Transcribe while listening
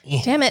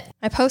Damn it.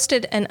 I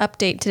posted an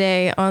update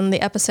today on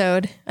the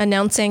episode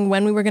announcing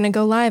when we were going to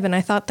go live, and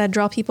I thought that'd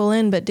draw people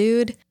in. But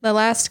dude, the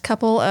last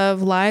couple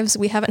of lives,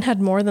 we haven't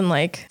had more than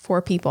like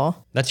 4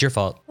 people. That's your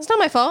fault. It's not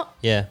my fault.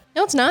 Yeah.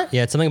 No, it's not.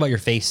 Yeah, it's something about your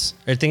face.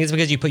 I think it's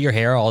because you put your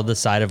hair all the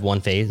side of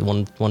one face,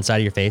 one side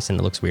of your face, and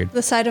it looks weird.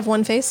 The side of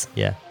one face?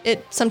 Yeah.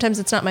 Sometimes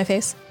it's not my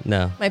face.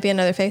 No. Might be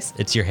another face.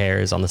 It's your hair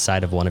is on the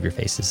side of one of your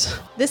faces.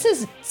 This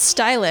is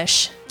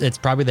stylish. It's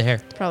probably the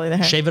hair. Probably the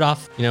hair. Shave it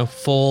off,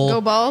 full.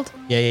 Go bald?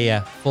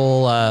 Yeah.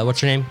 Full, what's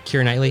her name?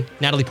 Keira Knightley?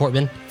 Natalie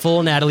Portman.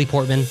 Full Natalie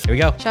Portman. Here we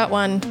go. Shot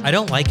 1. I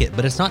don't like it,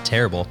 but it's not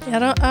terrible.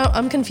 Yeah,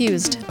 I'm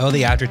confused. Oh,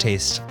 the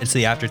aftertaste. It's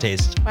the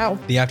aftertaste. Wow.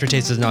 The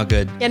aftertaste is not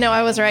good. Yeah, no,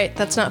 I was right.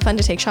 That's not fun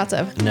to take shots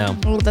of. No.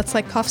 Oh, that's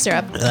like cough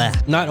syrup. Ugh.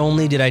 Not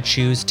only did I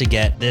choose to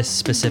get this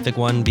specific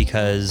one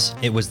because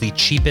it was the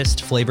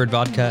cheapest flavored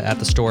vodka at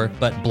the store,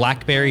 but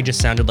blackberry just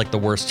sounded like the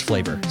worst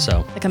flavor.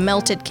 So Like a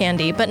melted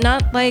candy, but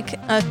not like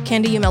a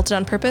candy you melted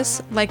on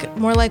purpose, like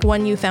more like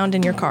one you found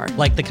in your car.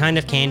 like the kind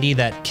of candy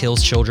that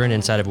kills children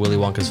inside of Willy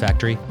Wonka's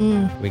factory.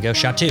 Here we go.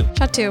 Shot 2.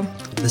 Shot 2.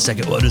 The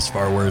second one is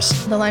far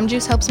worse. The lime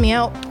juice helps me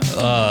out.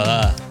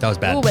 That was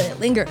bad. Ooh, but it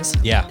lingers.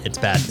 Yeah, it's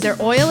bad. Is there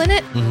oil in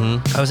it?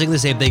 I was thinking the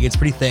same thing. It's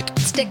pretty thick.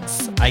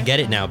 Sticks. I get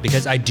it now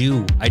because I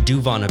do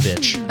vaughn a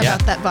bitch. Yeah.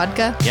 About that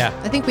vodka? Yeah.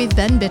 I think we've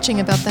been bitching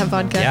about that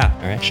vodka. Yeah.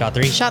 All right. Shot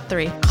 3. Shot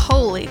 3.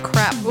 Holy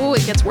crap. Ooh,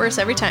 it gets worse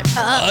every time.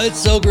 Oh, it's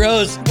so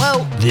gross.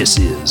 Whoa. This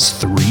is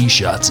 3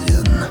 Shots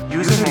In.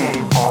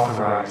 Username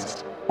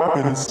authorized.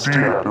 Weapons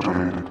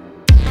deactivated.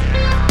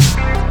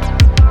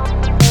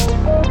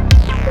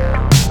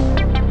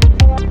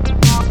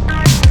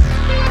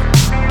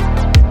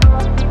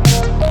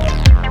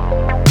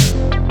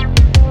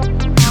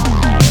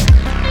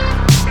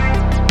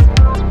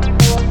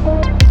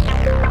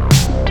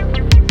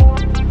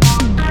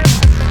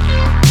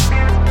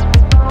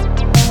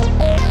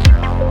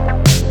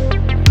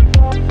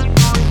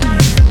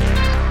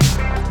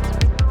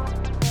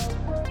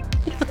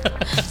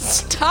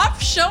 Stop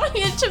showing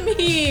it to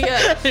me.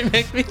 It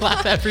makes me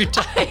laugh every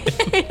time. I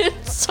hate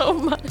it so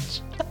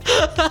much.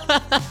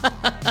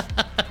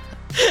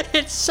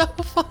 It's so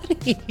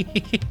funny.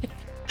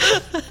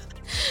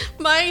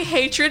 My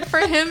hatred for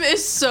him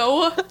is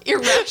so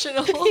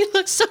irrational. He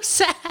looks so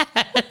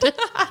sad.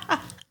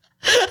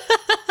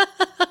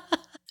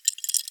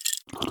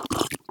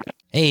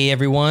 Hey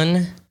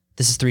everyone,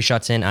 this is 3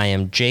 Shots In. I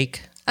am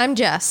Jake, I'm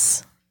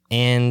Jess.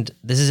 and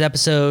this is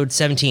episode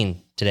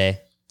 17 today.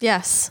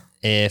 Yes.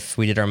 If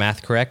we did our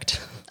math correct.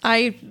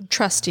 I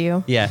trust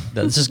you. Yeah,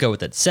 let's just go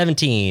with it.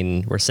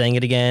 17. We're saying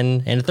it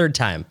again, and a third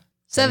time.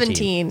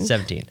 17.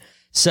 17.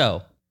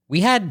 So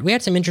we had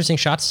some interesting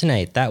shots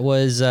tonight. That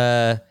was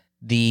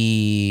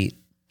the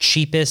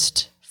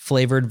cheapest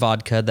flavored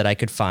vodka that I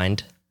could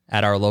find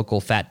at our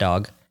local Fat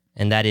Dog,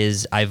 and that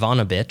is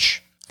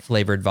Ivanovich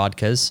flavored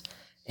vodkas.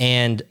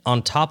 And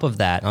on top of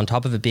that, on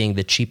top of it being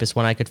the cheapest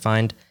one I could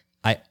find,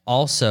 I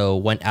also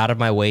went out of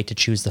my way to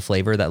choose the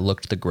flavor that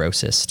looked the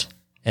grossest.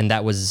 And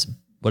that was,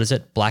 what is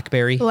it?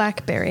 Blackberry?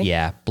 Blackberry.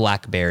 Yeah,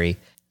 blackberry.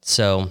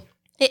 So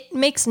It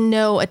makes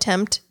no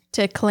attempt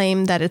to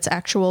claim that it's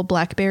actual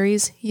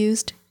blackberries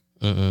used.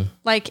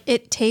 Like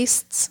it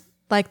tastes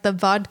like the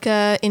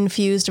vodka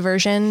infused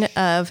version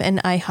of an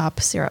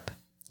IHOP syrup.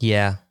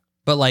 yeah,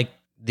 but like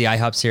the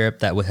IHOP syrup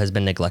that has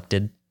been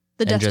neglected.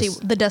 The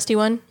and dusty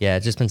one. Yeah,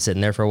 it's just been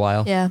sitting there for a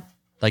while. Yeah.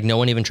 Like no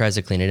one even tries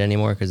to clean it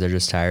anymore because they're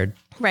just tired.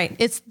 Right.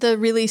 It's the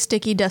really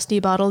sticky,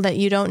 dusty bottle that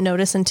you don't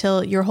notice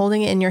until you're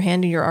holding it in your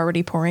hand and you're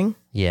already pouring.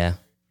 Yeah,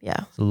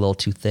 Yeah. it's a little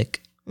too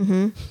thick.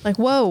 Like,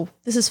 whoa,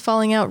 this is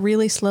falling out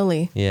really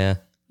slowly. Yeah.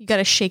 You got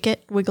to shake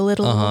it, wiggle it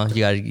a little.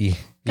 You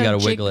gotta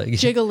wiggle it.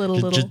 Jiggle it a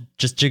little.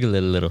 Just jiggle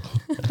it a little.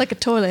 Like a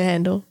toilet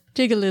handle.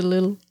 Jiggle it a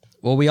little.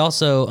 Well, we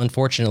also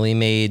unfortunately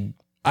made,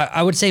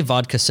 I would say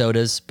vodka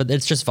sodas, but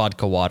it's just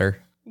vodka water.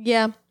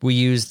 Yeah. We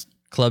used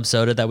club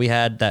soda that we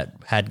had that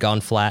had gone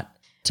flat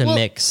to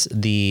mix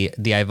the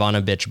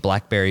Ivanovich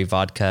blackberry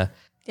vodka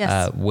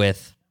Yes.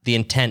 with, the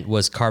intent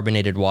was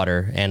carbonated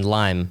water and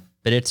lime,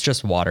 but it's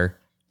just water.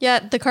 Yeah,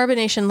 the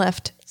carbonation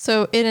left.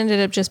 So it ended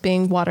up just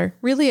being water.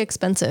 Really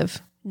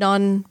expensive.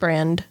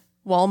 Non-brand,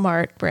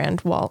 Walmart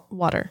brand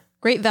water.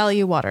 Great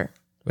value water.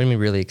 What do you mean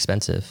really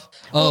expensive?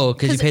 Oh,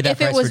 because you paid that if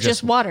price it was for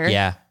just water,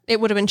 Yeah. it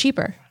would have been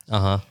cheaper.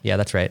 Yeah,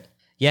 that's right.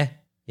 Yeah.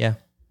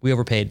 We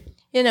overpaid.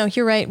 You know,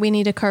 you're right. We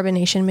need a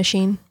carbonation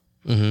machine.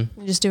 We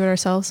just do it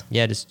ourselves.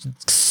 Yeah, just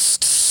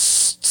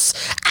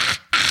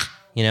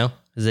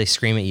as they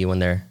scream at you when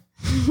they're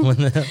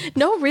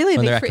No, really,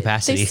 When they're at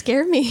capacity. They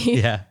scare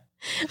me. yeah.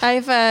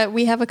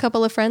 We have a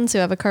couple of friends who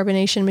have a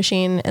carbonation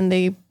machine, and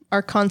they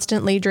are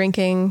constantly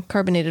drinking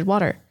carbonated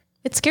water.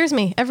 It scares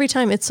me every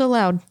time. It's so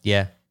loud.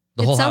 Yeah.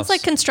 The It whole sounds house.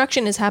 like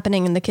construction is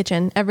happening in the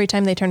kitchen every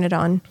time they turn it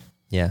on.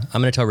 Yeah.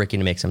 I'm going to tell Ricky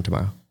to make some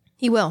tomorrow.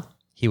 He will,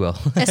 He will.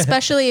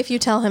 especially if you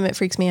tell him it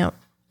freaks me out.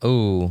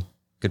 Oh,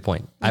 good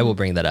point. I will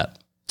bring that up.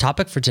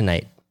 Topic for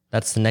tonight.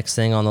 That's the next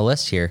thing on the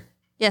list here.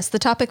 Yes, the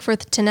topic for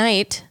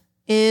tonight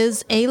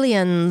is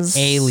aliens.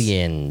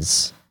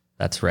 Aliens.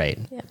 That's right.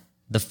 Yeah.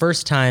 The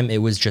first time it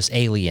was just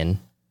alien.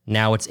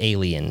 Now it's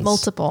aliens.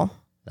 Multiple.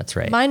 That's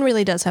right. Mine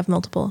really does have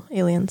multiple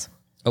aliens.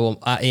 Oh,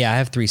 well, yeah, I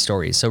have 3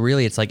 stories. So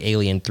really it's like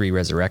Alien 3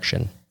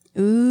 Resurrection.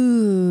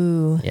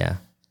 Ooh. Yeah.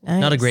 Nice.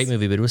 Not a great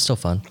movie, but it was still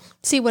fun.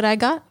 See what I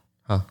got?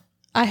 Huh.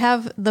 I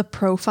have the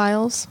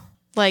profiles,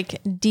 like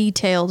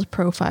detailed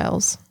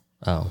profiles,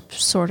 Oh.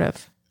 sort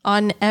of,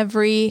 on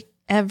every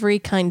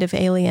kind of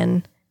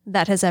alien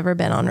that has ever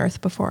been on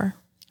Earth before.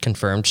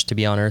 Confirmed to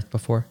be on Earth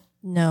before?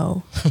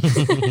 No.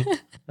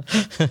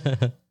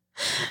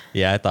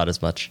 Yeah, I thought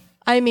as much.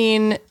 I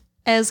mean,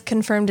 as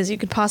confirmed as you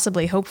could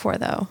possibly hope for,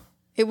 though.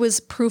 It was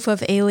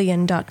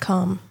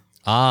proofofalien.com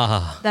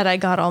Ah. that I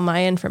got all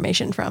my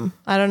information from.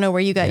 I don't know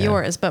where you got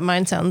yours, but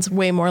mine sounds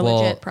way more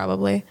legit,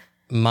 probably.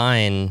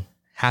 Mine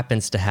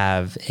happens to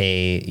have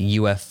a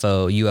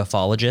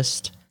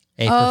ufologist,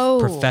 a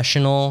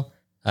professional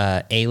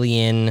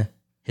alien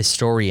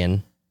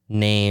historian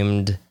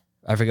named,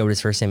 I forget what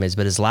his first name is,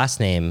 but his last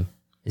name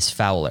is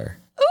Fowler.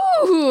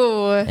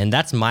 Ooh. And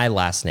that's my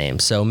last name.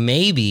 So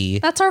maybe,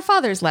 That's our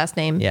father's last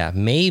name. yeah,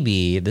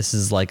 maybe this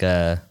is like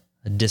a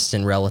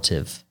distant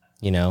relative,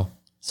 you know?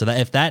 So that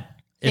if that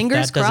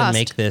Fingers doesn't crossed.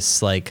 make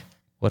this like,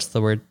 what's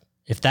the word?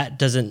 If that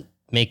doesn't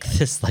make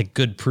this like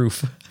good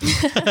proof,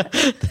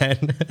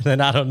 then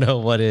I don't know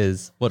what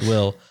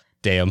will.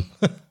 Damn.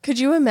 Could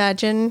you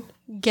imagine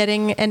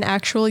getting an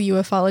actual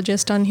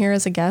ufologist on here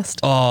as a guest?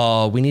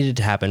 Oh, we need it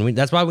to happen.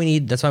 That's why we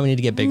need to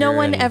get bigger. No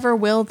one and- ever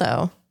will,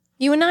 though.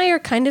 You and I are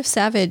kind of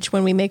savage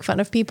when we make fun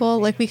of people.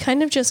 Like, we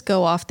kind of just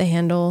go off the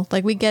handle.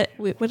 Like,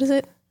 what is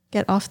it?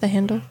 Get off the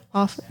handle?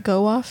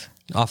 Go off?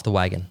 Off the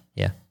wagon.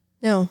 Yeah.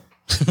 No.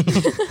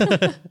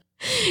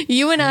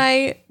 You and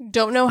I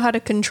don't know how to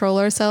control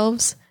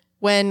ourselves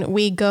when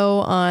we go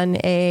on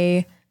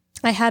I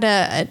had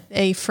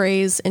a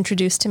phrase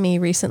introduced to me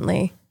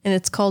recently, and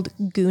it's called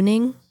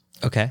gooning.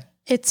 Okay.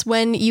 It's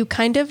when you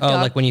kind of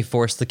Like when you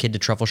force the kid to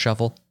truffle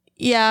shuffle.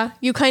 yeah,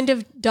 you kind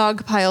of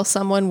dogpile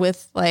someone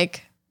with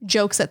like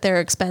jokes at their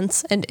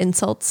expense and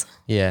insults.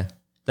 Yeah.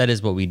 That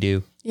is what we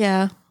do.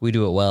 Yeah. We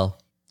do it well.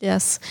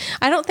 Yes.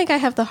 I don't think I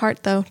have the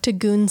heart, though, to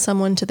goon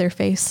someone to their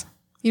face.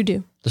 You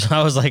do. So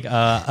I was like,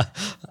 I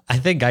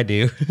think I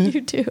do.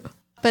 You do.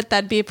 But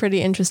that'd be a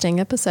pretty interesting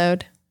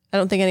episode. I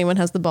don't think anyone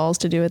has the balls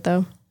to do it,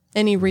 though.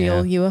 Any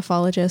real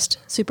ufologist,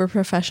 super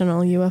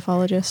professional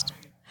ufologist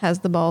has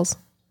the balls.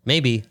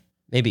 Maybe.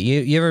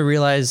 You ever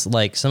realize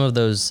like some of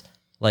those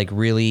like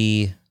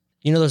really,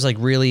 those like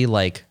really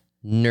like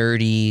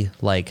nerdy,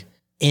 like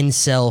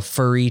incel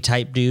furry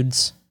type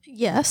dudes?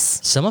 Yes.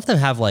 Some of them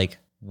have like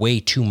way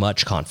too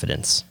much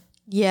confidence.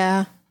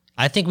 Yeah.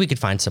 I think we could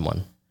find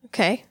someone.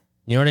 Okay.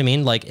 You know what I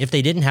mean? Like if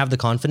they didn't have the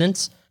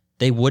confidence,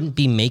 they wouldn't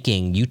be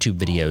making YouTube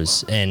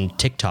videos and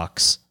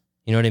TikToks.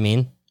 You know what I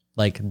mean?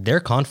 Like they're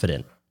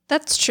confident.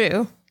 That's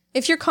true.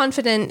 If you're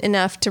confident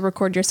enough to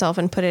record yourself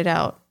and put it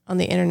out on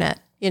the internet,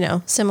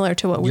 similar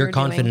to what You're we're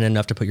confident doing.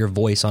 enough to put your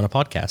voice on a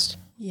podcast.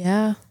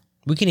 Yeah.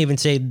 We can even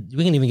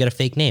get a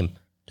fake name.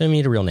 Don't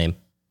need a real name,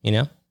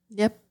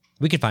 Yep.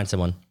 We could find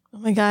someone. Oh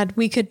my God.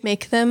 We could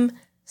make them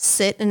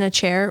sit in a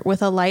chair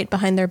with a light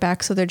behind their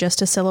back so they're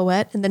just a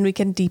silhouette, and then we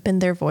can deepen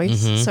their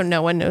voice so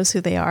no one knows who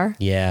they are.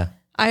 Yeah.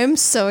 I am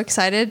so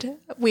excited.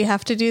 We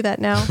have to do that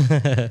now.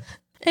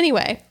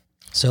 Anyway.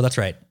 So that's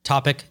right.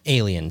 Topic: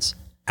 aliens.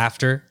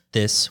 After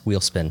this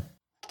wheel spin.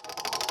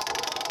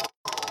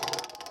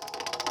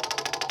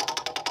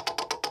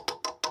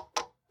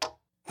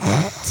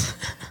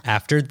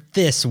 After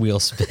this wheel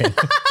spin.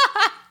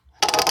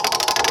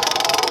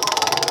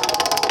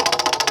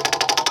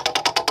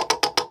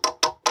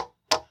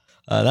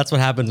 That's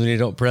what happens when you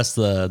don't press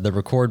the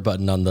record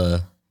button on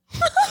the.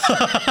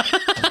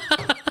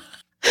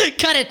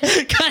 Cut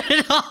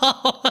it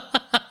all.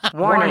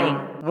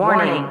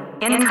 Warning,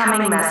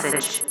 incoming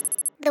message.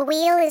 The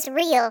wheel is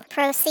real.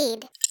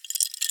 Proceed.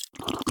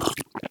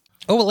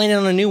 Oh, we're landing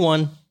on a new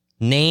one.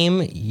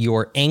 Name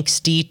your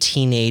angsty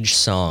teenage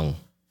song.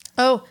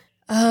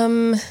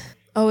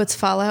 It's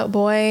Fall Out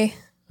Boy.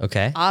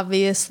 Okay.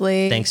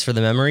 Obviously. Thanks for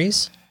the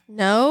memories.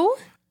 No?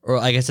 Or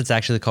I guess it's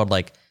actually called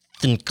like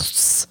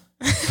Thanks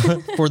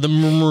for the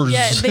memories.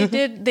 Yeah,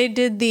 they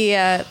did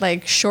the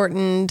like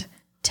shortened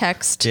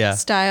text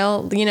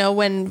style.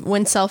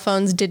 When cell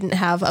phones didn't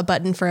have a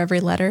button for every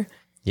letter.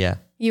 Yeah.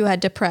 You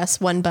had to press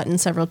one button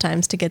several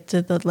times to get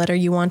to the letter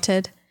you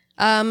wanted.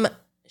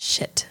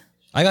 Shit.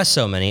 I got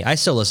so many. I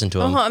still listen to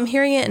them. I'm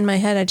hearing it in my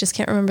head. I just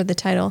can't remember the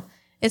title.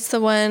 It's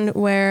the one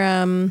where,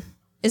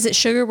 is it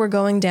Sugar We're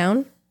Going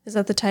Down? Is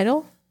that the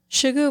title?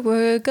 Sugar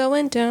We're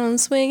Going Down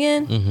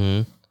Swinging.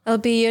 Mm-hmm. I'll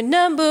be your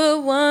number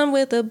one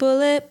with a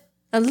bullet.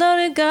 A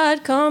loaded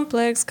God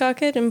complex.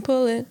 Cock it and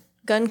pull it.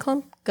 Gun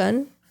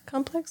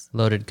complex?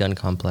 Loaded gun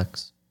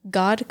complex.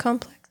 God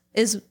complex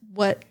is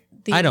what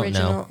the I don't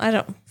original. know. I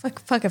don't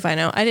fuck if I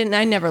know. I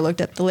never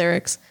looked up the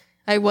lyrics.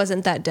 I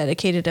wasn't that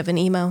dedicated of an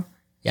emo.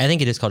 Yeah, I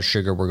think it is called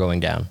Sugar We're Going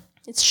Down.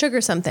 It's Sugar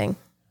something.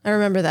 I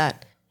remember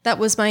that. That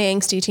was my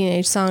angsty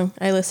teenage song.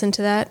 I listened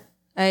to that.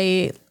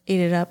 I ate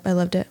it up. I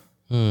loved it.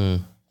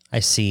 I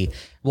see.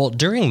 Well,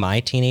 during my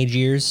teenage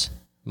years,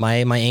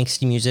 my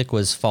angsty music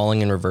was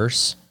Falling in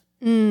Reverse.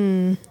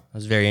 I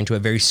was very into it,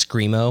 very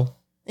screamo.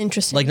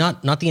 Interesting. Like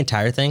not the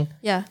entire thing.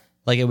 Yeah.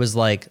 Like it was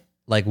like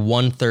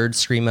 1/3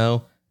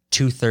 screamo,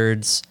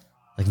 2/3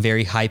 like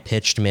very high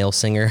pitched male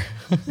singer.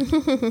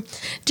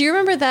 Do you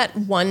remember that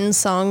one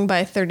song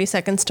by 30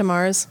 Seconds to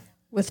Mars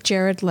with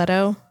Jared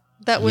Leto?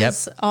 That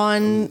was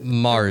on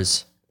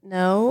Mars.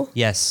 No.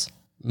 Yes.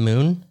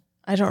 Moon.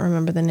 I don't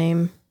remember the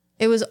name.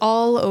 It was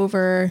all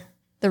over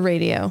the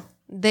radio.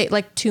 They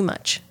like too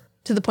much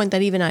to the point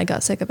that even I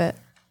got sick of it.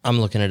 I'm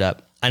looking it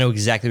up. I know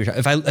exactly what you're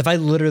talking. If I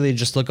literally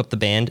just look up the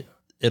band,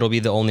 it'll be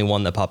the only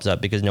one that pops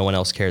up because no one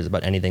else cares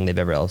about anything they've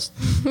ever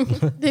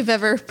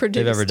produced.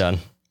 they've ever done.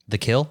 The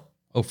Kill?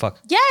 Oh fuck.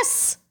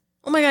 Yes.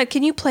 Oh my God.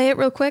 Can you play it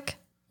real quick?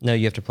 No,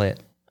 you have to play it.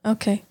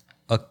 Okay.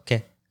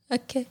 Okay.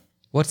 Okay.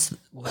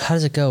 How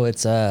does it go?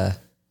 It's as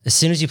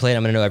soon as you play it,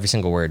 I'm gonna know every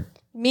single word.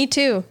 Me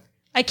too.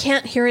 I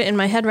can't hear it in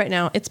my head right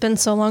now. It's been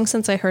so long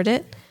since I heard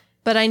it,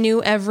 but I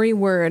knew every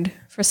word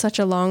for such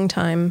a long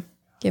time.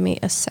 Give me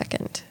a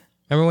second.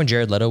 Remember when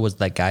Jared Leto was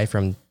that guy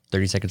from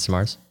 30 Seconds to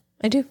Mars?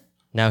 I do.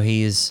 Now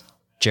he's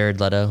Jared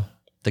Leto,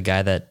 the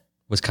guy that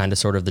was kind of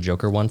sort of the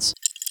Joker once.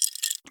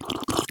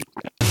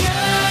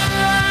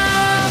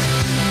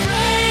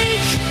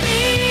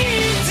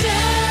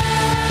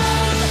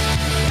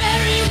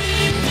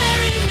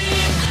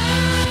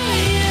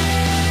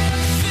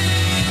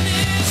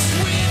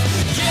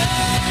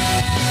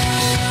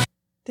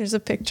 There's a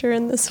picture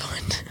in this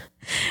one.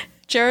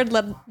 Jared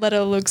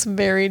Leto looks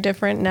very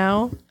different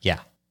now. Yeah.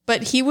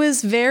 But he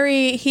was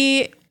very,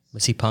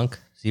 Was he punk?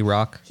 Was he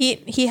rock?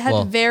 he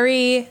had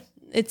very,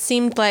 it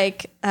seemed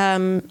like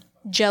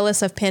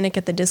jealous of Panic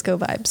at the Disco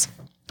vibes.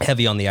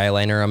 Heavy on the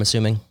eyeliner, I'm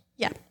assuming.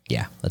 Yeah.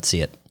 Yeah, let's see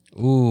it.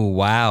 Ooh,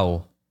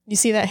 wow. You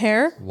see that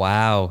hair?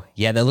 Wow.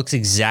 Yeah, that looks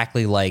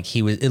exactly like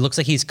it looks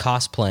like he's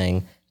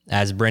cosplaying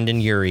as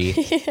Brendan Urie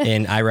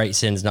in I Write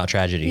Sins, Not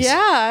Tragedies.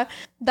 Yeah.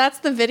 That's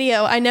the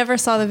video. I never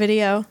saw the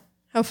video.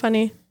 How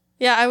funny.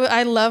 Yeah,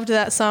 I loved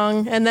that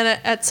song. And then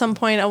at some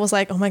point I was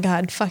like, oh my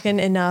God, fucking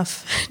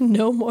enough.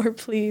 No more,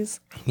 please.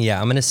 Yeah,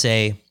 I'm going to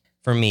say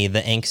for me,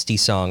 the angsty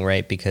song,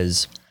 right?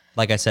 Because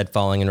like I said,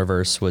 Falling in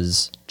Reverse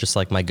was just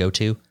like my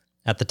go-to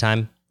at the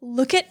time.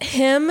 Look at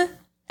him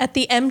at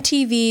the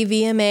MTV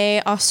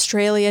VMA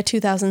Australia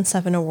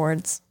 2007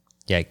 Awards.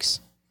 Yikes.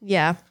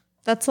 Yeah.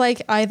 That's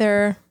like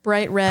either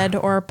bright red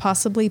or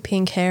possibly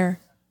pink hair.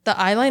 The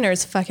eyeliner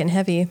is fucking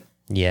heavy.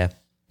 Yeah.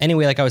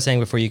 Anyway, like I was saying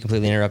before you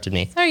completely interrupted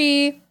me.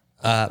 Sorry.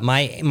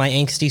 My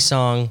angsty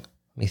song,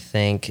 let me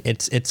think.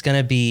 It's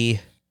gonna be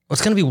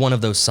one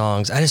of those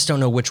songs. I just don't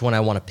know which one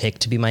I want to pick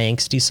to be my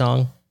angsty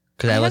song.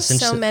 Because I listened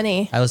so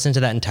many. I listened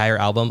to that entire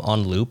album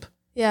on loop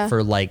Yeah.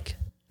 for like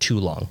too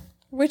long.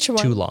 Which one?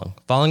 Too long.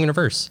 Falling in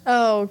Reverse.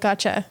 Oh,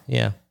 gotcha.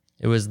 Yeah.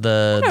 It was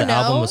the don't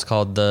album know. was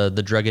called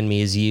The Drug in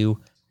Me Is You.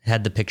 It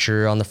had the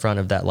picture on the front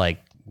of that like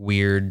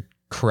weird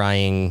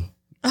crying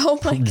Oh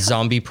my God.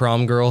 zombie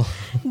prom girl.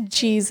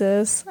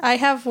 Jesus. I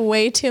have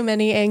way too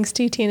many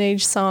angsty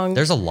teenage songs.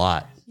 There's a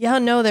lot. Yeah,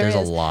 no, There's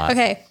is. a lot.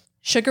 Okay.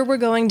 Sugar We're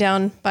Going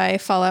Down by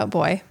Fall Out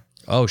Boy.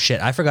 Oh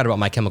shit, I forgot about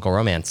My Chemical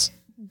Romance.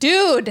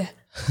 Dude,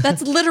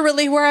 that's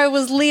literally where I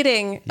was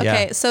leading. Yeah.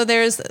 Okay, so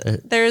there's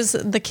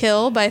The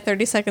Kill by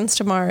 30 Seconds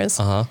to Mars.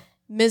 Uh-huh.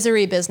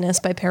 Misery Business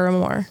by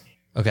Paramore.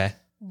 Okay.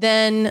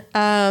 Then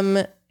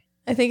I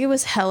think it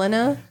was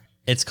Helena.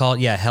 It's called,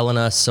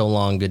 Helena, So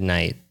Long, Good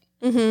Night.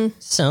 Mm-hmm.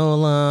 So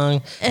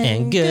long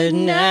and good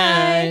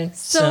night.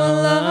 So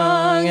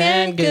long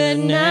and good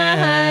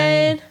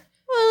night.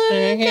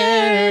 We'll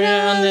get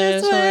on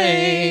this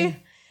way.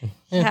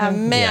 Yeah,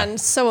 man,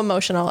 so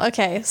emotional.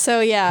 Okay,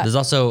 so yeah. There's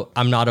also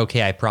I'm Not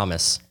Okay, I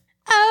Promise.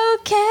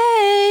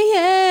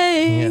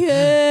 Okay,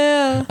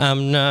 yeah.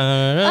 I'm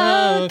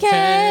not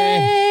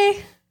okay.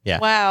 Okay. Yeah.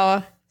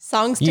 Wow.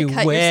 Songs to You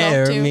cut wear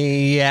yourself to.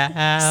 me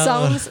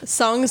out.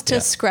 Songs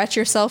to scratch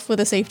yourself with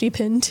a safety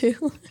pin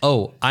to.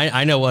 Oh,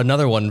 I know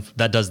another one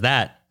that does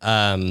that.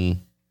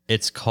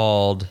 It's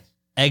called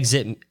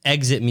Exit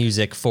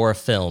Music for a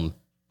Film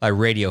by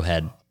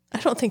Radiohead. I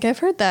don't think I've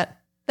heard that.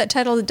 That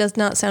title does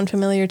not sound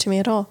familiar to me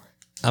at all.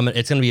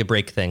 It's going to be a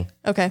break thing.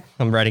 Okay.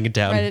 I'm writing it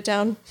down. Write it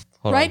down.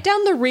 Hold Write on.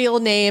 down the real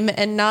name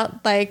and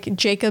not like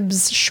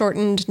Jacob's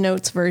shortened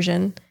notes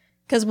version,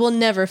 because we'll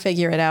never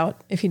figure it out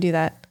if you do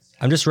that.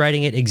 I'm just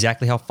writing it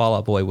exactly how Fall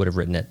Out Boy would have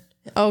written it.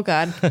 Oh,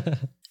 God.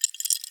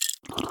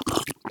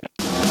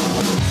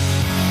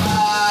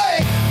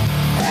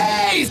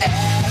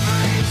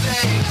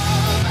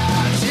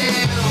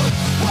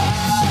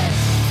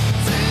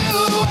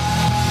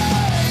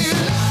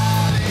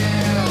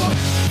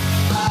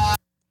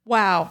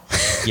 Wow.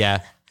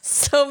 Yeah.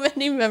 So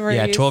many memories.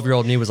 Yeah,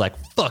 12-year-old me was like,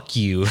 fuck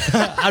you.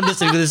 I'm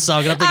listening to this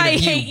song and I'm thinking I of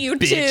hate you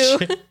bitch.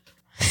 too.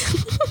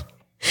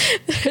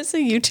 There's a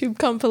YouTube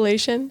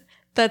compilation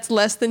that's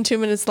less than 2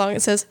 minutes long.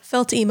 It says,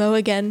 felt emo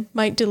again,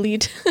 might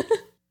delete.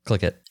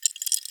 Click it.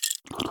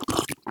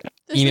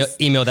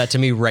 Email that to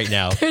me right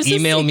now.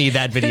 Email me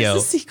that video.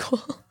 There's a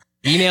sequel.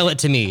 Email it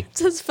to me. It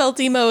says, felt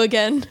emo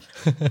again,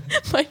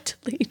 might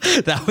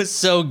delete. That was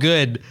so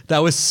good. That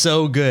was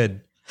so good.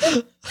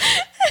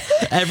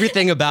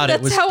 Everything about it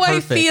was That's how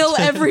perfect. I feel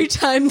every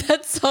time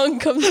that song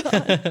comes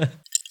on.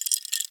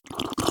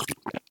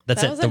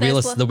 That's That it. was The a wheel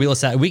nice is the wheel is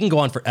sad. We can go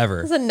on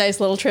forever. It's a nice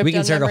little trip. We can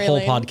down start a memory whole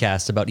lane.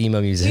 podcast about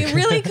emo music. You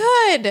really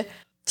could.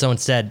 So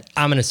instead,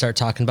 I'm going to start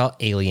talking about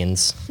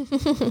aliens.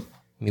 Let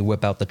me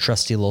whip out the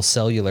trusty little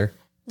cellular.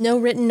 No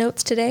written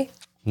notes today.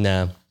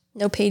 No.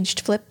 No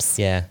paged flips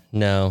Yeah.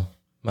 No.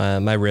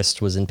 My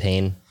wrist was in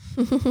pain.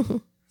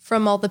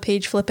 from all the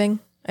page flipping,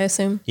 I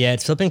assume. Yeah,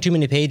 it's flipping too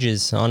many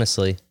pages,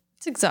 honestly.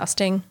 It's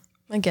exhausting.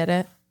 I get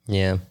it.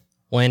 Yeah.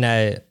 When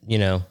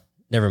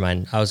never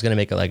mind. I was going to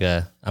make it like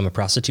I'm a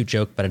prostitute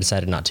joke, but I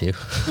decided not to.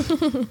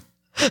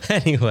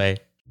 Anyway.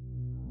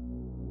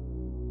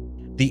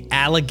 The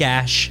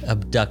Allagash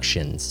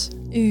abductions.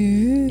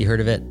 Ooh. You heard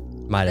of it?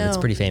 Might have. It's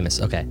No. pretty famous.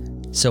 Okay.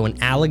 So in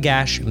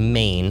Allagash,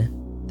 Maine,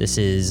 this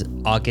is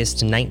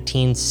August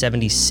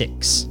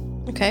 1976.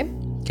 Okay.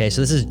 Okay,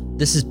 so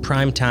this is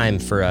prime time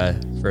for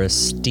a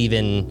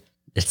Stephen.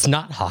 It's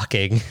not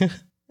Hawking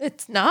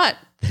It's not.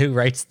 who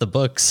writes the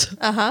books.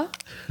 Uh-huh.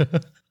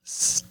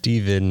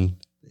 Stephen,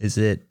 is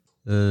it?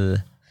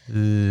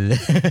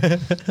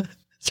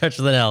 Starts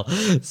with an L.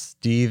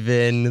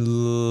 Stephen.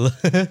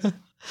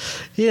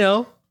 He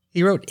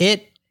wrote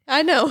It.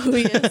 I know who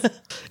he is.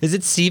 Is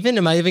it Stephen?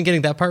 Am I even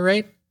getting that part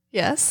right?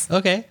 Yes.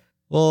 Okay.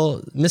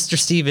 Well, Mr.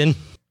 Stephen.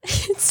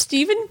 It's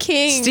Stephen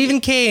King. Stephen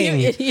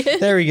King. You idiot.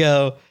 There we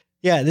go.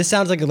 Yeah, this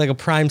sounds like a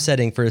prime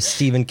setting for a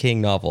Stephen King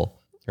novel,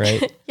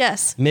 right?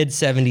 Yes.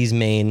 Mid-70s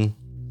Maine.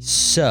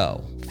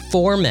 So,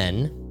 4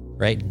 men,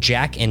 right?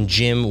 Jack and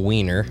Jim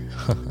Weiner.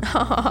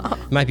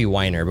 Might be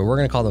Weiner, but we're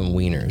going to call them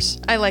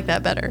Wieners. I like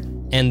that better.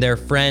 And their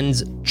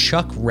friends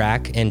Chuck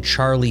Rack and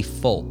Charlie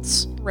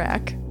Foltz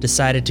Rack.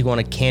 decided to go on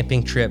a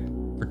camping trip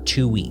for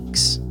 2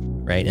 weeks,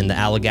 right? In the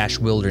Allagash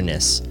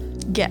wilderness.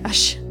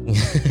 Gash.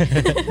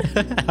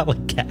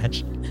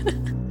 Allagash.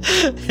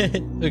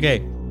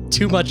 Okay,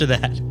 too much of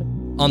that.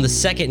 On the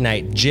second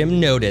night, Jim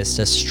noticed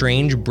a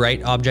strange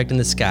bright object in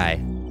the sky,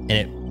 and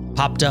it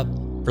popped up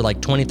for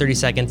like 20, 30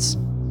 seconds,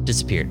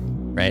 disappeared,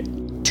 right?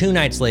 2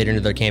 nights later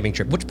into their camping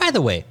trip, which, by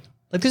the way,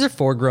 like these are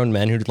 4 grown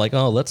men who'd like,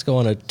 oh, let's go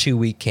on a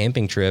 2-week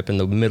camping trip in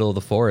the middle of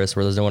the forest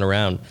where there's no one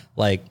around.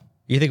 Like,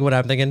 you think what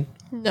I'm thinking,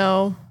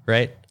 No.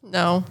 right?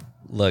 No.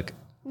 Look,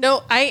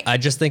 No, I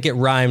just think it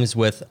rhymes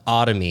with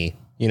otomy.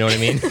 You know what I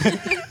mean?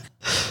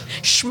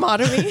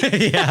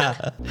 Schmotomy.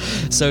 Yeah.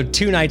 So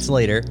 2 nights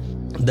later,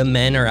 the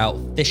men are out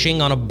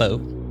fishing on a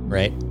boat,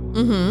 right?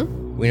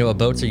 Mm-hmm. We know what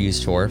boats are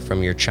used for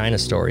from your China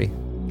history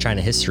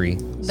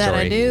That story.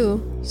 I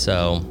do.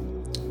 So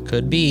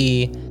could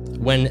be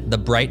when the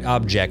bright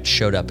object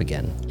showed up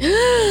again.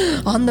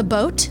 On the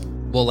boat?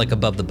 Well, like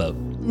above the boat,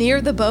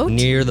 Near the boat?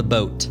 near the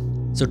boat.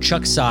 So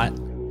Chuck saw it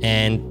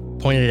and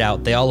pointed it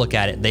out. They all look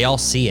at it. They all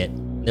see it.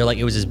 They're like,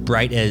 it was as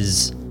bright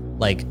as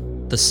like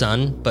the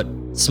sun, but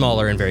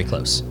smaller and very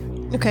close.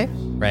 Okay.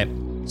 Right.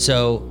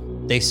 So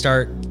they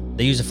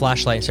use a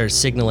flashlight and started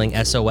signaling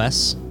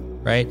SOS,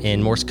 right,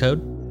 in Morse code.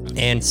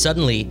 And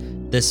suddenly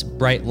this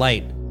bright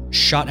light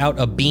shot out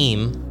a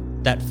beam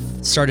that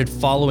started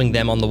following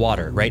them on the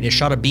water, right? It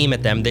shot a beam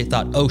at them. They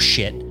thought, oh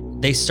shit.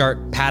 They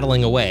start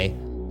paddling away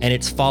and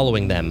it's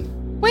following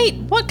them. Wait,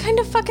 what kind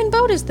of fucking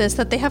boat is this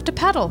that they have to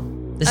paddle?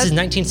 This is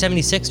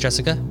 1976,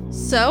 Jessica.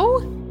 So?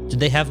 Did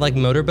they have like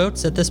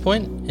motorboats at this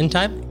point in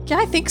time? Yeah,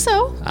 I think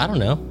so. I don't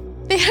know.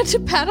 They had to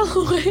paddle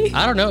away.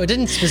 I don't know. It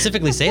didn't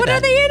specifically say What that.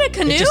 are they in, a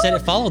canoe? It just said it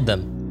followed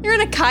them. You're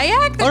in a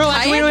kayak? They're Oh no,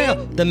 actually, wait.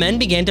 kayaking? The men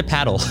began to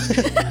paddle.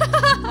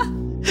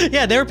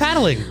 Yeah, they were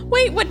paddling.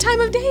 Wait, what time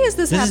of day is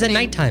this This happening? is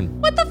at nighttime.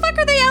 What the fuck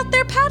are they out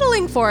there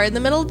paddling for in the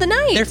middle of the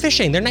night? They're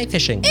fishing. They're night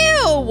fishing.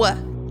 Ew!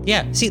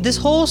 Yeah, see, this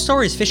whole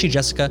story is fishy,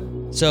 Jessica.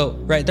 So,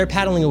 right, they're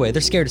paddling away.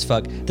 They're scared as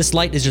fuck. This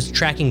light is just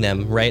tracking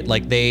them, right?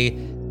 Like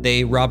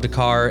they robbed a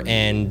car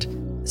and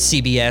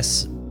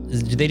CBS,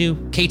 do they do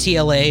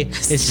KTLA?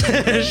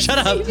 Shut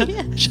up.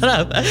 Shut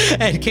up.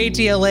 And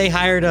KTLA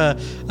hired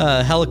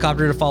a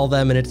helicopter to follow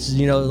them, and it's,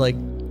 like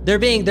they're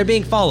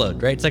being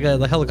followed, right? It's like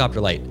a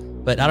helicopter light.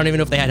 But I don't even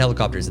know if they had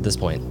helicopters at this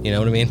point. You know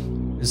what I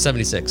mean? It was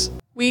 76.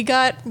 We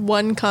got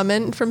one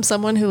comment from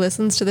someone who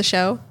listens to the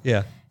show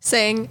Yeah.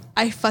 saying,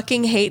 I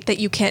fucking hate that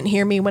you can't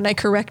hear me when I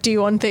correct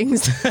you on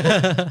things.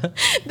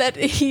 That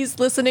he's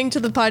listening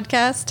to the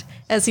podcast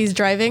as he's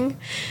driving.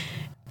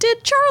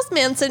 Did Charles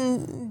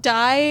Manson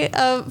die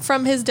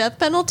from his death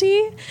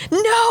penalty?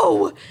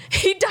 No!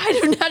 He died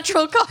of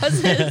natural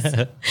causes.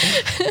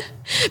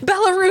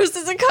 Belarus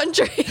is a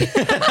country.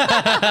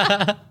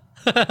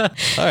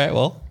 All right,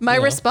 well. My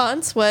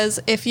response was,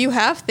 if you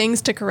have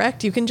things to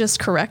correct, you can just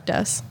correct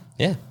us.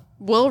 Yeah.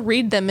 We'll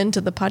read them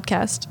into the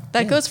podcast.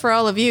 That goes for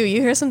all of you.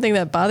 You hear something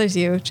that bothers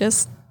you,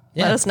 just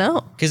let us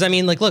know. Because I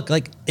mean, look,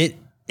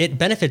 it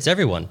benefits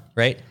everyone,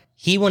 right?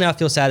 He will now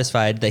feel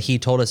satisfied that he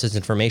told us his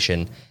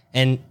information,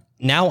 and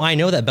now I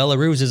know that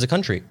Belarus is a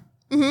country.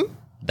 Mm-hmm.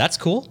 That's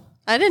cool.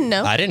 I didn't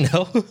know. I didn't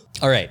know.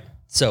 All right,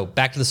 so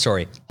back to the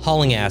story.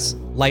 Hauling ass,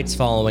 lights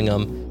following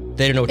them.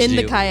 They don't know what to do. In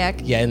the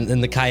kayak. Yeah,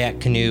 in the kayak,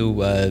 canoe,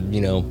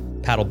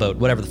 paddle boat,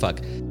 whatever the fuck.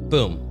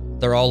 Boom.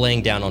 They're all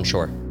laying down on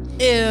shore.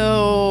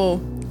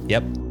 Ew.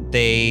 Yep.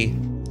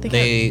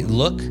 They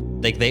look,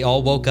 they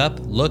all woke up,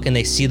 look, and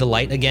they see the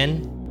light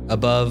again,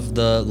 above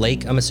the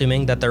lake, I'm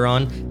assuming, that they're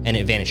on, and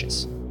it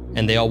vanishes.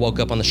 And they all woke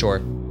up on the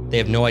shore. They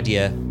have no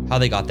idea how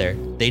they got there.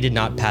 They did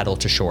not paddle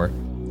to shore.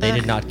 They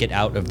did not get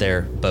out of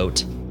their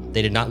boat.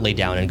 They did not lay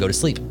down and go to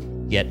sleep.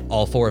 Yet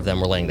all 4 of them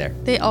were laying there.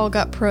 They all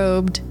got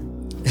probed.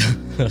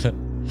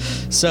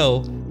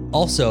 So,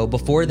 also,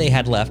 before they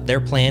had left,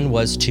 their plan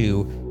was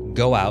to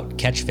go out,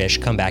 catch fish,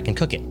 come back, and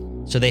cook it.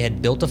 So they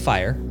had built a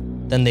fire.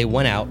 Then they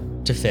went out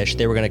to fish.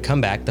 They were going to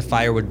come back. The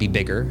fire would be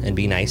bigger and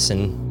be nice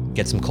and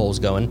get some coals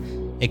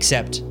going.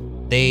 Except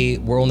they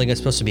were only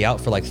supposed to be out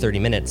for like 30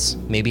 minutes,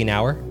 maybe an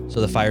hour.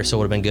 So the fire still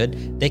would have been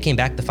good. They came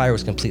back. The fire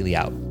was completely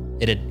out.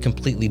 It had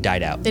completely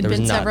died out. It'd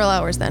been several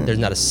hours then. There's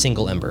not a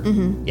single ember.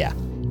 Yeah.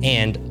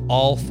 And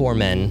all 4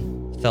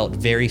 men felt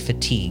very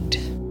fatigued,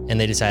 and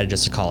they decided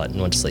just to call it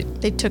and went to sleep.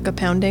 They took a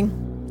pounding.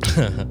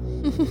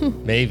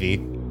 Maybe.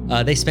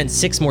 They spent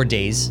 6 more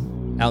days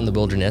out in the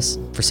wilderness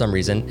for some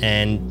reason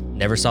and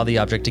never saw the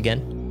object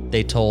again.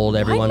 They told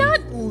everyone. Why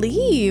not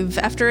leave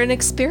after an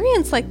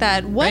experience like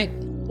that? What? Right.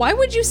 Why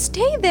would you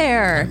stay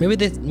there? Maybe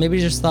they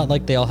just thought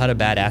like they all had a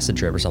bad acid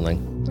trip or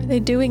something. Were they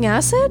doing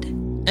acid? I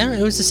don't know.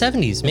 It was the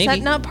 70s. Maybe. Is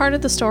that not part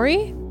of the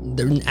story?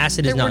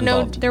 Acid is not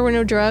involved. There were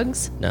no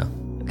drugs? No.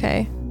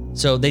 Okay.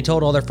 So they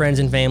told all their friends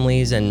and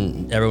families,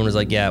 and everyone was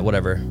like, yeah,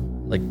 whatever.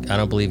 Like, I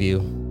don't believe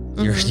you.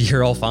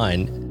 You're all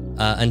fine.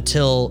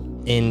 Until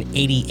in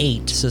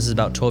 88, so this is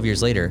about 12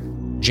 years later,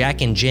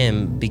 Jack and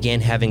Jim began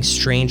having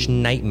strange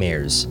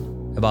nightmares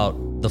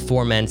about the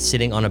 4 men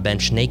sitting on a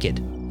bench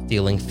naked,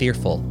 feeling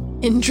fearful.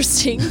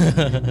 Interesting.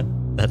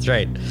 That's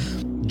right.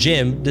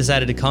 Jim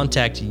decided to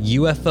contact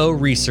UFO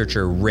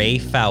researcher Ray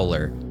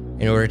Fowler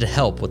in order to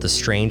help with the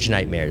strange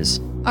nightmares.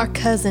 Our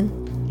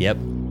cousin. Yep.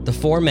 The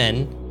 4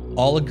 men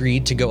all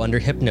agreed to go under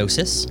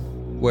hypnosis,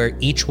 where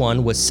each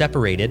one was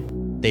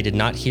separated. They did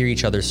not hear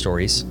each other's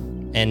stories,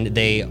 and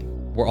they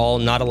were all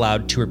not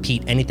allowed to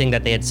repeat anything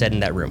that they had said in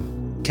that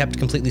room, kept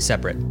completely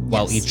separate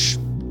while each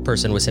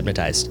person was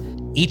hypnotized.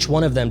 Each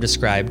one of them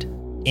described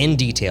in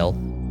detail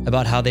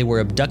about how they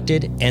were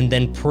abducted and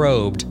then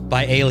probed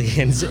by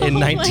aliens in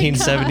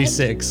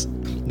 1976.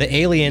 The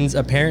aliens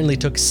apparently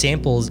took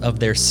samples of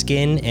their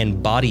skin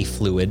and body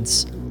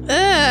fluids.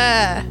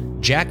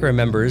 Jack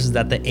remembers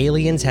that the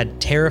aliens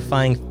had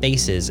terrifying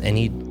faces,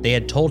 and they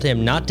had told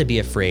him not to be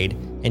afraid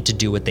and to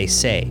do what they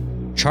say.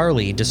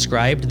 Charlie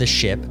described the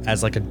ship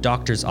as like a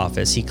doctor's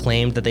office. He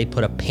claimed that they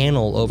put a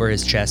panel over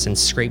his chest and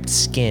scraped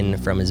skin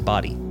from his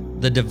body.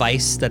 The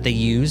device that they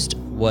used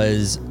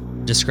was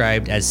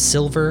described as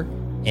silver,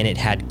 and it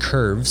had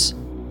curves.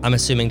 I'm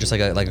assuming just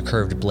like a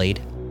curved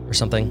blade or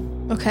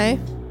something. Okay.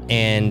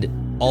 And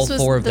all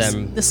 4 of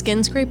them. The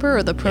skin scraper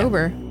or the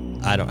prober?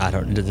 Yeah. I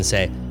don't. It doesn't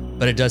say,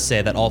 but it does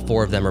say that all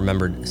 4 of them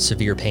remembered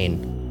severe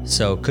pain.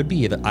 So it could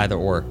be either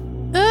or.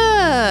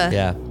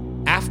 Yeah.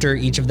 After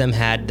each of them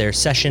had their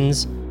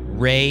sessions,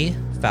 Ray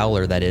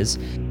Fowler, that is,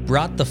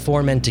 brought the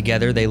 4 men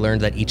together. They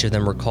learned that each of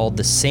them recalled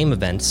the same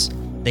events.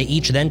 They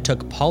each then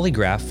took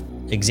polygraph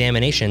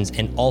examinations,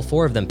 and all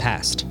 4 of them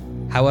passed.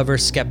 However,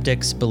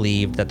 skeptics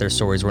believed that their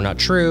stories were not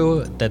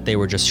true, that they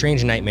were just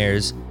strange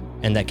nightmares,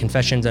 and that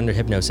confessions under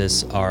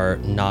hypnosis are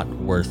not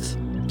worth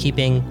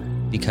keeping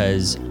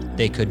because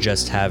they could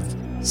just have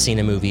seen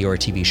a movie or a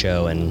TV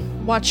show and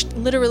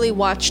literally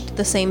watched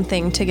the same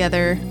thing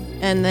together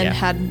and then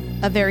had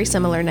a very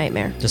similar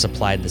nightmare. Just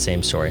applied the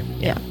same story.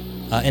 Yeah.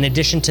 In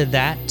addition to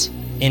that,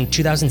 in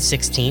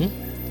 2016,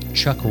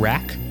 Chuck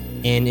Rack,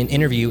 in an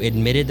interview,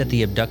 admitted that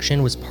the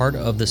abduction was part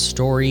of the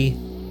story.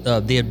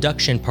 The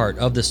abduction part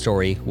of the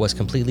story was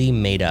completely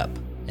made up,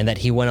 and that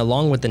he went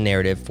along with the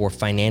narrative for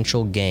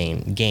financial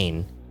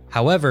gain.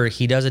 However,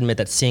 he does admit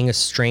that seeing a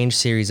strange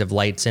series of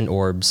lights and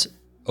orbs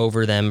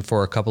over them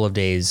for a couple of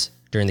days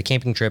during the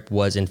camping trip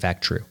was in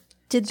fact true.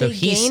 Did they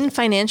gain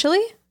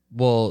financially?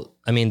 Well,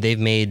 I mean, they've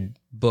made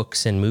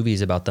books and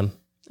movies about them.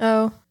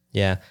 Oh.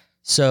 Yeah.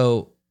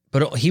 So,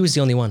 but he was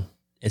the only one.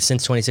 And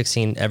since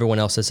 2016, everyone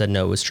else has said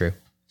no, it was true.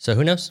 So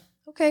who knows?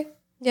 Okay.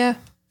 Yeah.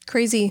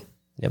 Crazy.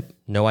 Yep.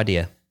 No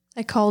idea.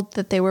 I called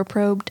that they were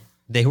probed.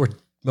 They were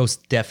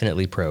most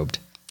definitely probed.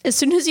 As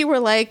soon as you were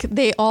like,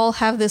 they all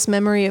have this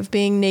memory of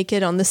being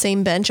naked on the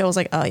same bench, I was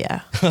like, oh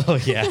yeah. Oh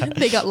yeah.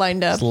 They got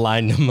lined up. Just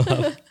lined them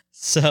up.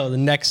 So the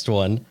next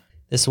one,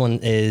 this one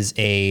is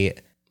I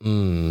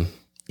don't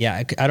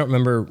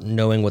remember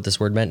knowing what this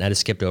word meant. I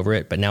just skipped over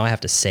it, but now I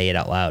have to say it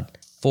out loud.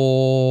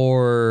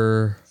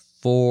 Forestry.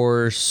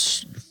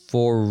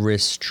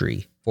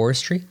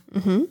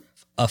 Mm-hmm.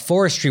 A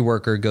forestry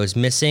worker goes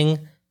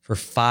missing for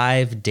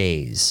 5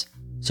 days.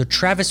 So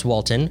Travis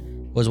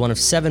Walton was one of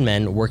 7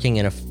 men working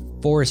in a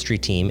forestry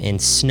team in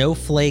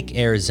Snowflake,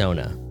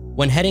 Arizona.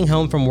 When heading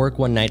home from work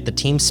one night, the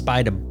team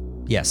spied a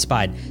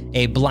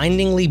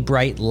blindingly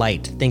bright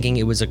light. Thinking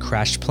it was a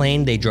crashed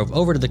plane, they drove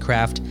over to the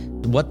craft.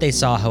 What they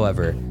saw,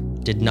 however,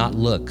 did not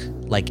look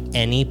like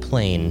any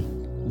plane.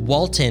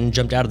 Walton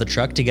jumped out of the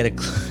truck to get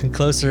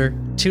closer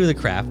to the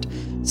craft.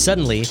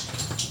 Suddenly,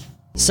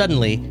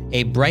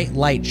 a bright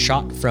light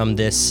shot from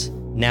this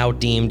now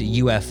deemed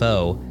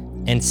UFO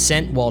and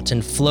sent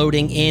Walton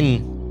floating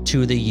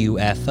into the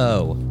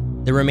UFO.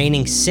 The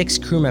remaining 6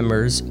 crew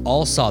members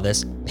all saw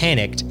this,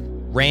 panicked,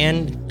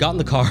 ran, got in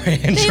the car,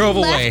 and drove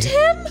away. They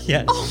left him?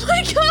 Yes. Oh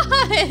my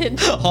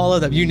God. All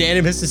of them.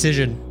 Unanimous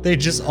decision. They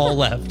just all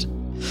left.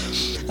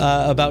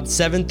 About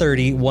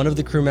 7:30, one of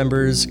the crew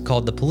members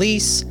called the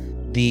police.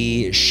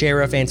 The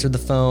sheriff answered the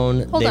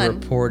phone. Hold on.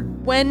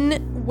 Reported.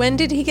 When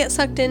did he get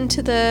sucked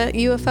into the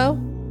UFO?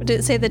 Did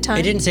it say the time?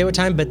 It didn't say what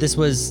time, but this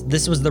was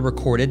the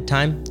recorded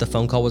time. The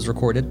phone call was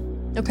recorded.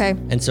 Okay.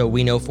 And so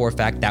we know for a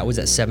fact that was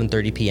at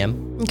 7:30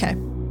 p.m. Okay.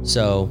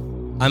 So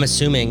I'm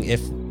assuming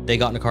if they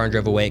got in a car and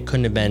drove away, it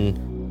couldn't have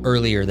been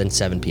earlier than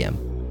 7 p.m.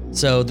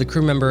 So the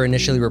crew member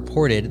initially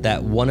reported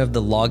that one of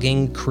the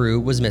logging crew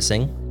was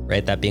missing,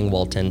 right? That being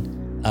Walton.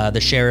 The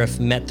sheriff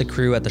met the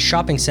crew at the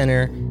shopping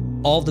center.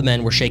 All of the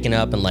men were shaken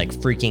up and like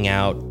freaking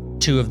out.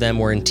 2 of them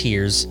were in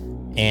tears.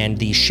 And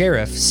the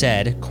sheriff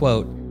said,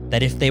 quote,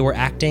 that if they were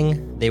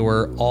acting, they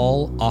were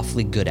all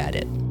awfully good at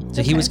it.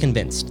 So he was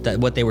convinced that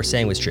what they were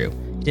saying was true.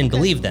 He didn't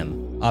believe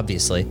them,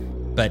 obviously,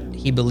 but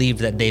he believed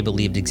that they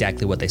believed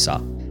exactly what they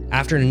saw.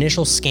 After an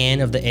initial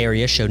scan of the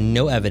area showed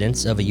no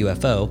evidence of a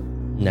UFO,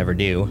 never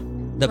do,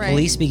 the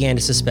police began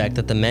to suspect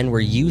that the men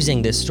were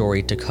using this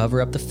story to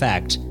cover up the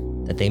fact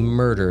that they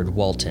murdered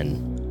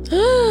Walton.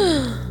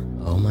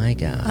 Oh my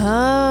God.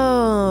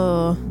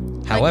 Oh.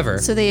 However,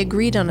 so they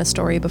agreed on a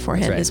story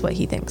beforehand, is what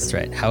he thinks. That's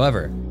right.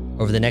 However,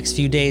 over the next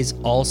few days,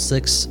 all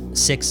six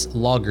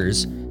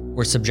loggers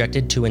were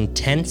subjected to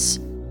intense.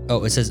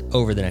 Oh, it says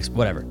over the next,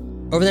 whatever.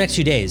 Over the next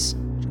few days.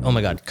 Oh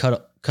my God, cut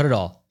it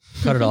all.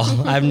 Cut it all.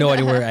 I have no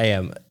idea where I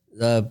am.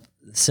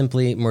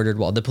 Simply murdered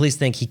Walton. The police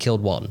think he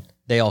killed Walton.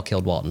 They all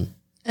killed Walton.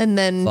 And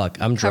then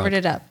I'm covered drunk.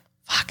 it up.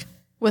 Fuck.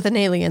 With an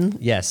alien.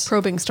 Yes.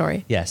 Probing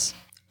story. Yes.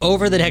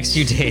 Over the next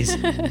few days,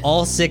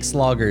 all 6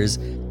 loggers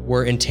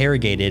were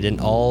interrogated and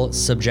all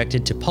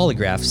subjected to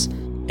polygraphs,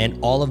 and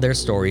all of their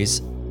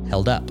stories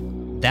held up.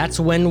 That's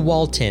when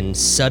Walton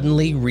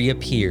suddenly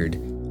reappeared.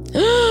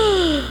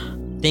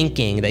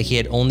 Thinking that he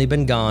had only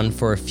been gone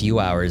for a few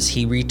hours,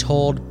 he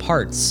retold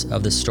parts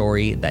of the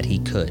story that he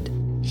could.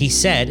 He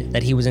said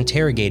that he was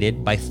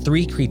interrogated by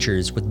 3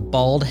 creatures with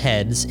bald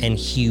heads and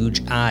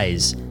huge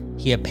eyes.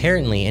 He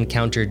apparently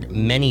encountered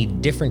many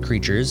different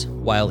creatures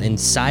while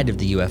inside of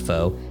the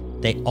UFO.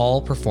 They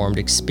all performed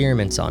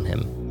experiments on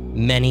him.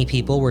 Many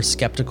people were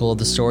skeptical of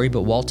the story,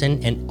 but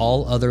Walton and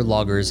all other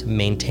loggers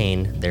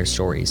maintain their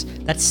stories.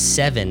 That's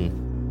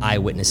 7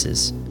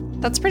 eyewitnesses.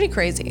 That's pretty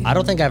crazy. I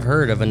don't think I've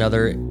heard of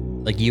another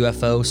like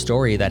UFO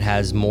story that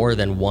has more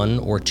than 1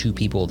 or 2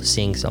 people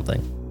seeing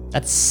something.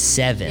 That's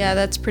 7. Yeah,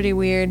 that's pretty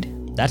weird.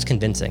 That's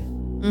convincing.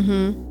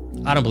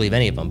 Mm-hmm. I don't believe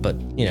any of them, but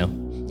you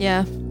know.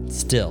 Yeah.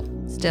 Still.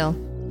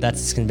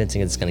 That's as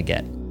convincing as it's gonna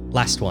get.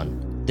 Last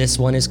one. This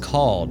one is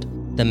called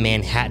the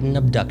Manhattan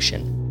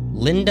Abduction.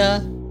 Linda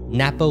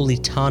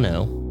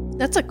Napolitano.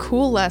 That's a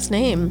cool last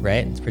name.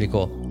 Right? It's pretty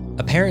cool.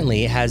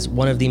 Apparently, it has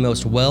one of the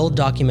most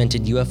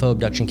well-documented UFO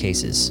abduction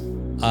cases.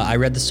 I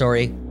read the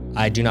story.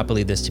 I do not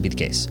believe this to be the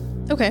case.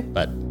 Okay.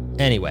 But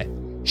anyway,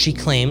 she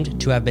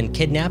claimed to have been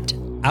kidnapped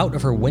out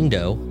of her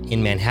window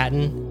in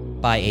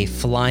Manhattan by a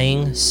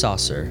flying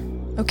saucer.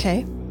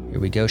 Okay. Here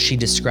we go. She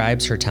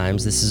describes her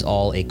times. This is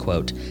all a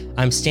quote.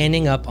 I'm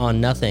standing up on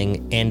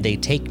nothing and they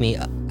take me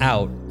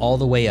out all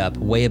the way up,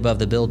 way above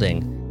the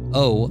building.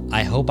 Oh,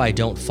 I hope I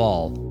don't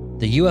fall.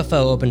 The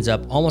UFO opens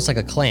up almost like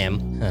a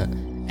clam.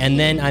 And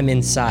then I'm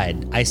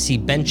inside. I see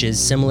benches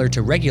similar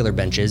to regular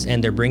benches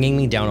and they're bringing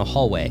me down a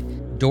hallway.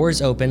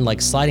 Doors open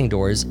like sliding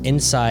doors.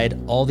 Inside,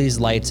 all these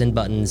lights and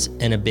buttons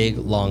and a big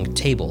long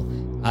table.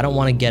 I don't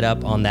want to get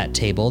up on that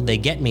table. They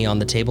get me on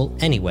the table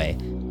anyway.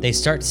 They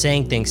start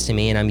saying things to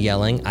me and I'm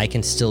yelling. I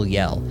can still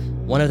yell.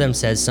 One of them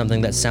says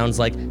something that sounds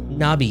like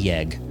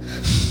Nabiyeg.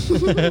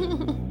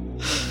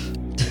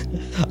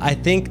 I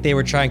think they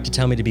were trying to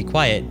tell me to be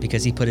quiet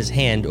because he put his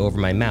hand over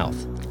my mouth.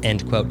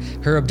 End quote.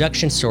 Her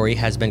abduction story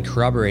has been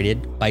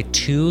corroborated by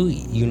 2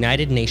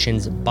 United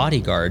Nations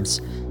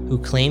bodyguards who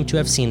claim to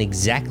have seen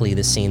exactly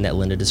the scene that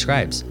Linda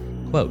describes.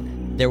 Quote,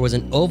 there was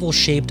an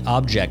oval-shaped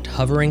object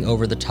hovering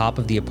over the top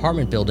of the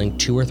apartment building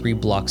 2 or 3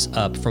 blocks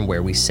up from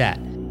where we sat.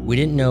 We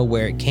didn't know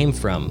where it came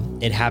from.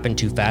 It happened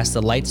too fast.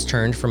 The lights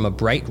turned from a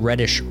bright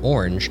reddish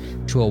orange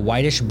to a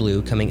whitish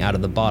blue coming out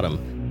of the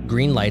bottom.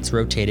 Green lights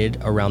rotated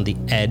around the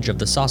edge of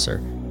the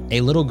saucer.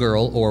 A little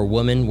girl or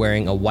woman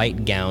wearing a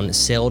white gown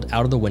sailed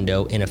out of the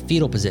window in a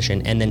fetal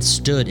position and then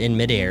stood in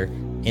midair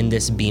in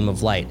this beam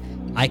of light.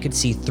 I could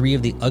see 3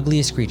 of the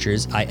ugliest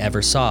creatures I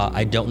ever saw.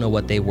 I don't know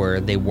what they were.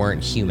 They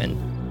weren't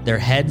human. Their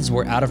heads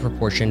were out of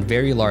proportion,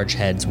 very large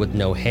heads with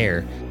no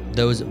hair.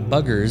 Those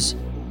buggers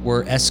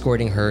were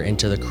escorting her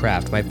into the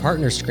craft. My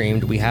partner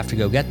screamed, we have to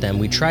go get them.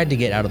 We tried to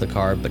get out of the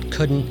car, but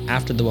couldn't.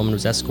 After the woman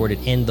was escorted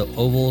in, the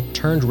oval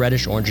turned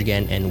reddish orange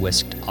again and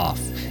whisked off.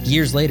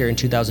 Years later, in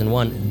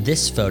 2001,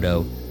 this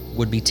photo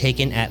would be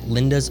taken at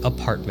Linda's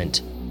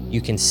apartment.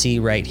 You can see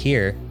right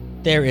here,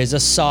 there is a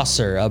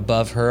saucer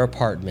above her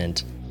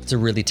apartment. It's a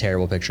really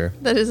terrible picture.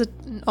 That is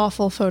an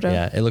awful photo.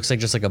 Yeah, it looks like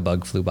just like a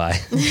bug flew by.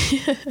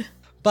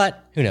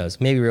 But who knows?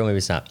 Maybe real, maybe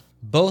it's not.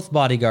 Both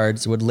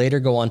bodyguards would later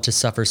go on to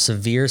suffer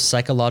severe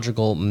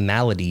psychological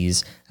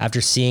maladies after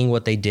seeing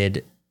what they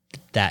did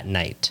that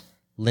night.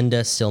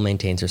 Linda still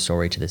maintains her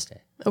story to this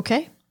day.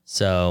 Okay.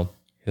 So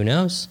who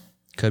knows?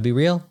 Could be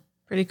real.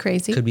 Pretty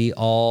crazy. Could be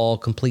all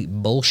complete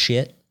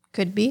bullshit.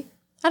 Could be.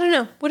 I don't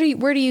know.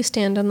 Where do you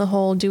stand on the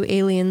whole? Do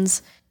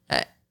aliens,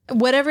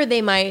 whatever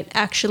they might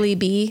actually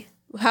be,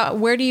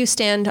 where do you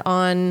stand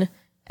on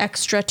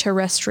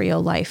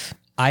extraterrestrial life?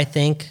 I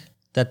think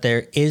that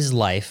there is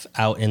life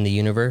out in the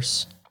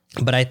universe,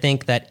 but I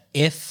think that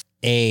if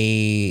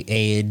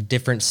a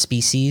different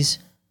species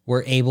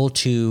were able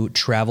to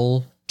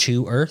travel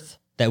to Earth,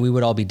 that we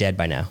would all be dead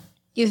by now.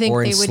 You think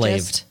or they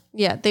enslaved.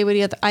 they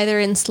would either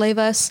enslave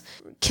us,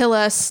 kill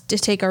us to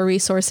take our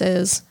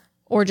resources,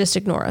 or just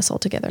ignore us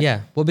altogether.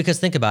 Yeah. Well, because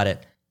think about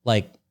it.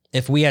 Like,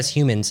 if we as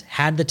humans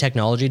had the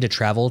technology to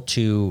travel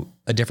to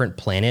a different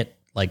planet,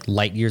 like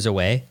light years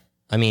away,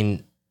 I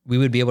mean, we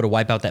would be able to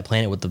wipe out that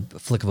planet with the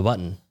flick of a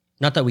button.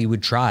 Not that we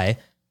would try,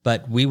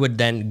 but we would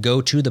then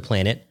go to the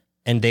planet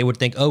and they would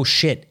think, oh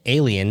shit,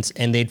 aliens,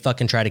 and they'd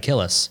fucking try to kill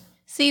us.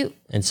 See,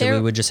 And so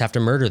we would just have to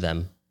murder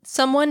them.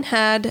 someone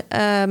had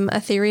a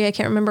theory. I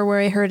can't remember where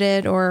I heard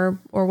it or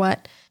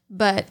what,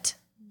 but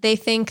they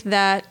think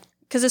that,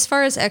 because as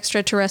far as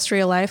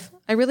extraterrestrial life,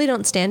 I really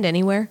don't stand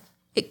anywhere.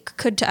 It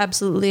could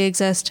absolutely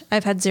exist.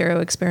 I've had zero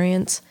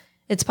experience.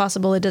 It's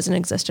possible it doesn't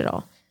exist at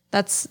all.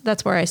 That's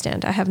where I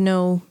stand. I have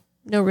no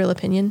real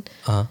opinion.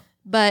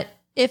 But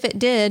if it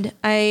did,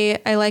 I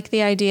like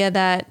the idea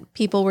that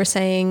people were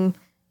saying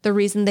the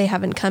reason they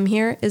haven't come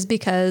here is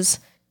because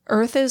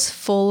Earth is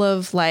full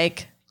of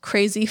like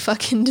crazy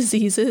fucking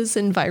diseases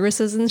and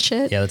viruses and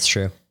shit. Yeah, that's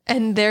true.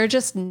 And they're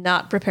just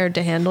not prepared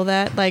to handle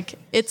that. Like,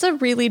 it's a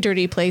really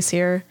dirty place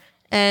here.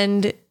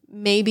 And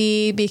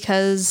maybe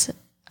because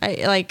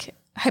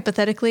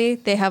hypothetically,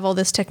 they have all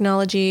this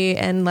technology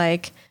and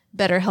like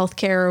better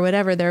healthcare or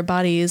whatever, their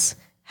bodies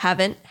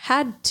haven't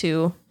had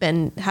to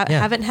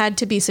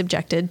be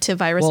subjected to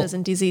viruses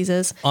and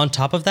diseases. On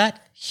top of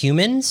that,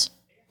 humans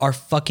are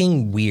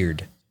fucking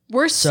weird.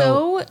 We're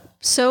so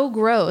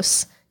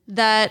gross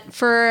that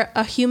for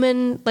a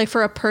human, like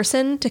for a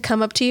person to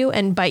come up to you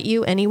and bite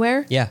you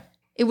anywhere, Yeah.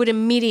 it would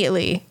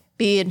immediately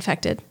be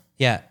infected.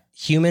 Yeah.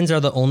 Humans are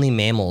the only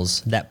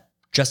mammals that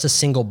just a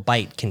single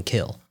bite can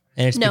kill.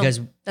 And it's No, because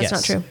that's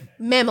not true.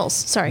 Mammals,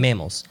 sorry.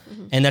 Mammals.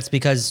 And that's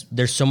because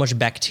there's so much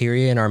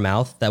bacteria in our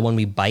mouth that when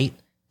we bite,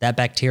 that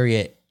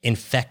bacteria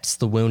infects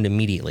the wound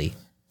immediately.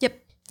 Yep.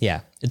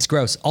 Yeah, it's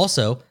gross.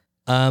 Also,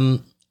 how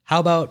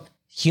about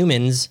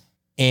humans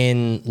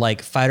in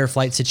like fight or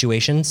flight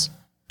situations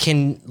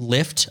can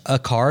lift a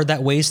car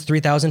that weighs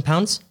 3,000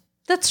 pounds?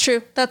 That's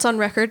true. That's on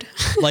record.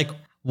 Like,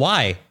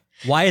 why?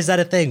 Why is that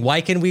a thing?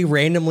 Why can we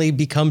randomly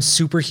become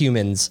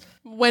superhumans?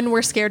 When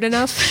we're scared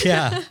enough.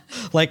 Yeah.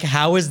 Like,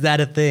 how is that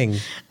a thing?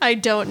 I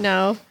don't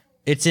know.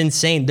 It's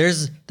insane.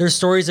 There's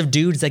stories of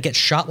dudes that get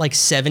shot like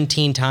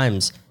 17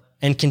 times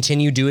and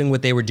continue doing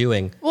what they were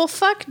doing. Well,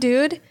 fuck,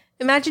 dude.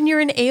 Imagine you're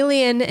an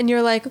alien and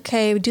you're like,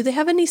 okay, do they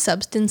have any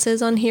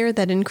substances on here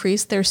that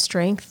increase their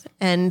strength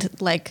and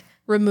like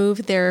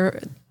remove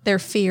their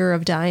fear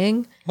of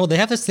dying? Well, they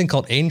have this thing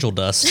called angel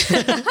dust.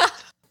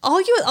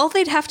 All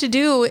they'd have to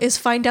do is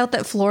find out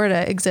that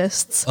Florida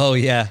exists. Oh,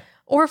 yeah.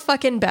 Or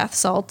fucking bath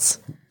salts.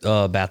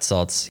 Oh, bath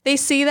salts. They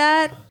see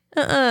that?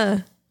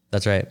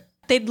 That's right.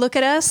 They'd look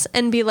at us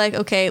and be like,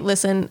 okay,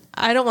 listen,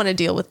 I don't want to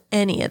deal with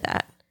any of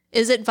that.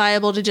 Is it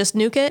viable to just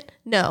nuke it?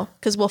 No,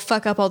 because we'll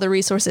fuck up all the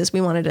resources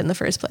we wanted in the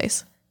first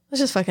place. Let's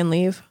just fucking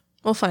leave.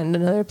 We'll find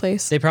another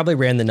place. They probably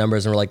ran the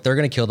numbers and were like, they're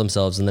going to kill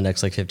themselves in the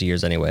next like 50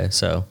 years anyway.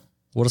 So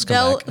we'll just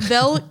come back.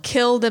 They'll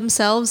kill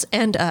themselves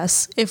and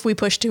us if we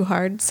push too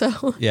hard.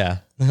 So Yeah.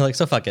 They're like,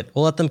 so fuck it.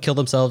 We'll let them kill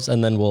themselves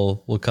and then we'll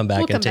come back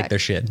We'll and come take back. their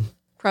shit.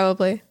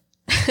 probably.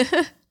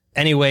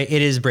 Anyway,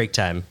 it is break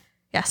time.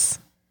 Yes.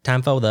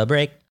 Time for the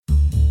break.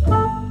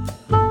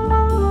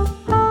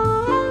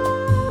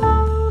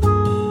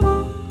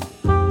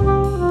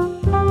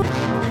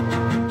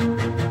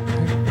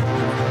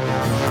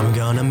 I'm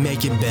gonna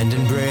make it bend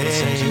and break.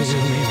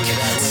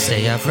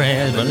 Say our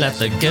prayers, but let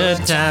the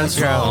good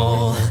times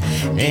roll.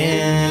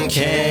 In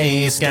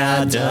case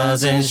God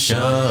doesn't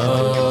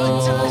show.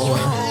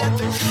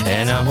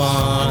 And I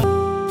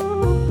want...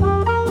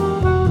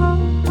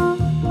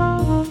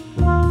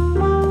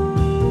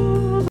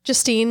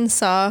 Justine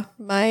saw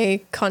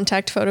my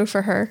contact photo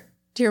for her.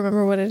 Do you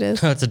remember what it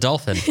is? It's a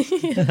dolphin.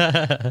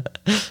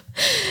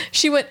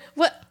 She went,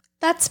 what?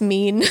 That's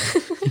mean.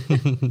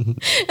 And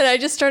I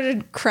just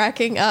started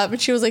cracking up.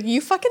 And she was like,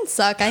 you fucking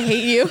suck. I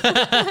hate you.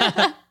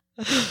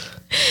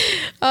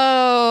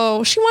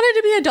 Oh, she wanted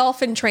to be a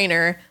dolphin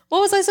trainer. What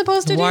was I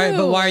supposed to do?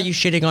 But why are you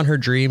shitting on her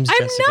dreams, I'm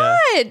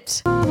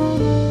Jessica? not.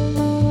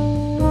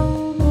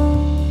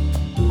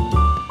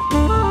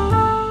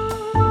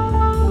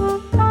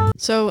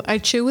 So I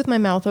chew with my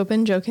mouth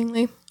open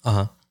jokingly.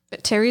 Uh-huh.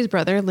 But Terry's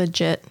brother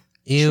legit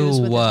Ew. chews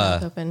with his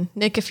mouth open.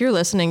 Nick, if you're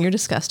listening, you're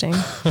disgusting.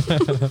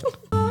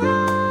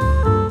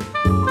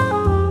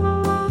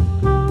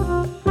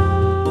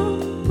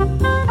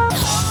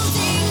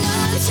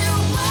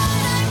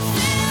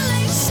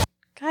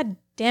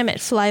 Damn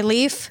it,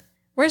 Flyleaf.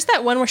 Where's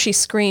that one where she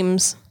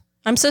screams?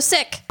 I'm so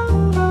sick. Do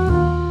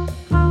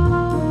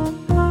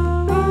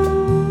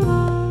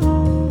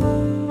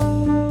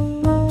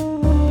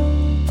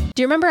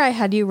you remember I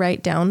had you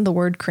write down the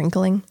word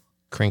crinkling?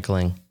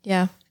 Crinkling.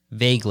 Yeah.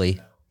 Vaguely.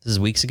 This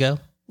is weeks ago?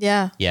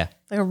 Yeah. Yeah.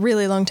 Like a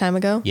really long time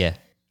ago. Yeah.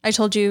 I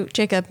told you,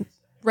 Jacob,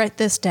 write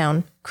this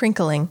down,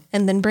 crinkling,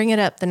 and then bring it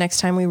up the next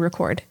time we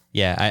record.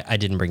 Yeah, I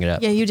didn't bring it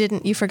up. Yeah, you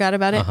didn't. You forgot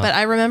about it, but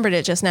I remembered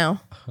it just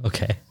now.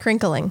 Okay.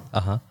 Crinkling.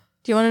 Uh-huh.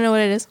 Do you want to know what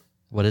it is?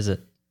 What is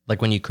it?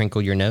 Like when you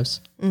crinkle your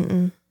nose?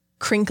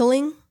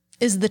 Crinkling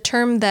is the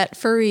term that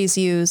furries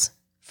use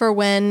for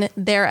when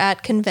they're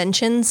at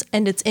conventions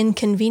and it's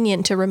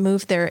inconvenient to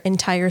remove their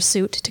entire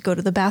suit to go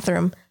to the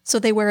bathroom, so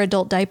they wear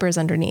adult diapers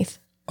underneath.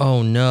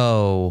 Oh,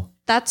 no.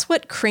 That's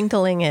what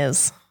crinkling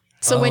is.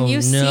 So when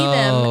you see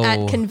them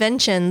at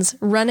conventions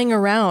running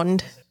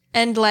around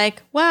and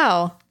like,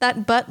 wow,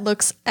 that butt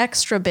looks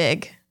extra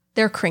big,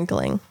 they're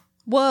crinkling.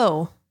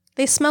 Whoa,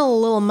 they smell a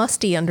little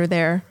musty under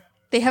there.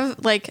 They have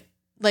like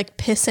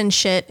piss and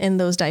shit in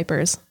those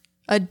diapers.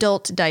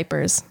 Adult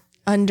diapers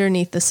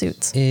underneath the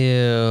suits.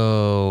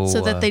 Ew.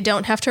 So that they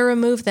don't have to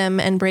remove them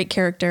and break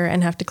character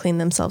and have to clean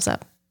themselves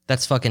up.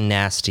 That's fucking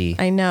nasty.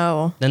 I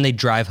know. Then they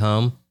drive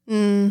home.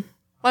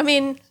 I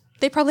mean,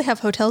 they probably have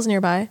hotels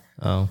nearby.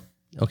 Oh,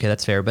 okay,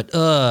 that's fair. But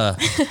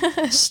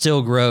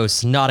still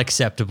gross. Not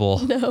acceptable.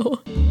 No.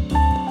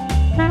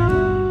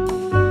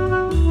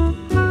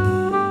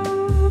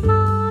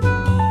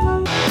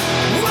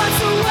 What's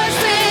the worst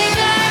thing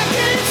I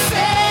could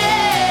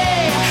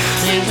say?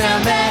 Things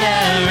are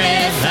better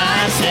if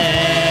I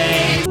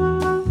stay.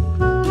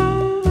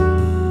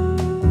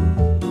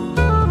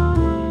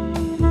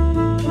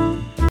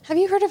 Have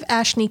you heard of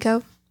Ash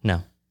Nico?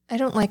 No. I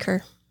don't like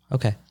her.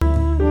 Okay.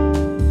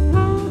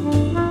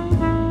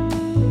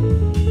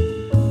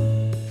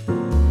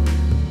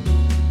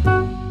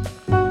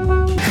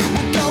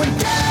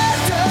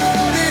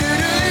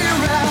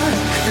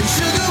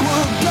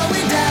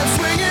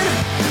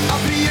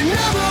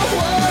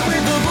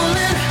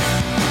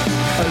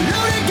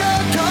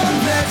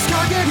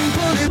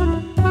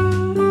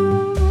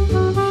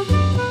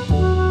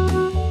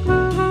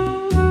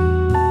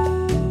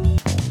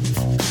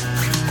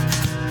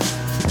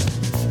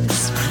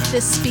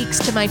 This speaks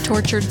to my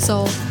tortured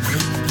soul.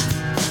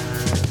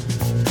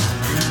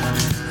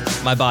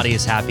 My body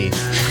is happy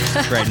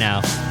right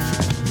now.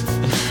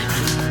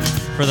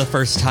 For the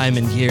first time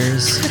in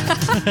years.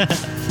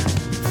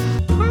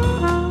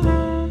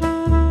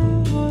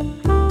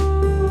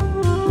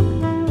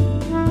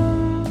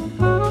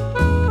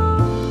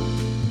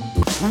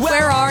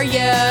 Where are you?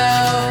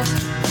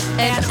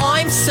 And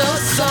I'm so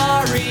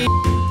sorry.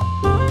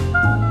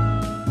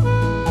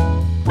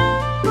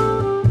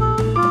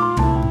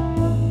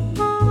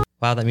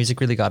 Wow, that music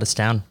really got us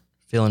down.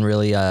 Feeling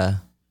really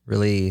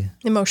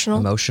Emotional.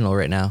 emotional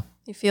right now.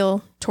 You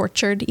feel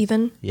tortured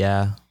even,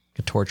 Yeah.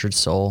 A tortured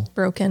soul.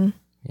 broken,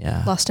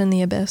 Yeah. lost in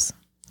the abyss.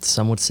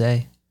 Some would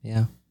say.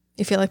 Yeah.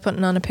 You feel like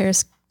putting on a pair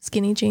of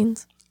skinny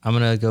jeans. I'm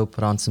going to go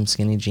put on some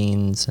skinny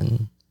jeans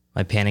and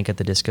my Panic at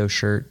the Disco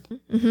shirt.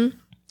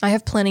 I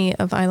have plenty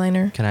of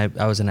eyeliner.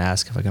 I was going to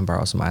ask if I can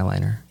borrow some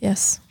eyeliner.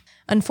 Yes.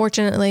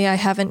 Unfortunately, I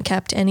haven't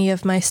kept any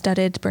of my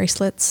studded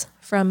bracelets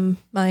from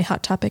my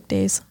Hot Topic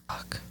days.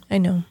 Fuck. I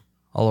know.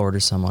 I'll order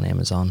some on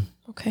Amazon.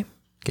 Okay.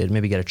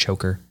 Maybe get a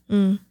choker.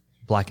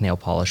 Black nail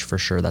polish for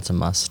sure. That's a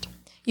must.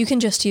 You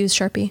can just use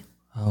Sharpie.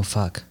 Oh,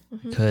 fuck.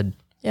 Could.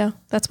 Yeah,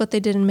 that's what they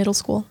did in middle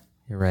school.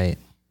 You're right.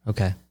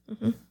 Okay.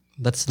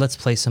 Let's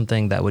play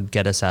something that would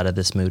get us out of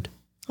this mood.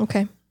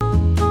 Okay.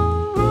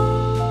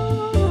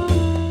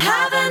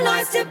 Have a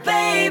nice day,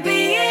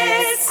 baby.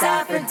 It's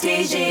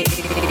aphrodisiac.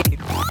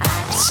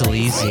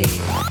 Sleazy.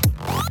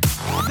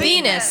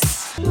 Venus.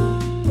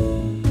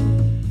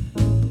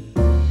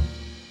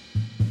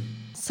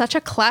 Such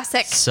a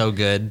classic. So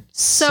good.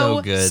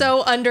 So good.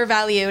 So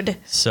undervalued.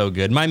 So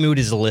good. My mood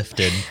is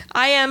lifted.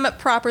 I am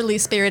properly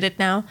spirited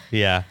now.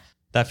 Yeah.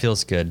 That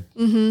feels good.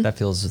 That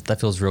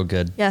feels real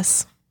good.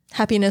 Yes.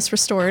 Happiness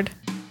restored.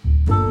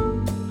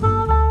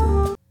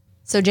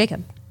 So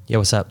Jacob, Yeah,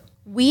 what's up?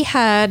 we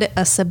had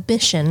a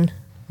submission.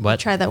 What?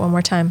 Try that one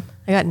more time.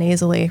 I got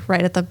nasally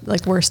right at the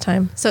worst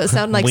time. So it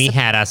sounded like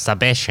had a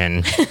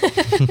submission.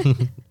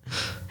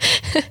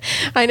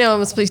 I know it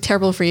must be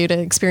terrible for you to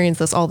experience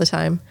this all the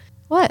time.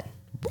 What?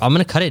 I'm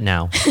going to cut it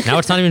now. Now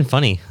it's not even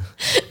funny.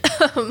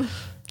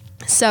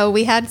 So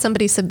we had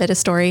somebody submit a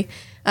story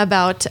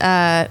about,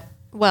 I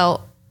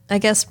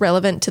guess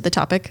relevant to the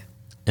topic.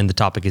 And the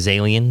topic is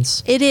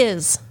aliens. It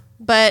is,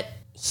 but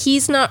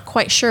he's not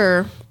quite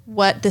sure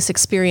what this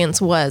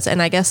experience was.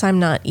 And I guess I'm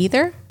not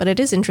either, but it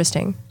is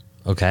interesting.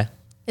 Okay.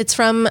 It's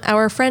from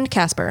our friend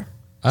Casper.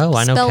 Oh,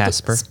 I know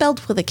Casper.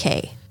 Spelled with a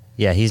K.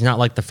 Yeah, he's not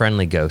like the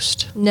friendly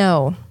ghost.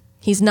 No,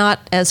 he's not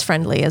as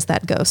friendly as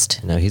that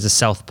ghost. No, he's a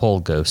South Pole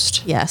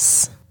ghost.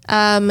 Yes.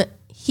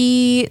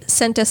 He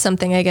sent us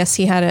something. I guess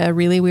he had a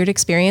really weird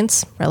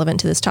experience relevant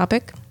to this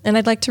topic, and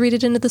I'd like to read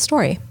it into the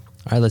story.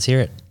 All right, let's hear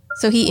it.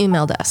 So he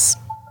emailed us,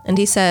 and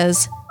he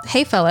says,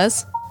 "Hey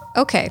fellas,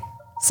 okay,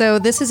 So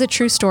this is a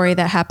true story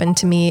that happened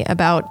to me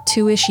about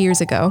 2-ish years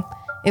ago.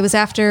 It was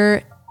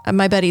after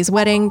my buddy's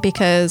wedding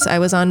because I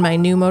was on my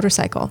new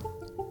motorcycle.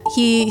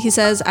 He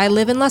says, I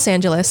live in Los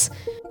Angeles.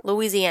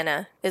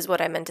 Louisiana is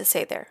what I meant to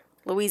say there.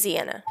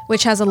 Louisiana.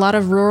 Which has a lot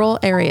of rural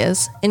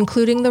areas,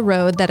 including the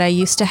road that I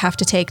used to have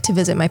to take to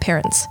visit my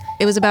parents.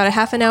 It was about a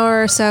half an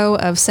hour or so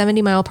of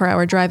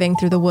 70-mile-per-hour driving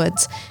through the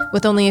woods,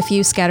 with only a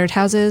few scattered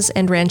houses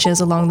and ranches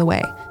along the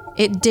way.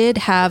 It did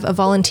have a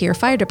volunteer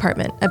fire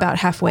department about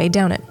halfway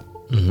down it.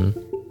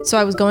 So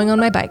I was going on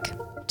my bike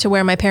to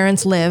where my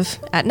parents live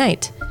at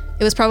night.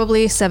 It was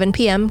probably 7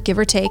 p.m., give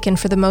or take, and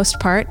for the most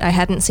part, I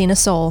hadn't seen a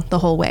soul the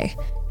whole way.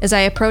 As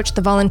I approached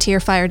the volunteer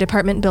fire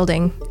department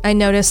building, I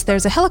noticed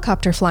there's a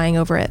helicopter flying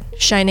over it,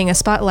 shining a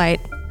spotlight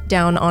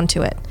down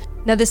onto it.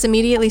 Now, this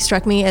immediately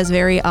struck me as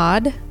very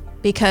odd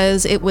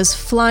because it was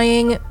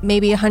flying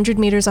maybe 100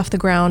 meters off the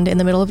ground in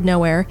the middle of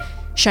nowhere,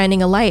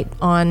 shining a light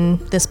on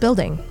this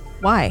building.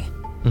 Why?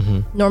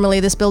 Normally,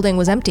 this building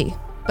was empty.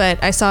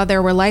 But I saw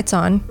there were lights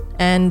on,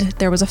 and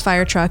there was a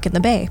fire truck in the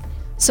bay.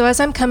 So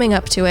as I'm coming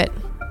up to it,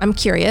 I'm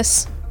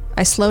curious.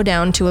 I slow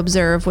down to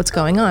observe what's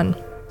going on.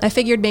 I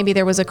figured maybe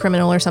there was a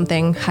criminal or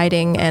something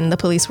hiding, and the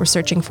police were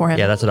searching for him.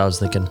 Yeah, that's what I was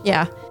thinking.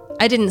 Yeah.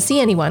 I didn't see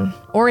anyone,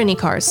 or any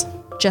cars.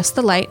 Just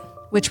the light,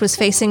 which was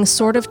facing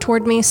sort of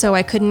toward me, so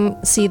I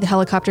couldn't see the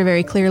helicopter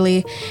very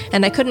clearly,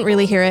 and I couldn't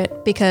really hear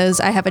it because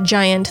I have a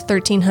giant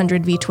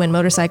 1300 V-twin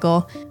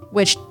motorcycle,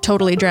 which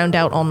totally drowned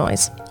out all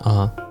noise.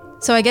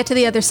 So I get to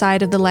the other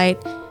side of the light,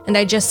 and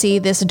I just see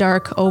this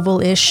dark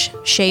oval-ish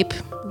shape,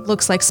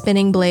 looks like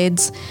spinning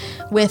blades,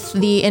 with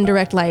the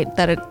indirect light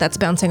that's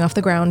bouncing off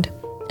the ground.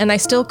 And I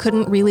still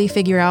couldn't really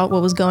figure out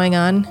what was going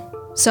on.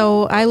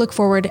 So I look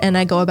forward and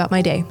I go about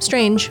my day.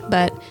 Strange,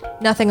 but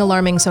nothing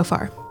alarming so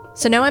far.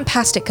 So now I'm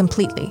past it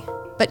completely.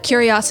 But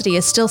curiosity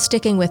is still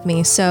sticking with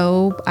me,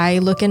 so I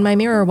look in my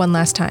mirror one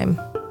last time,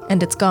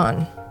 and it's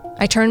gone.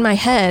 I turn my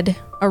head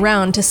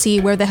around to see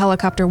where the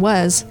helicopter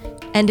was,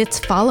 and it's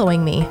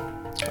following me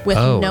with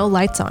no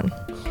lights on.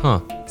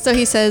 So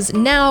he says,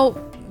 now,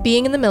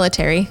 being in the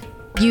military,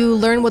 you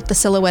learn what the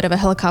silhouette of a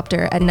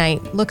helicopter at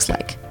night looks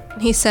like.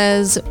 He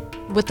says,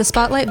 with the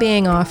spotlight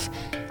being off,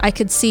 I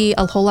could see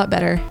a whole lot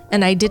better,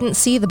 and I didn't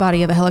see the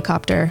body of a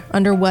helicopter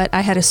under what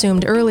I had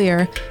assumed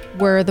earlier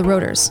were the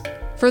rotors.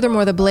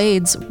 Furthermore, the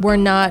blades were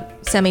not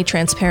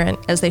semi-transparent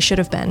as they should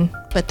have been,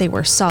 but they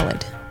were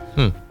solid.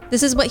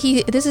 This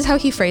is how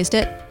he phrased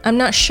it. I'm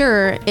not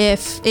sure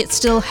if it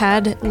still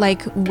had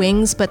like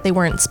wings, but they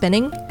weren't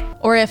spinning,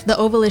 or if the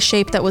ovalish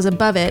shape that was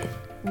above it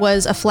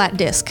was a flat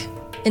disc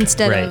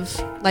instead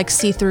of like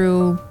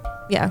see-through,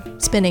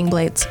 spinning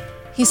blades.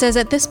 He says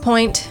at this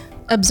point,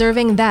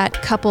 observing that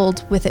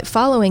coupled with it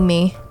following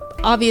me,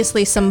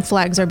 obviously some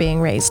flags are being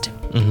raised.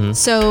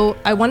 So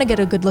I want to get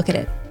a good look at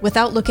it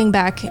without looking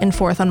back and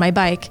forth on my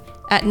bike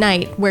at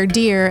night where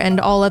deer and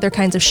all other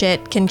kinds of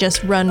shit can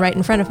just run right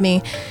in front of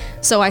me.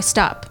 So I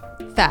stop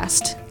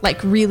fast,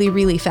 like really,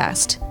 really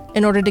fast,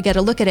 in order to get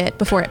a look at it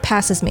before it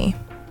passes me.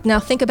 Now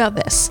think about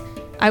this.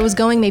 I was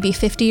going maybe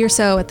 50 or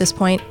so at this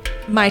point.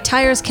 My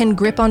tires can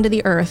grip onto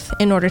the earth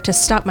in order to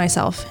stop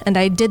myself, and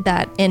I did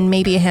that in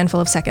maybe a handful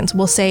of seconds.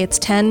 We'll say it's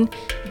 10,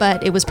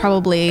 but it was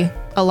probably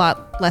a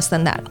lot less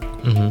than that.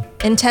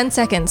 In 10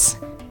 seconds,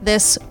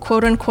 this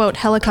quote-unquote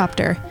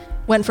helicopter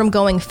went from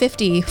going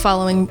 50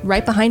 following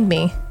right behind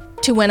me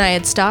to when I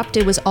had stopped,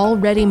 it was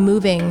already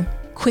moving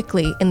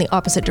quickly in the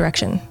opposite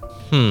direction.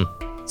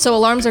 So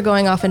alarms are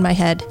going off in my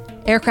head.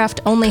 Aircraft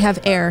only have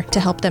air to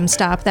help them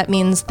stop. That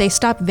means they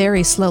stop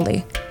very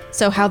slowly.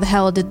 So how the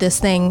hell did this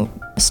thing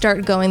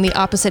start going the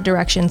opposite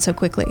direction so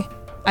quickly?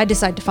 I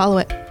decide to follow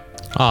it.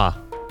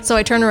 So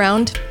I turn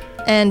around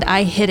and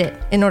I hit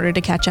it in order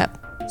to catch up.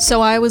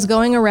 So I was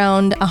going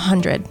around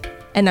 100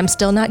 and I'm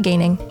still not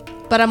gaining.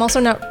 But I'm also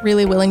not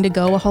really willing to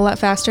go a whole lot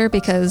faster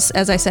because,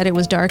 as I said, it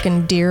was dark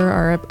and deer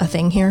are a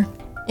thing here.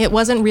 It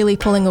wasn't really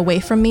pulling away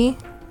from me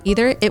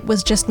either. It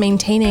was just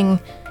maintaining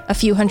a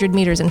few hundred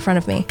meters in front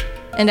of me.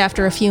 And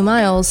after a few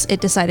miles, it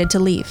decided to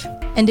leave.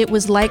 And it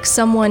was like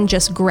someone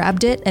just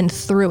grabbed it and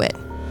threw it.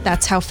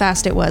 That's how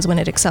fast it was when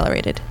it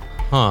accelerated.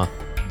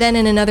 Then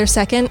in another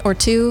second or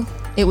two,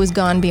 it was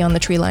gone beyond the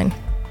tree line.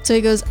 So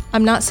he goes,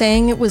 I'm not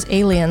saying it was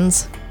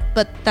aliens,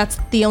 but that's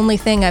the only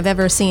thing I've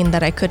ever seen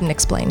that I couldn't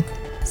explain.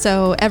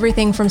 So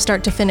everything from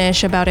start to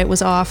finish about it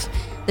was off.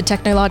 The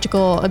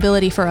technological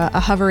ability for a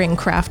hovering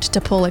craft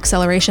to pull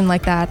acceleration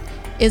like that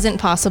isn't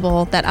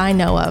possible that I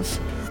know of.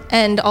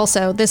 And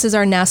also, this is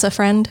our NASA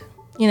friend,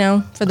 you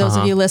know, for those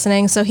of you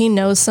listening. So he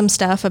knows some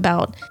stuff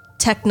about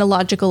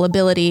technological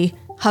ability,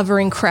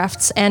 hovering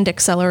crafts, and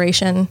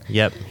acceleration.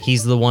 Yep.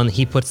 He's the one,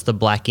 he puts the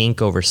black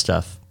ink over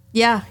stuff.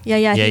 Yeah. He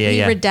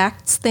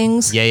redacts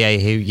things. He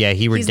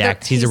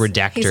redacts. He's a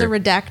redactor. He's a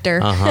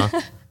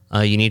redactor.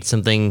 You need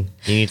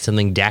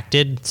something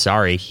dacted?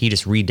 Sorry, he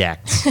just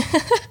redacts.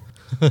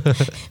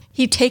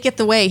 He taketh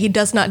away, he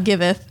does not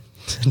giveth.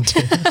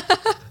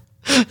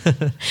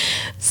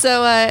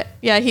 So,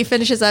 he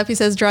finishes up. He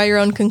says, draw your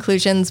own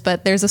conclusions,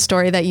 but there's a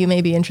story that you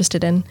may be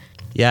interested in.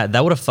 Yeah,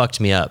 that would have fucked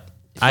me up.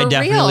 I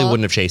definitely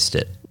wouldn't have chased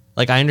it.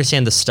 Like, I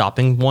understand the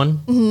stopping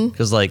one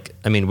because, like,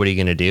 I mean, what are you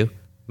gonna do?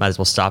 Might as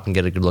well stop and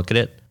get a good look at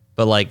it.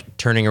 But like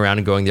turning around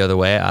and going the other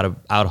way, I would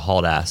have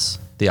hauled ass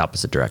the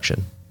opposite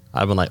direction.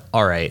 I've been like,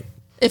 all right.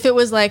 If it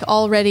was like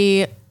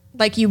already,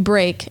 like you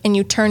brake and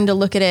you turn to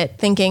look at it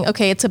thinking,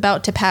 okay, it's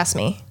about to pass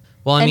me.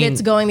 Well, I and mean,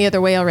 it's going the other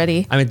way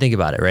already. I mean, think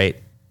about it, right?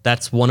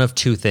 That's one of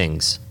two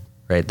things,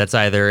 right? That's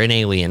either an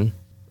alien,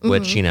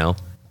 which, you know,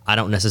 I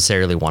don't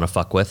necessarily want to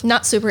fuck with.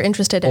 Not super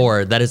interested in.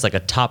 Or that is like a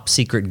top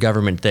secret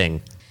government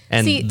thing.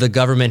 And See- the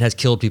government has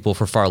killed people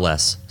for far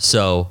less.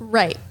 So,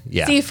 Right.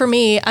 Yeah. See, for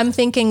me, I'm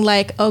thinking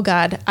like, oh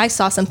God, I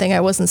saw something I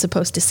wasn't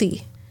supposed to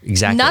see.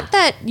 exactly. Not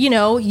that, you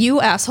know,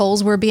 you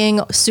assholes were being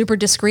super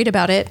discreet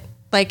about it,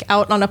 like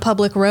out on a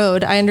public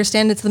road. I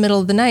understand it's the middle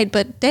of the night,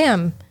 but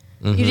damn,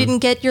 you didn't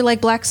get your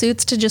like black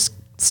suits to just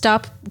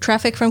stop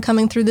traffic from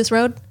coming through this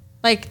road.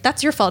 Like,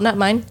 that's your fault, not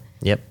mine.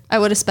 Yep. I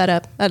would have sped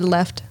up. I'd have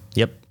left.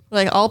 Yep.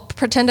 Like, I'll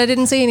pretend I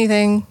didn't see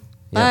anything.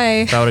 Yep. Bye.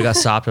 If I would have got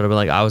stopped, I'd have been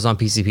like, I was on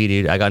PCP,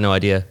 dude. I got no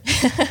idea.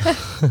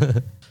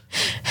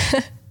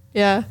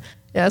 Yeah.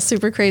 Yeah.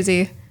 Super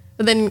crazy.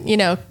 But then, you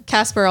know,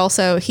 Casper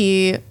also, it's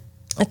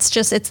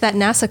that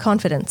NASA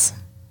confidence,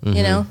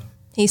 you know,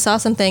 he saw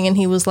something and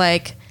he was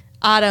like,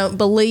 I don't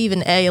believe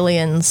in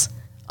aliens.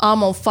 I'm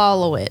going to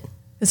follow it.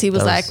 Cause he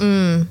was like,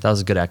 That was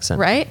a good accent.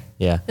 right?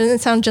 Yeah. Doesn't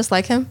it sound just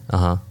like him?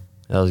 That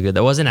was good.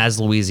 That wasn't as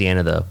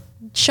Louisiana though.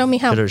 Show me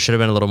how. Should have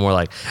been a little more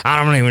like, I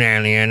don't believe in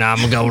alien.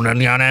 I'm going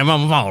to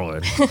I'm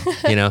following.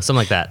 You know, something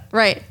like that.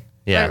 Right.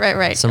 Yeah.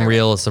 Right. Some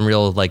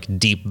real like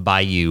deep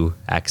bayou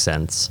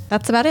accents.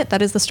 That's about it.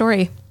 That is the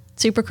story.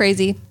 Super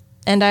crazy.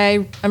 And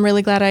I'm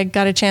really glad I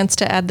got a chance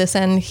to add this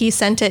in. He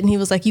sent it and he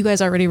was like, you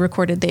guys already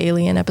recorded the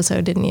alien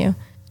episode, didn't you?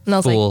 And I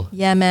was Fool. like,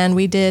 yeah, man,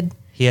 we did.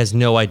 He has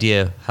no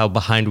idea how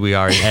behind we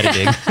are in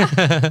editing.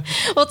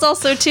 Well, it's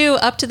also too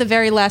up to the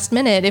very last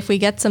minute. If we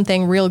get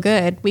something real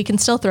good, we can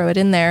still throw it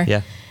in there.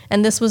 Yeah.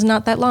 And this was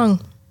not that long.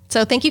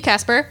 So thank you,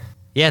 Casper.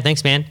 Yeah,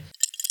 thanks, man.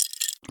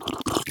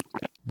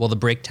 Well, the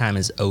break time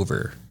is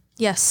over.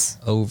 Yes.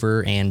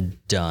 Over and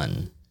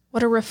done.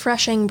 What a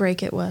refreshing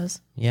break it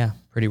was. Yeah,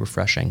 pretty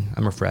refreshing.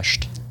 I'm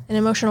refreshed. An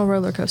emotional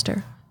roller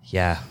coaster.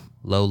 Yeah,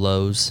 low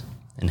lows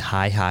and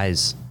high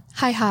highs.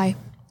 High.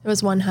 It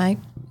was one high.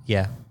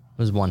 Yeah, it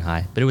was one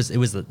high, but it was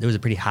a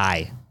pretty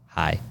high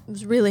high. It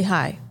was really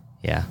high.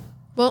 Yeah.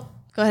 Well,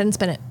 go ahead and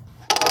spin it.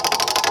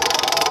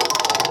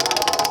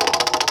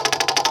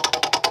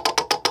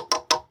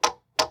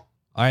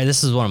 All right,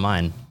 this is one of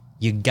mine.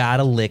 You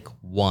gotta lick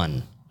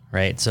one,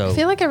 right? So I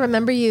feel like I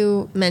remember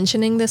you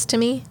mentioning this to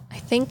me. I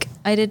think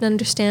I didn't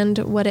understand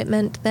what it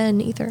meant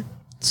then either.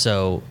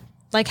 So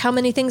Like, how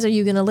many things are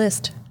you going to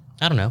list?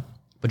 I don't know,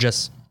 but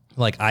just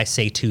like I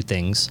say two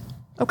things,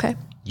 Okay.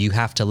 you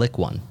have to lick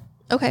one.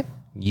 Okay.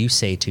 You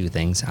say two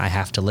things, I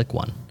have to lick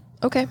one.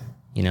 Okay.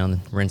 You know,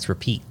 rinse,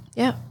 repeat.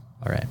 Yeah.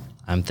 All right,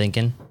 I'm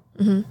thinking.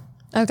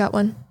 I got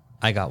one.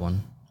 I got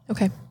one.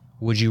 Okay.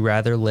 Would you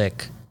rather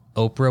lick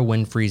Oprah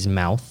Winfrey's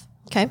mouth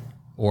Okay.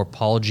 or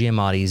Paul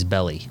Giamatti's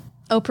belly?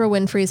 Oprah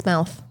Winfrey's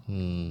mouth.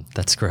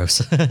 That's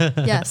gross.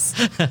 Yes.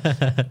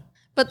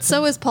 But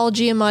so is Paul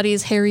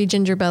Giamatti's hairy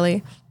ginger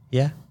belly.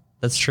 Yeah,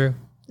 that's true.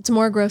 It's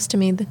more gross to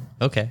me than,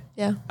 Okay.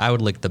 yeah. I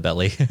would lick the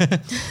belly.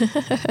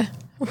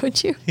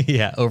 Would you?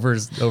 Yeah, over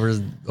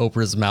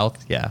Oprah's mouth.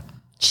 Yeah.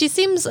 She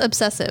seems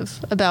obsessive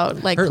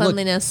about like Look,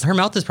 cleanliness. her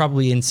mouth is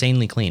probably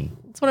insanely clean,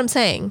 That's what I'm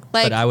saying.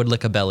 Like, but I would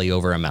lick a belly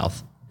over a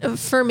mouth.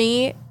 for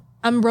me,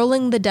 I'm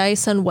rolling the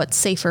dice on what's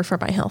safer for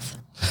my health.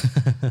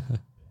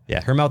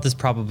 Yeah, her mouth is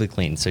probably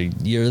clean, so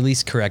you're at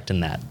least correct in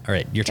that. All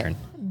right, your turn.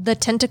 The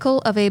tentacle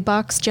of a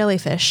box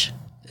jellyfish.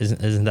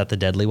 Isn't that the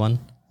deadly one?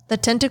 The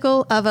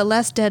tentacle of a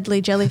less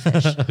deadly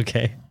jellyfish.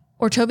 Okay.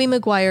 Or Toby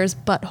Maguire's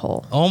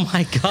butthole. Oh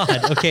my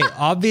God. Okay,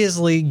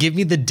 obviously, give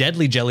me the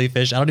deadly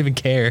jellyfish. I don't even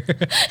care.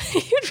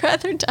 You'd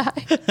rather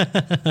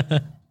die.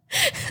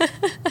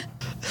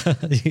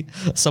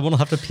 Someone will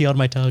have to pee on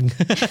my tongue.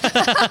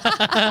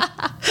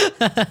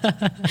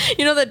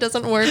 You know that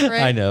doesn't work,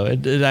 right? I know.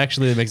 It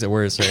actually makes it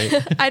worse,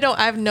 right? I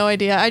have no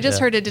idea. I just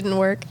heard it didn't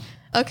work.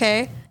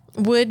 Okay.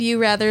 Would you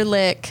rather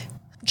lick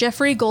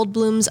Jeffrey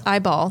Goldblum's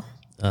eyeball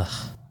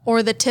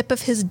or the tip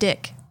of his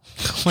dick?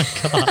 Oh my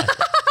God.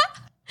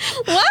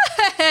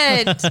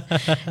 What?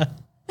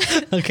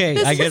 Okay,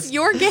 This I is guess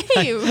your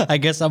game. I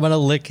guess I'm gonna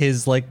lick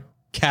his like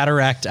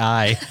cataract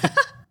eye.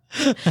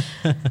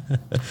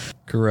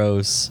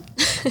 Gross.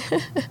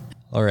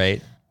 All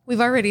right. We've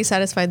already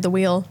satisfied the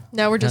wheel.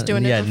 Now we're just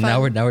doing it for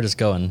fun. now we're just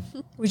going.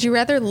 Would you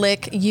rather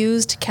lick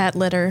used cat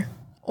litter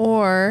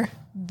or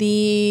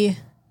the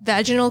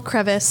vaginal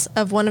crevice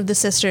of one of the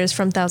sisters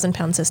from 1,000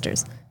 Pound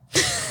Sisters?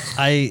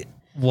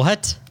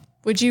 What?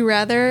 Would you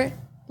rather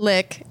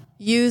lick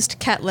used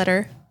cat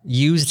litter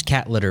Used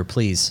cat litter,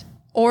 please.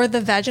 or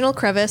the vaginal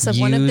crevice of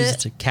one of the...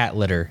 Used cat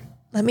litter.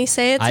 Let me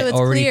say it so I it's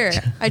already- clear.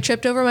 I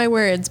tripped over my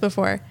words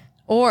before.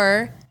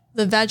 Or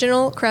the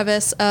vaginal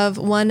crevice of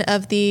one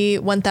of the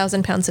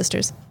 1,000 Pound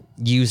Sisters.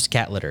 Used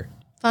cat litter.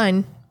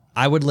 Fine.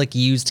 I would lick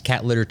used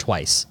cat litter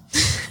twice.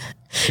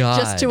 God.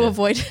 Just to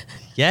avoid...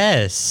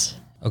 Yes.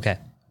 Okay.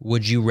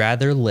 Would you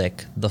rather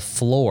lick the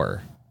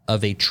floor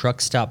of a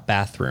truck stop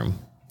bathroom.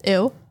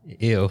 Ew.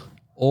 Ew.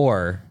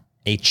 Or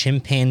a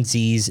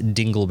chimpanzee's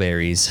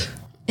dingleberries.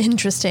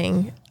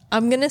 Interesting.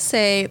 I'm going to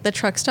say the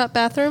truck stop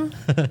bathroom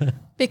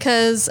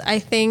because I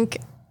think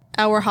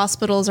our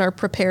hospitals are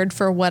prepared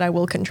for what I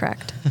will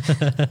contract.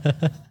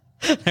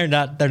 They're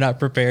not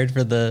prepared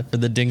for the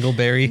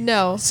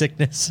dingleberry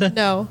sickness.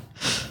 No.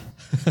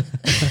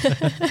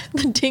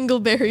 The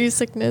dingleberry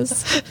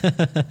sickness.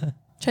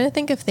 Trying to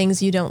think of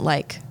things you don't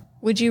like.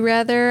 Would you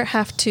rather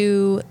have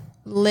to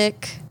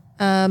lick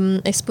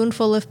a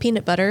spoonful of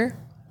peanut butter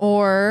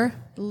or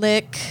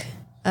lick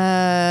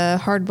a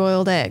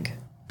hard-boiled egg?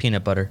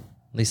 Peanut butter.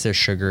 At least there's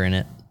sugar in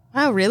it.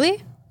 Wow,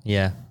 really?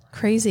 Yeah.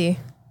 Crazy.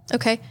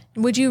 Okay.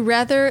 Would you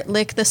rather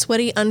lick the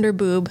sweaty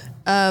underboob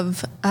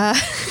of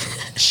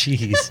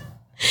Jeez.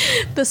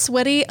 the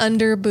sweaty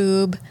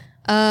underboob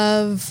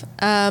of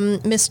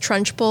Miss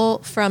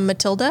Trunchbull from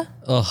Matilda?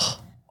 Ugh.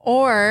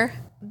 Or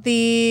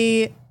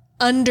the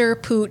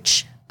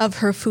underpooch of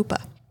her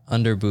fupa?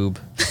 Underboob.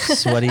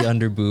 Sweaty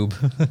underboob.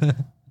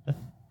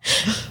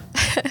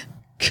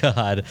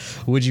 God.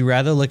 Would you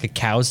rather lick a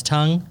cow's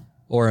tongue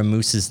or a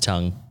moose's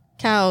tongue?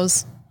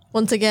 Cows.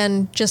 Once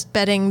again, just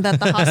betting that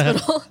the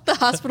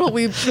hospital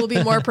will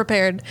be more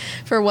prepared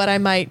for what I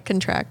might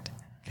contract.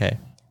 Okay.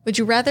 Would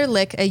you rather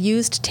lick a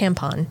used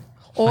tampon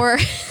or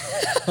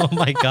Oh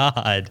my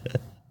God.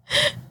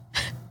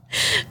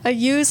 a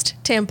used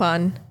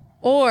tampon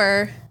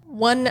or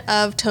one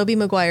of Tobey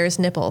Maguire's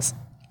nipples?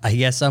 I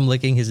guess I'm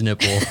licking his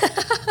nipple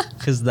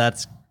because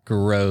that's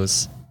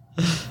gross.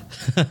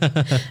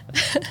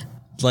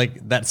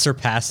 Like that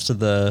surpassed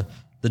the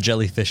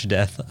jellyfish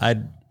death.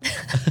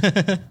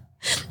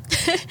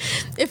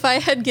 If I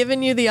had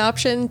given you the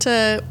option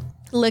to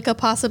lick a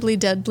possibly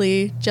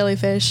deadly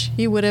jellyfish,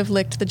 you would have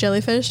licked the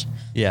jellyfish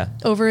Yeah.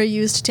 over a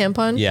used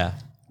tampon? Yeah.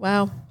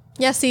 Wow.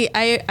 Yeah, see,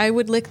 I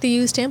would lick the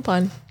used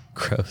tampon.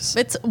 Gross.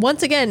 It's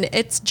once again,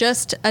 it's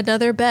just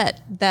another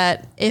bet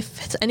that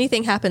if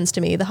anything happens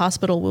to me, the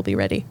hospital will be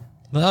ready.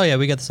 Oh yeah,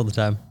 we get this all the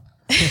time.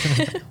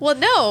 Well,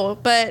 no,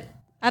 but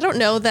I don't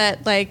know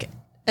that like,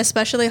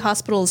 especially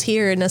hospitals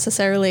here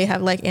necessarily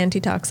have like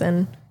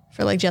antitoxin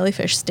for like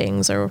jellyfish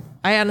stings, or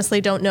I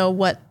honestly don't know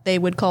what they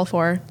would call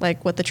for,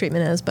 like what the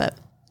treatment is, but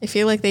I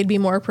feel like they'd be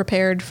more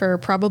prepared for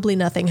probably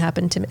nothing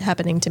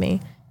happening to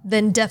me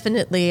than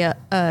definitely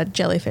a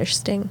jellyfish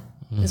sting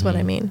is what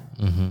I mean.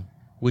 Mm-hmm.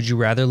 Would you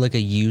rather lick a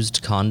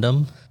used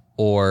condom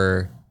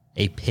or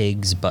a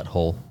pig's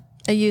butthole?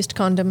 A used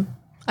condom.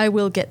 I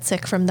will get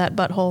sick from that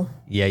butthole.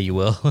 Yeah, you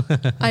will.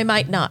 I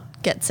might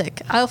not get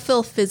sick. I'll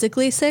feel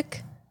physically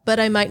sick, but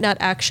I might not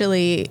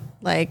actually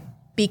like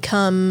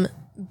become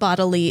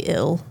bodily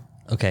ill.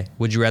 Okay.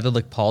 Would you rather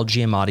lick Paul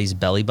Giamatti's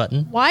belly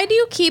button Why do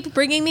you keep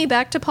bringing me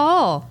back to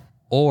Paul?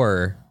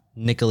 or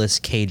Nicolas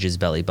Cage's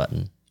belly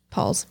button?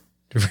 Paul's.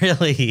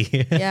 Really?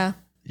 Yeah.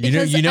 You know,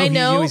 Because you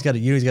I always got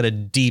a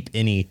deep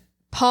innie.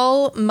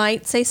 Paul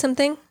might say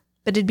something,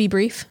 but it'd be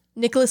brief.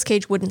 Nicolas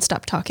Cage wouldn't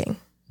stop talking.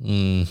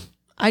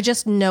 I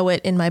just know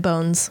it in my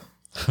bones.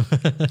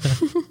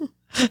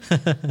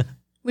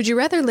 Would you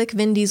rather lick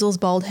Vin Diesel's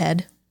bald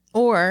head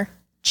or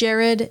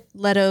Jared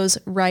Leto's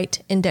right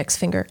index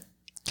finger?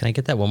 Can I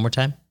get that one more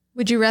time?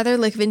 Would you rather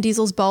lick Vin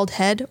Diesel's bald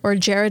head or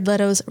Jared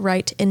Leto's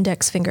right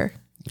index finger?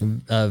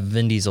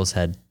 Vin Diesel's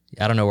head.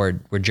 I don't know where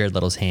Jared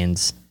Leto's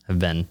hands have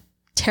been.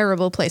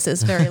 Terrible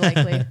places, very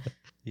likely.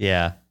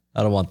 Yeah,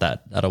 I don't want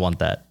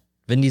that.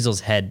 Vin Diesel's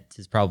head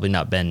has probably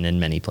not been in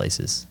many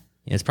places.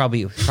 It's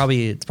probably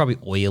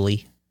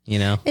oily, you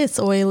know? It's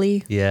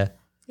oily. Yeah,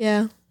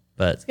 Yeah.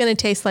 but It's going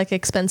to taste like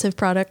expensive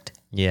product,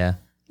 yeah,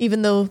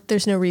 even though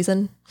there's no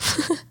reason.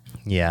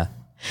 yeah.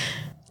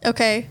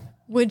 Okay.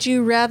 Would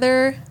you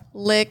rather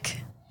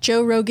lick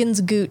Joe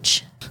Rogan's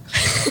gooch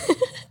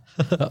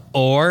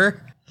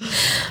Or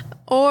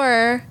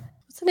or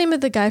what's the name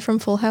of the guy from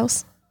Full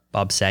House?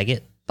 Bob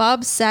Saget.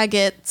 Bob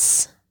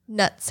Saget's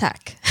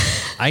nutsack.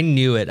 I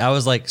knew it. I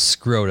was like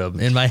scrotum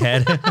in my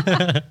head.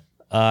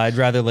 I'd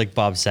rather lick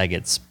Bob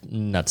Saget's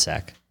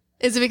nutsack.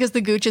 Is it because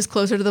the gooch is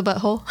closer to the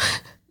butthole?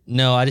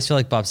 No, I just feel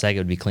like Bob Saget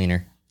would be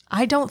cleaner.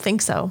 I don't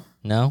think so.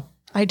 No?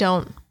 I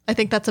don't. I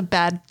think that's a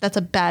bad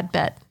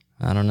bet.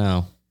 I don't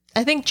know.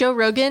 I think Joe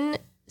Rogan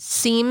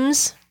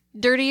seems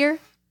dirtier,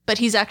 but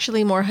he's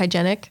actually more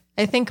hygienic.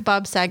 I think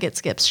Bob Saget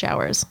skips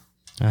showers.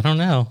 I don't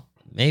know.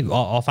 Maybe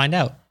I'll find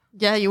out.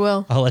 Yeah, you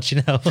will. I'll let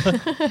you know.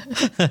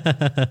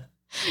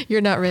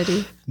 You're not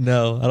ready.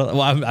 No, I don't.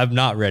 Well, I'm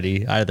not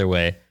ready either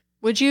way.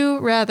 Would you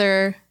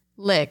rather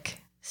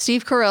lick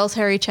Steve Carell's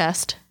hairy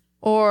chest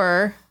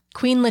or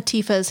Queen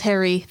Latifah's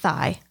hairy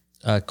thigh?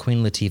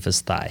 Queen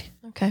Latifah's thigh.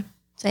 Okay,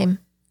 same.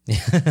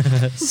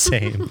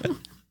 Same.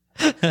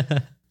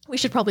 We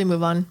should probably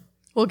move on.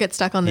 We'll get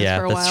stuck on this Yeah,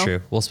 for a while. that's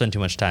true. We'll spend too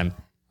much time.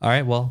 All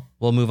right, well,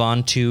 we'll move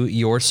on to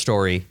your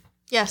story.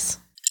 Yes.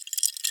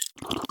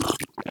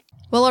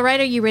 Well, all right.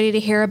 Are you ready to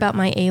hear about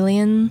my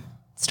alien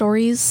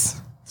stories?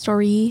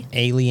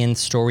 Alien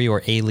story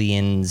or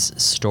aliens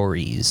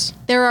stories?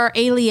 There are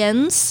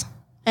aliens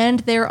and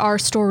there are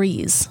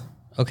stories.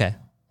 Okay.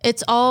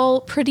 It's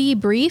all pretty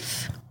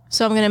brief,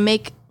 so I'm going to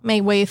make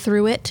my way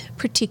through it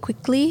pretty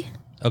quickly,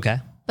 Okay.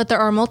 but there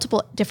are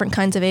multiple different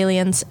kinds of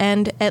aliens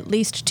and at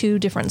least 2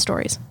 different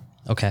stories.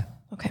 Okay.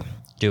 Okay.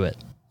 Do it.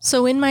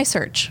 So in my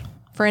search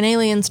for an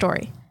alien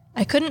story,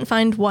 I couldn't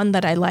find one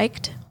that I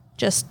liked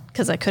just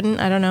because I couldn't.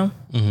 I don't know.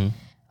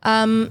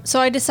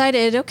 So I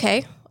decided,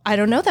 okay, I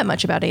don't know that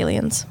much about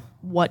aliens.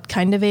 What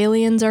kind of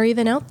aliens are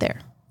even out there?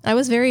 I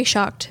was very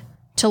shocked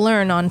to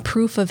learn on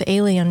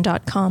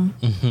proofofalien.com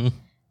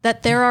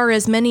that there are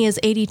as many as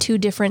 82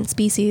 different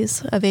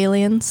species of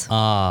aliens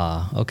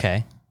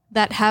Okay.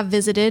 that have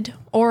visited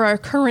or are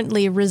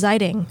currently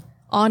residing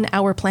on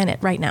our planet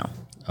right now.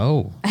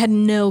 Oh. I had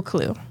no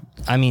clue.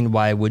 I mean,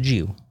 why would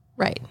you?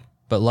 Right.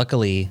 But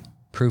luckily,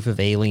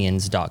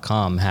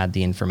 proofofaliens.com had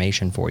the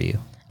information for you.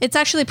 It's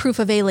actually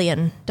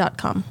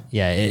proofofalien.com.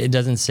 Yeah, it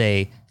doesn't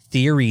say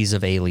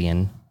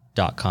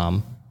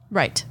theoriesofalien.com.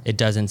 Right. It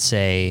doesn't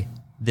say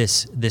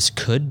this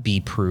could be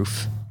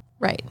proof.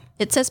 Right.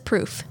 It says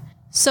proof.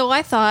 So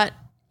I thought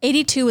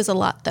 82 is a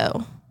lot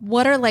though.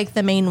 What are like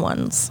the main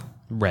ones?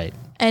 Right.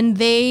 And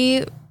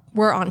they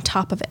were on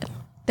top of it.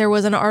 There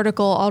was an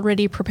article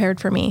already prepared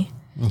for me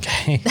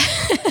Okay.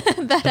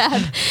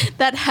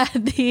 that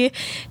had the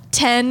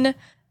 10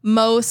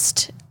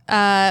 most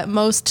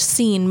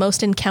seen,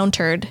 most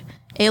encountered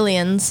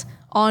aliens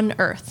on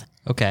Earth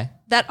Okay.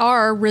 that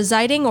are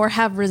residing or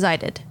have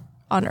resided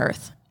on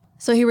Earth.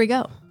 So here we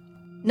go.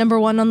 Number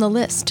 1 on the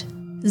list,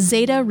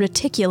 Zeta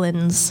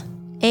Reticulans,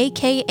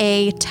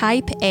 aka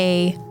Type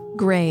A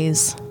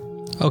Greys.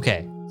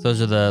 Okay. Those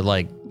are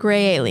the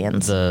Gray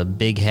aliens. the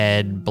big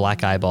head,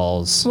 black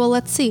eyeballs, Well,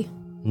 let's see.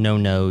 no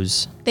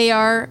nose. They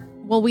are,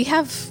 well, we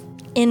have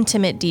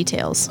intimate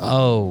details.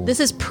 Oh. This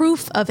is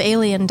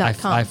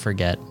proofofalien.com. I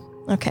forget.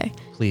 Okay.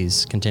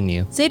 Please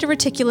continue. Zeta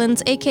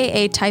Reticulans,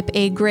 aka Type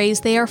A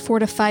Greys, they are 4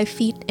 to 5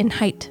 feet in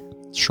height.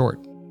 Short.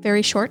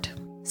 Very short.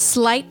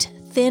 Slight,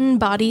 thin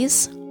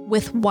bodies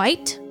with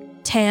white,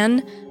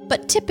 tan,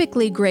 but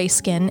typically gray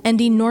skin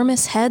and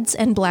enormous heads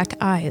and black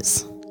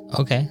eyes.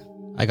 Okay.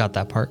 I got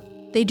that part.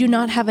 They do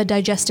not have a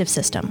digestive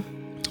system.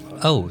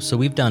 Oh, so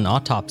we've done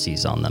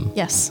autopsies on them.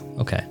 Yes.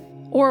 Okay.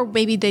 Or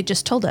maybe they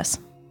just told us.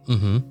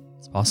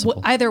 It's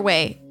possible. Either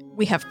way,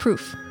 we have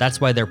proof.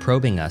 That's why they're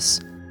probing us.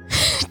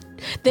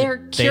 They're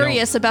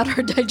curious about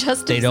our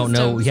digestive They don't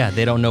know. systems. Yeah,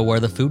 they don't know where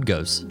the food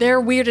goes.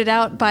 They're weirded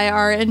out by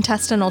our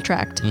intestinal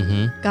tract.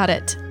 Got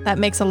it. That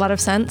makes a lot of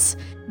sense.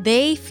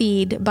 They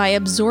feed by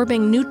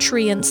absorbing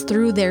nutrients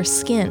through their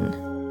skin.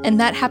 And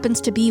that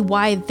happens to be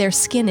why their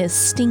skin is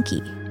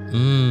stinky.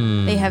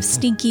 They have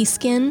stinky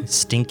skin.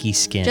 Stinky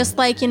skin. Just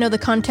like, the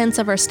contents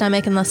of our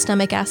stomach and the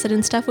stomach acid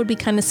and stuff would be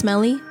kind of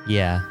smelly.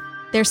 Yeah.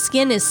 Their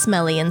skin is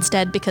smelly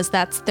instead because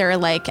that's their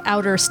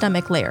outer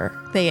stomach layer.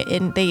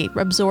 They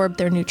absorb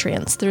their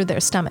nutrients through their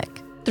stomach,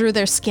 through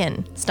their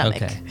skin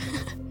stomach. Okay.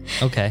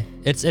 Okay.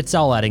 It's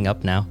all adding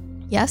up now.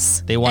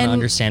 Yes. They want to And-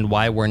 understand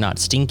why we're not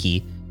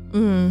stinky.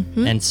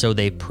 And so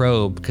they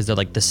probe because they're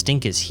like, the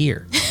stink is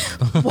here.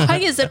 Why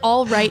is it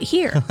all right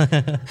here?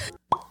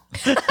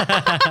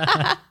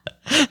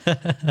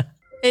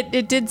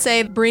 It did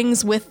say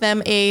brings with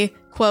them a,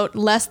 quote,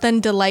 less than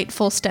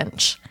delightful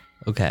stench.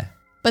 Okay.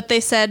 But they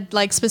said,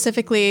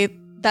 specifically,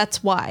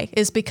 that's why,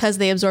 is because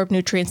they absorb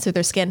nutrients through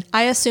their skin.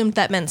 I assumed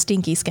that meant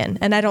stinky skin,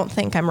 and I don't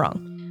think I'm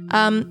wrong.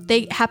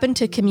 They happen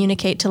to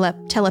communicate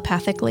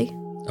telepathically.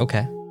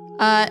 Okay.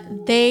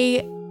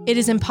 It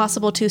is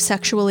impossible to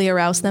sexually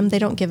arouse them. They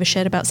don't give a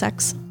shit about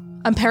sex.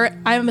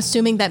 I'm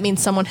assuming that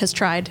means someone has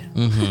tried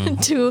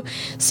to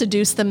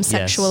seduce them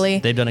sexually.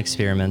 Yes, they've done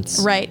experiments.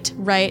 Right.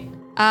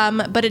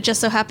 But it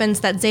just so happens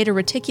that Zeta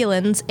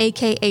Reticulans,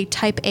 aka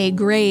Type A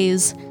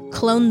Greys,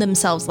 clone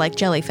themselves like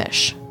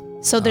jellyfish.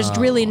 So there's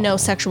really no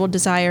sexual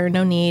desire,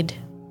 no need,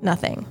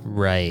 nothing.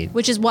 Right.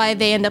 Which is why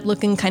they end up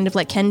looking kind of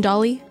like Ken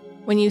dolly.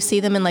 When you see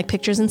them in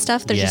pictures and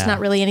stuff, there's just Yeah. not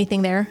really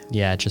anything there.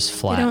 Yeah, just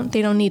flat.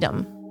 They don't need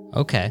them.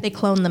 Okay. They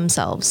clone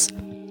themselves.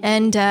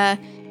 And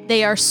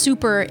they are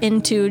super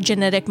into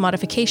genetic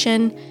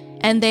modification,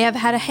 and they have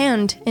had a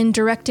hand in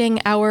directing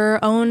our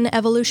own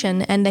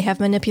evolution, and they have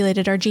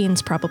manipulated our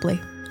genes, probably.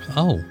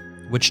 Oh,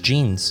 which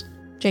genes?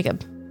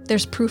 Jacob,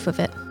 there's proof of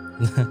it.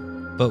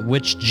 But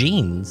which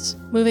genes?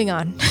 Moving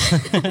on.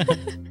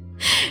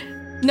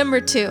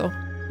 Number 2,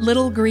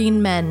 little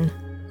green men.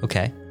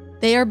 Okay.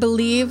 They are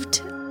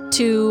believed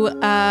to,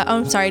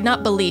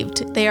 not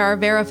believed. They are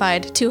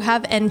verified to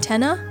have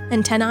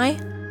antennae,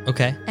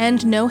 Okay.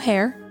 and no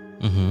hair.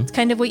 It's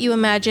kind of what you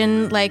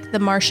imagine the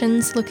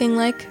Martians looking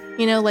like.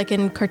 Like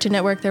in Cartoon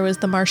Network, there was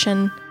the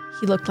Martian.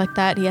 He looked like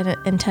that. He had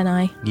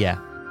antennae. Yeah.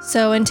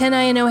 So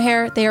antennae and no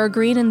hair. They are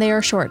green and they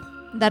are short.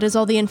 That is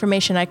all the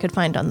information I could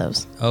find on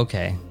those.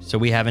 Okay. So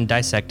we haven't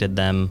dissected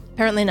them.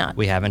 Apparently not.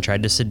 We haven't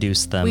tried to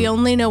seduce them. We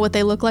only know what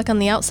they look like on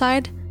the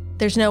outside.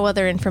 There's no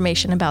other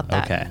information about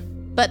that. Okay.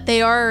 But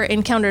they are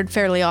encountered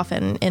fairly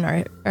often in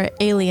our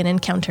alien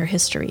encounter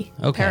history.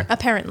 Okay.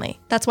 Apparently.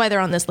 That's why they're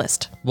on this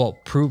list. Well,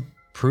 preferably,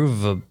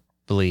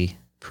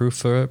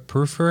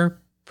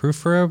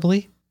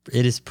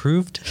 it is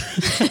proved.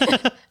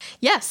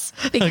 Yes,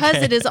 because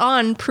it is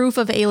on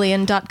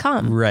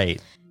proofofalien.com.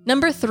 Right.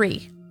 Number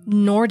 3,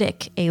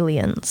 Nordic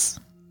aliens.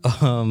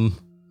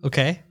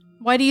 Okay.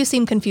 Why do you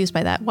seem confused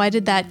by that? Why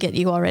did that get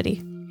you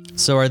already?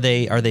 So are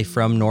they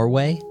from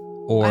Norway?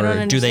 Or I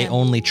don't do they understand.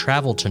 only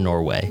travel to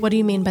Norway? What do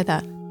you mean by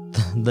that?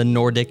 The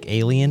Nordic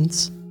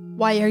aliens?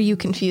 Why are you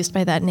confused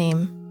by that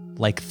name?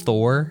 Like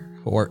Thor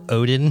or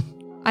Odin?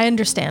 I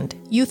understand.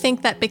 You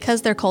think that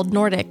because they're called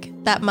Nordic,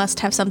 that must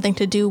have something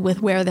to do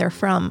with where they're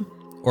from.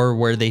 Or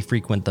where they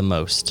frequent the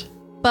most?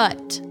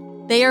 But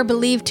they are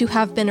believed to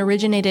have been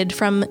originated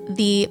from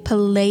the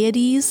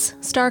Pleiades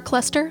star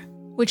cluster,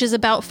 which is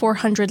about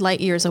 400 light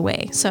years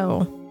away.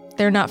 So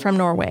they're not from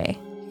Norway.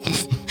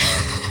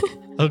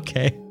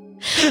 Okay.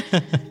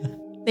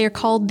 They are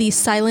called the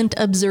silent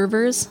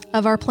observers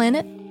of our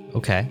planet.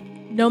 Okay.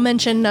 No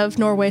mention of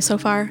Norway so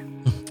far.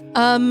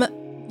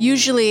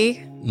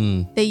 Usually,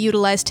 they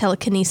utilize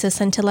telekinesis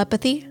and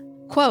telepathy.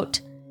 Quote,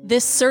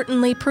 "This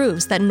certainly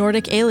proves that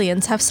Nordic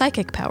aliens have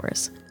psychic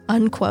powers."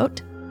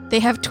 Unquote. They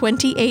have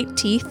 28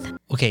 teeth.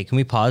 Okay, can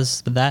we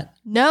pause with that?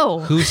 No.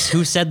 Who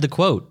said the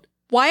quote?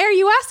 Why are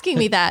you asking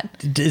me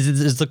that?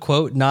 Is the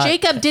quote not...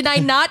 Jacob, did I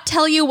not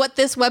tell you what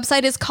this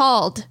website is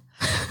called?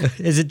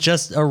 Is it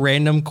just a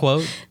random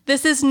quote?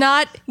 This is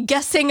not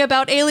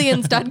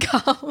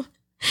guessingaboutataliens.com.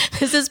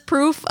 This is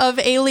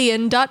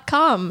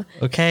proofofalien.com.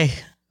 Okay.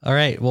 All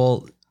right.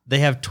 Well, they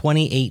have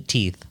 28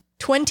 teeth.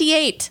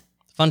 28.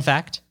 Fun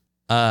fact.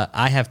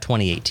 I have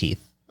 28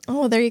 teeth.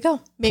 Oh, there you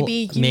go.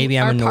 Maybe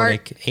I'm are a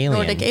Nordic part alien.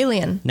 Nordic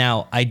alien.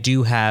 Now, I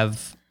do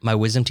have my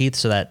wisdom teeth,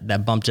 so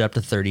that bumped it up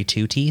to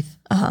 32 teeth.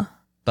 Uh-huh.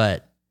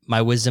 But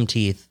my wisdom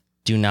teeth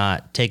do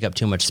not take up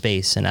too much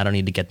space, and I don't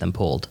need to get them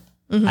pulled.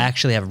 Mm-hmm. I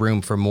actually have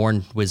room for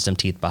more wisdom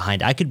teeth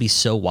behind. I could be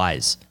so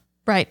wise.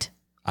 Right.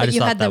 I But just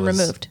you thought had them that was-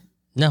 removed.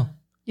 No,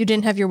 You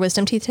didn't have your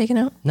wisdom teeth taken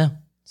out? no.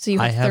 So you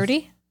have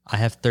 30? I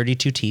have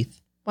 32 teeth.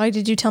 Why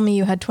did you tell me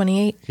you had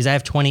 28? Because I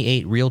have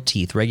 28 real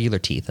teeth, regular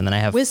teeth, and then I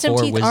have Wisdom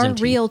 4 teeth wisdom are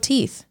teeth. real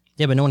teeth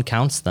Yeah, but no one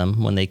counts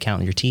them when they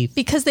count your teeth.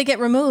 because they get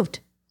removed.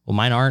 Well,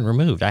 mine aren't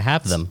removed. I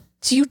have them.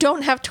 So you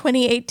don't have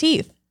 28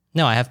 teeth.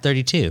 No, I have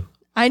 32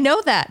 I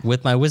know that.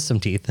 with my wisdom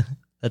teeth.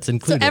 That's So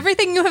included.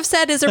 everything you have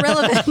said is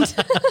irrelevant.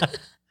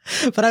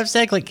 But I'm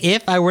saying, like,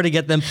 if I were to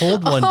get them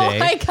pulled one Oh day,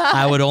 my God.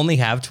 I would only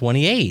have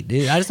 28.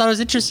 I just thought it was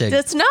interesting.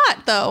 It's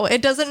not, though.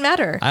 It doesn't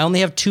matter. I only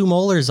have 2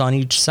 molars on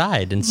each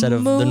side instead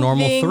of the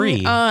normal Moving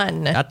 3.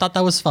 on. I thought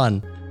that was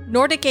fun.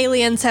 Nordic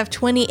aliens have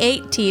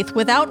 28 teeth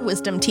without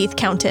wisdom teeth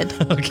counted.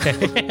 Okay.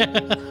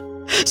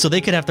 So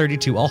they could have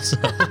 32 also.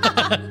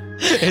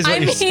 Is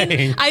what you're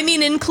saying. I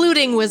mean,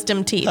 including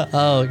wisdom teeth.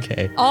 Oh,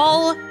 okay.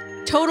 All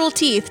total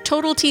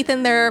teeth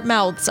in their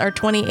mouths are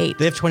 28.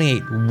 They have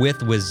 28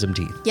 with wisdom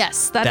teeth.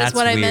 Yes, that's That's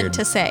what I weird. meant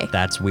to say.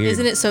 That's weird.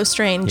 Isn't it so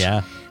strange?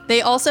 Yeah.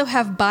 They also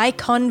have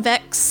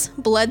biconvex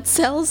blood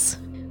cells,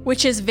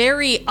 which is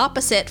very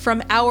opposite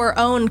from our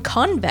own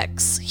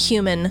convex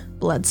human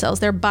blood cells.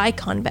 They're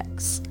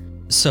biconvex.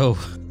 So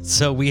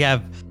we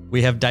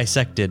have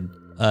dissected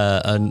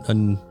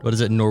what is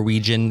it?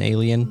 Norwegian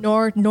alien?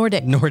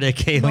 Nordic.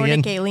 Nordic alien.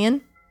 Nordic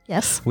alien.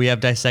 Yes. We have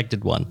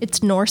dissected one.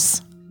 It's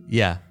Norse.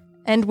 Yeah.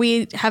 And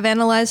we have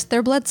analyzed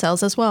their blood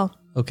cells as well.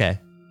 Okay.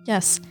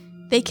 Yes.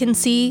 They can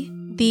see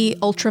the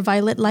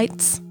ultraviolet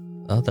lights.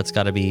 Oh, that's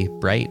got to be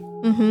bright.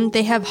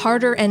 They have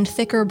harder and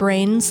thicker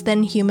brains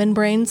than human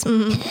brains.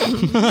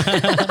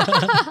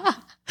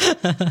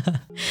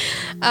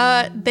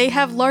 They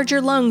have larger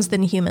lungs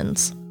than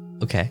humans.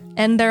 Okay.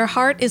 And their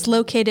heart is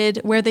located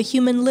where the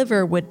human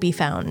liver would be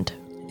found.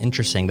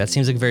 Interesting. That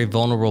seems like a very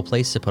vulnerable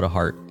place to put a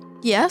heart.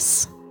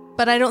 Yes,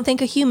 but I don't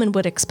think a human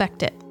would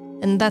expect it.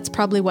 And that's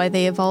probably why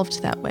they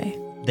evolved that way.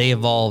 They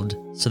evolved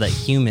so that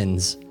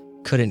humans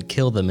couldn't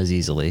kill them as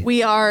easily.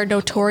 We are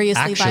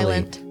notoriously Actually,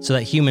 violent. so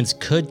that humans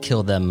could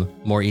kill them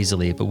more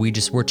easily, but we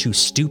just were too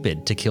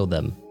stupid to kill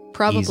them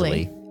Probably.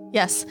 easily.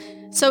 Yes.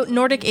 So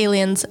Nordic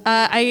aliens,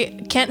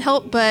 I can't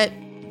help but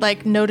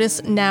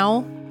notice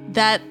now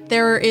that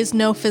there is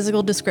no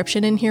physical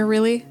description in here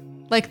really.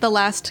 Like the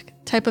last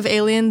type of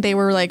alien, they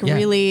were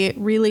really,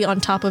 really on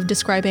top of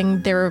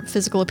describing their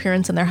physical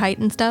appearance and their height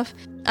and stuff.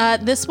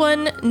 This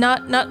one,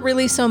 not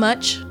really so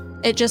much.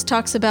 It just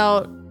talks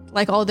about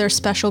all their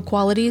special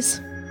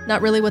qualities,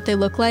 not really what they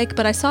look like.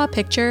 But I saw a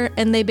picture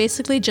and they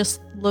basically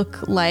just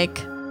look like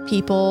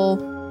people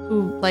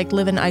who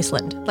live in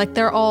Iceland.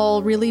 They're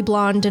all really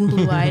blonde and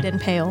blue-eyed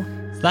and pale.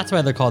 So that's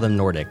why they call them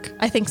Nordic.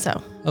 I think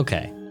so.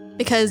 Okay.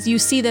 Because you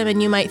see them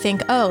and you might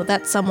think, oh,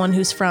 that's someone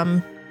who's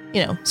from,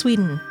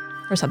 Sweden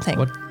or something.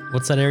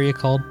 What's that area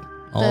called?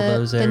 All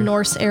those the areas?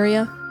 Norse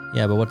area.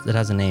 Yeah, but it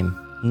has a name.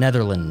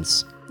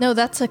 Netherlands. No,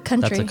 that's a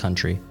country. That's a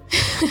country.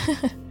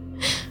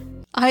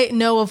 I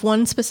know of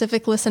one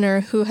specific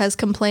listener who has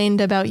complained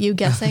about you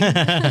guessing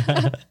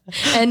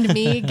and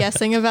me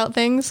guessing about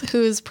things,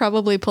 who's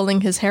probably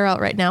pulling his hair out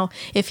right now.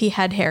 If he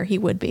had hair, he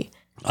would be.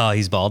 Oh,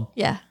 he's bald?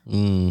 Yeah.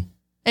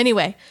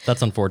 Anyway.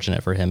 That's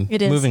unfortunate for him.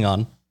 It is. Moving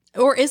on.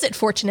 Or is it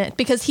fortunate?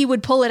 Because he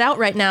would pull it out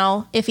right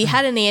now if he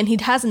had any and he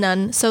has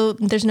none. So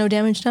there's no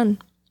damage done.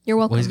 You're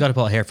welcome. Well, he's got to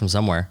pull out hair from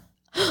somewhere.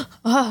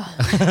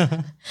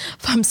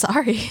 I'm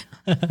sorry.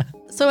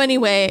 So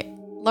anyway,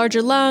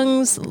 larger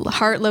lungs,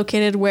 heart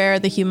located where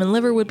the human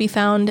liver would be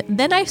found.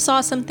 Then I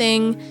saw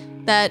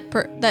something that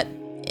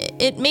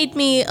it made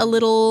me a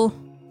little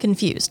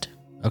confused.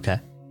 Okay.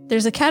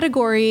 There's a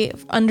category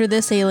under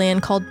this alien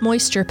called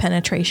moisture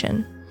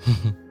penetration.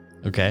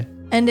 Okay.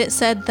 And it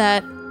said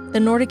that the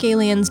Nordic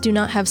aliens do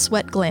not have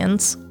sweat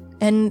glands,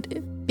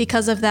 and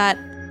because of that,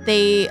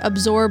 they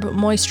absorb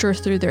moisture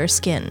through their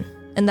skin,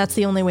 and that's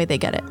the only way they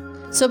get it.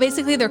 So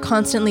basically, they're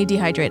constantly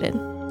dehydrated.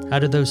 How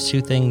do those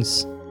two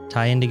things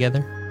tie in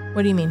together?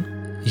 What do you mean?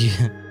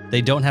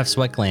 They don't have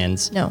sweat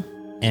glands, No.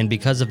 and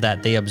because of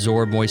that, they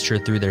absorb moisture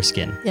through their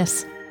skin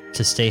Yes.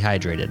 to stay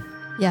hydrated.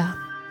 Yeah.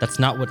 That's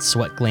not what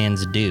sweat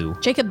glands do.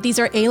 Jacob, these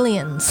are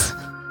aliens,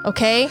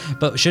 okay?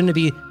 But shouldn't it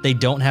be they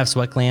don't have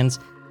sweat glands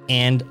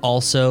and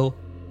also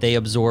they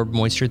absorb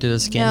moisture through the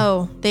skin?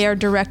 No, they are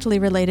directly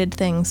related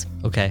things.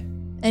 Okay.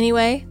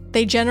 Anyway,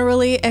 they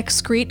generally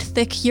excrete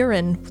thick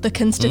urine, the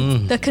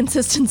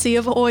consistency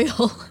of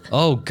oil.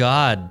 Oh,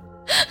 God.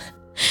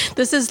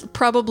 This is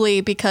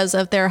probably because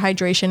of their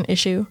hydration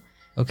issue,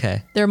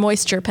 Okay. their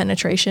moisture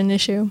penetration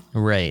issue.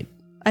 Right.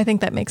 I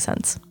think that makes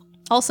sense.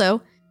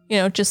 Also,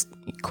 just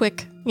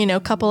quick,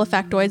 couple of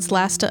factoids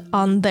last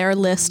on their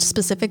list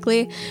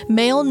specifically.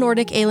 Male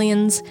Nordic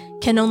aliens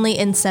can only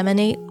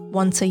inseminate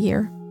once a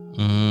year.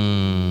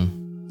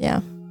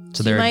 Yeah.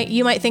 So they're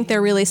You might think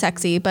they're really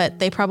sexy, but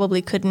they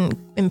probably couldn't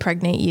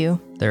impregnate you.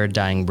 they're a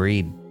dying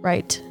breed.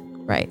 Right.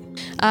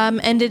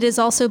 And it has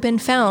also been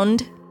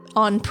found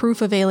on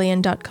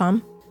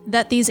proofofalien.com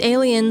that these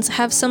aliens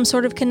have some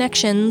sort of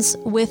connections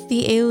with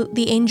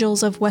the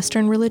angels of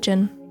Western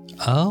religion.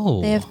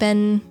 Oh.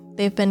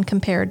 They've been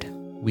compared.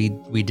 We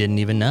didn't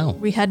even know.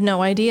 We had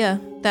no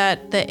idea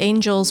that the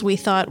angels we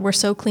thought were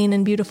so clean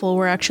and beautiful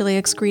were actually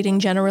excreting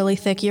generally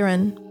thick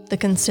urine, the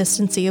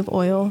consistency of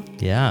oil.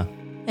 Yeah.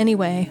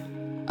 Anyway.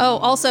 Oh,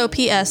 also,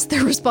 P.S.,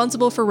 they're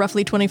responsible for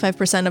roughly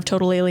 25% of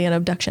total alien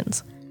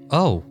abductions.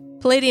 Oh.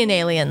 Palladian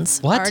aliens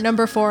What? are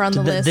number 4 on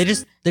the list. They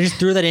just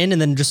threw that in and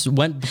then just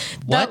went,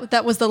 what?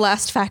 That was the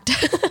last fact.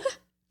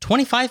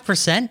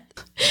 25%?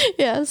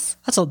 Yes.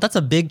 That's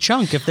a big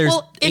chunk if there's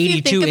If you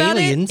 82 think about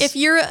aliens. it, if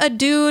you're a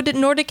dude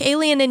Nordic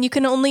alien and you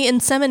can only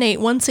inseminate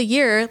once a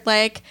year,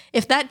 like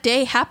if that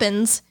day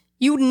happens,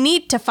 you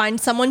need to find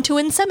someone to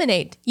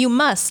inseminate. You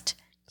must.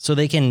 So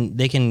they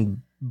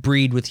can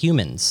breed with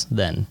humans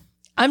then.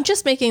 I'm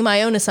just making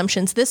my own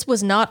assumptions. This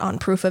was not on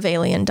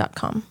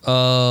proofofalien.com.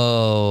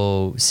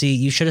 Oh, see,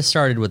 you should have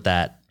started with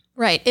that.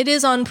 Right. It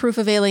is on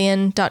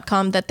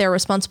proofofalien.com that they're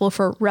responsible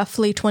for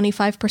roughly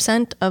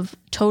 25% of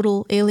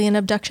total alien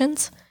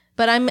abductions,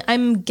 but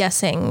I'm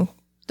guessing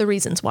the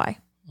reasons why.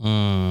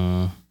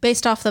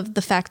 Based off of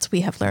the facts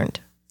we have learned.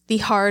 The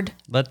hard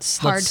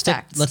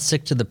facts. Let's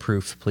stick to the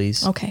proof,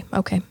 please. Okay.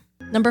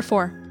 Number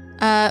 4.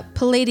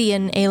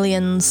 Palladian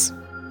aliens.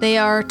 They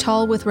are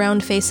tall with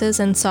round faces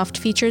and soft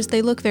features.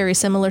 They look very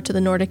similar to the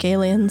Nordic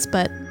aliens,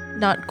 but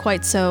not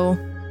quite so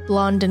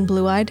blonde and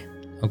blue-eyed.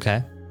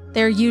 Okay.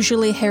 They're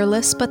usually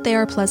hairless, but they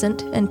are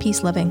pleasant and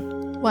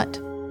peace-loving. What?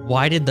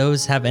 Why did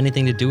those have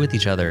anything to do with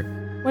each other?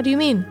 What do you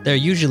mean? They're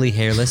usually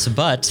hairless,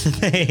 but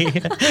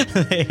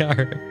they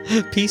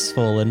are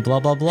peaceful and blah,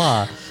 blah,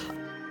 blah.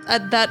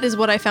 That is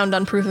what I found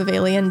on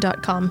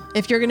proofofalien.com.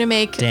 If you're going to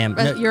make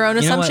your own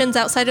you know assumptions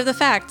outside of the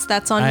facts,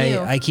 that's on you.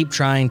 I keep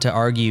trying to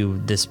argue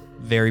this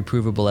very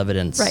provable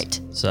evidence. Right.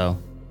 So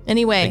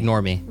Anyway,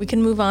 ignore me. We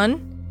can move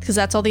on, because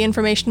that's all the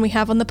information we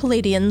have on the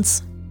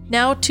Palladians.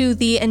 Now to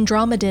the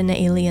Andromedan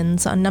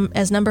aliens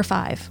as number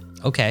 5.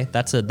 Okay,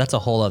 that's a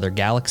whole other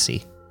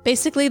galaxy.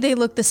 Basically, they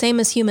look the same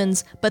as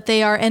humans, but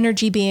they are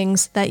energy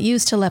beings that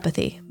use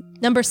telepathy.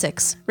 Number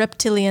 6,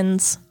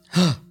 reptilians.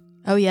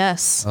 Oh,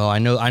 yes. Oh, I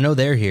know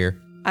they're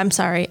here. I'm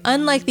sorry.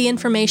 Unlike the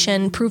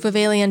information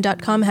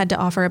proofofalien.com had to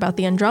offer about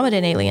the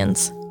Andromedan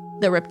aliens,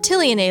 the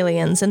reptilian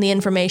aliens and the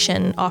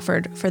information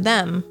offered for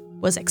them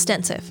was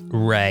extensive.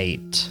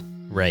 Right.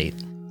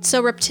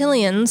 So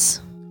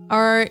reptilians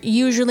are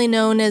usually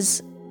known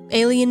as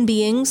alien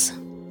beings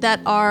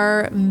that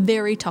are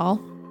very tall,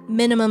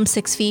 minimum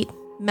 6 feet,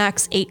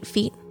 max 8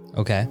 feet.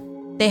 Okay.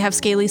 They have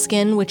scaly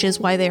skin, which is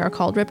why they are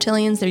called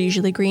reptilians. They're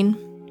usually green.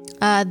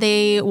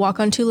 They walk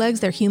on 2 legs.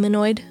 They're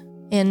humanoid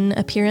in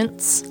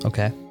appearance.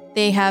 Okay.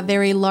 They have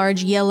very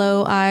large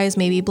yellow eyes,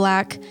 maybe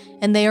black,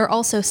 and they are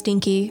also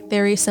stinky,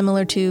 very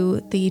similar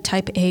to the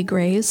type A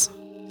greys.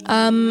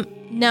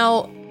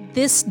 Now,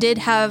 this did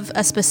have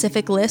a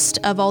specific list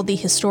of all the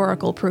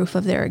historical proof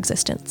of their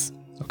existence.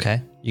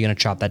 Okay. You gonna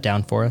chop that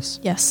down for us?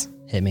 Yes.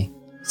 Hit me.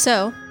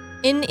 So,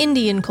 in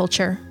Indian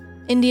culture,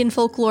 Indian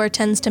folklore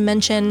tends to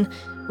mention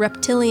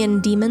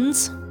reptilian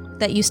demons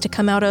that used to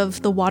come out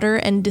of the water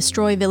and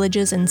destroy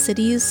villages and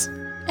cities.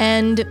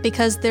 And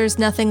because there's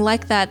nothing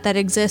like that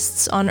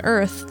exists on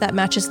Earth that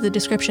matches the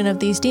description of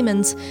these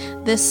demons,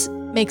 this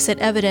makes it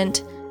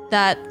evident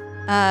that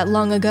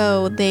long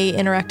ago they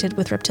interacted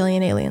with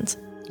reptilian aliens.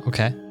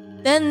 Okay.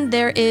 Then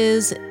there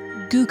is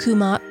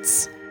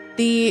Gukumats,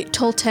 the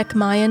Toltec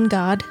Mayan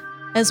god,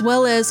 as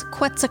well as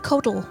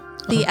Quetzalcoatl,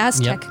 the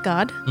Aztec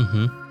god.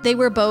 Mm-hmm. They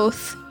were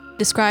both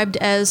described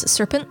as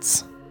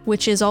serpents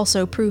which is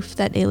also proof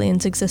that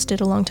aliens existed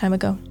a long time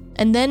ago.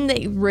 And then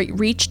they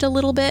reached a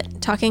little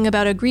bit, talking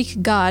about a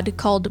Greek god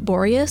called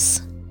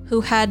Boreas, who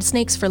had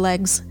snakes for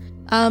legs.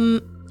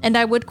 And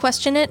I would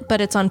question it,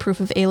 but it's on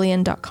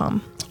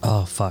proofofalien.com.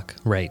 Oh, fuck.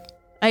 Right.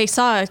 I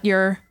saw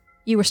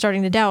you were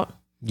starting to doubt,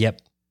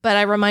 Yep. but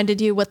I reminded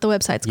you what the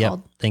website's Yep.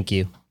 called. Thank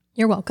you.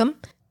 You're welcome.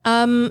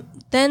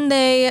 Then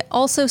they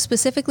also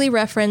specifically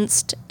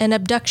referenced an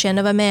abduction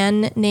of a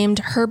man named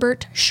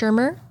Herbert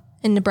Schirmer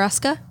in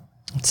Nebraska.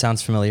 It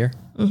sounds familiar.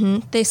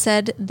 They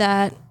said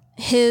that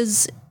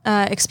his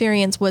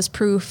experience was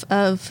proof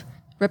of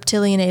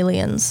reptilian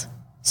aliens.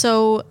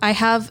 So I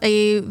have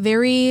a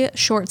very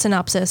short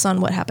synopsis on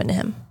what happened to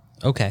him.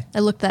 Okay. I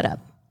looked that up.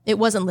 It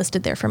wasn't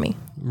listed there for me.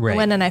 Right. I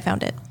went and I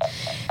found it.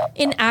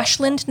 In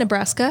Ashland,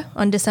 Nebraska,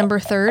 on December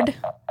 3rd,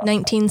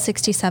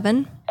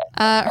 1967,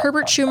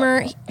 Herbert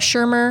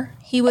Schirmer,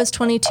 he was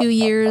 22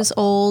 years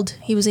old.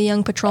 He was a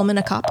young patrolman,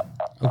 a cop.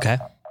 Okay.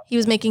 He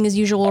was making his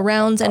usual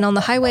rounds, and on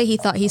the highway, he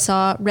thought he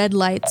saw red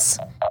lights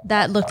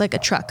that looked like a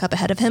truck up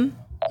ahead of him.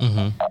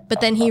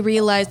 But then he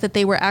realized that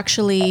they were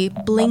actually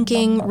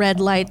blinking red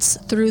lights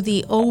through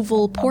the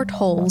oval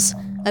portholes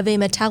of a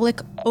metallic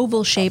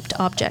oval-shaped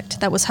object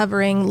that was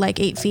hovering like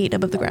 8 feet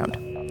above the ground.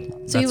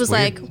 So he That's was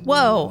weird. like,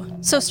 whoa,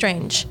 so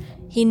strange.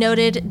 He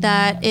noted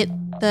that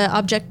the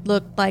object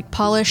looked like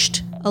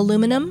polished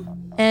aluminum,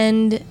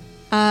 and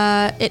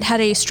it had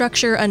a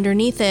structure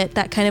underneath it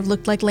that kind of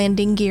looked like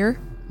landing gear.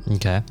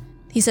 Okay.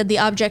 He said the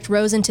object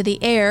rose into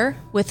the air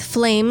with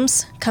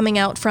flames coming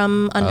out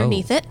from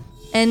underneath it,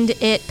 and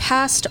it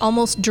passed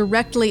almost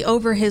directly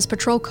over his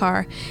patrol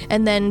car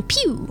and then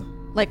pew,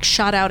 like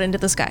shot out into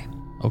the sky.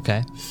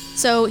 Okay.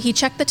 So he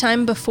checked the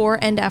time before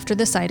and after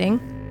the sighting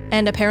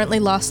and apparently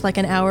lost like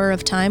an hour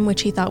of time,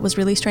 which he thought was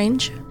really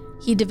strange.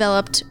 He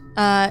developed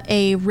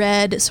a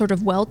red sort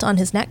of welt on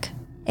his neck,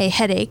 a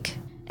headache,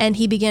 and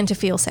he began to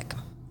feel sick.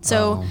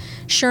 So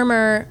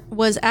Schirmer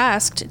was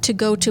asked to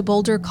go to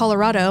Boulder,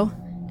 Colorado,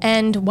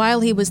 and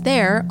while he was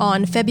there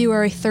on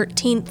February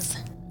 13th,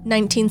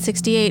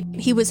 1968,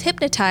 he was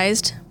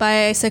hypnotized by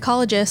a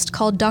psychologist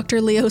called Dr.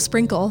 Leo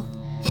Sprinkle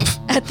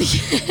at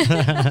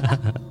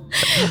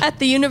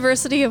the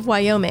University of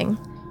Wyoming.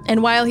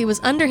 And while he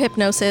was under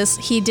hypnosis,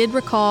 he did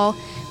recall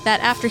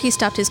that after he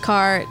stopped his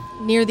car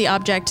near the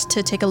object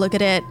to take a look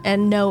at it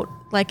and note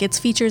like its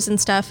features and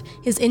stuff,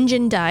 his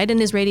engine died and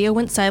his radio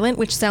went silent,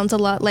 which sounds a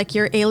lot like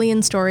your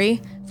alien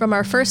story from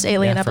our first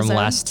alien episode. From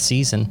last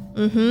season.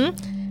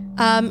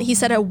 He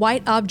said a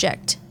white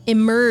object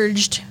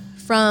emerged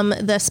from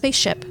the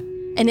spaceship,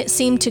 and it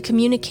seemed to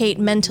communicate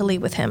mentally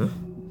with him,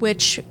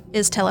 which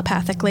is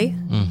telepathically.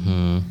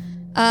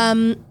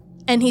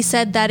 And he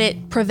said that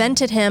it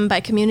prevented him,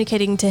 by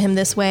communicating to him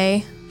this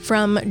way,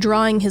 from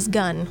drawing his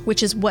gun,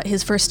 which is what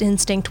his first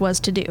instinct was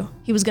to do.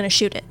 He was going to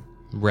shoot it.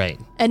 Right.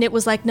 And it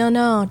was like,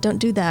 no, don't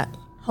do that.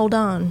 Hold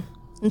on.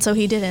 And so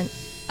he didn't.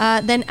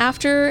 Then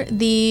after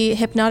the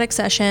hypnotic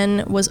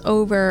session was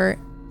over,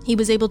 he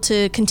was able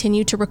to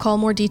continue to recall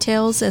more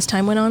details as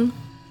time went on.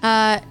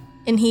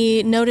 And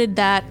he noted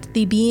that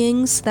the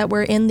beings that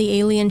were in the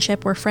alien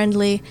ship were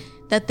friendly,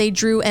 that they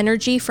drew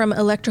energy from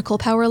electrical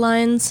power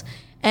lines,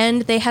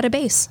 and they had a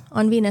base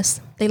on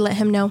Venus. They let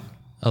him know.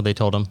 Oh, they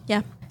told him.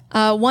 Yeah.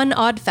 One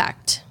odd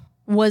fact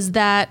was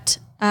that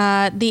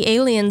the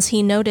aliens,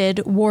 he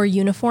noted, wore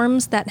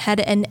uniforms that had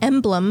an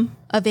emblem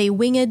of a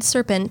winged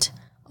serpent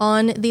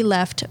on the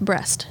left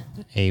breast,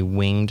 A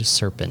winged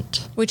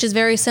serpent. which is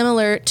very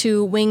similar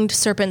to winged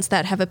serpents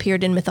that have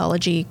appeared in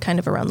mythology kind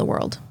of around the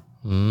world.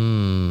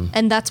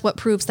 And that's what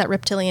proves that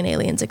reptilian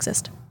aliens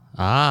exist.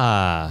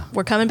 Ah.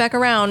 We're coming back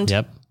around.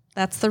 Yep.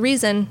 That's the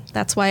reason.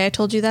 That's why I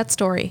told you that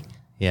story.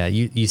 Yeah,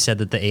 you said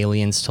that the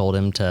aliens told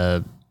him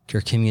to,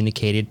 or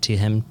communicated to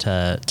him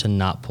to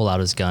not pull out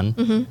his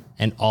gun.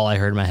 And all I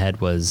heard in my head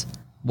was,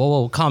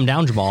 whoa, calm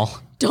down, Jamal.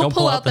 Don't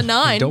pull out the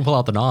 9. Don't pull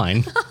out the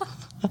 9.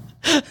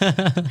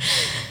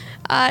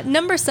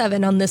 Number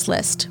 7 on this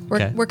list.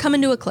 We're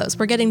coming to a close.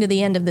 We're getting to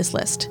the end of this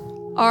list.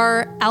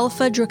 Are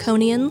Alpha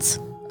Draconians.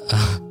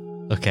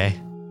 Okay.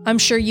 I'm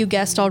sure you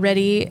guessed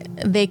already.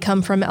 They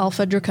come from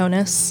Alpha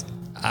Draconis.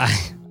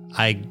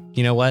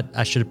 You know what?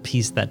 I should have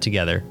pieced that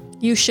together.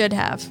 You should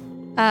have,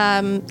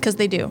 because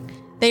they do.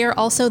 They are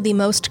also the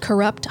most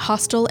corrupt,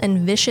 hostile, and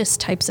vicious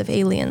types of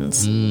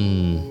aliens.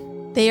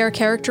 They are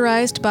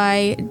characterized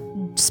by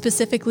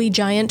specifically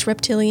giant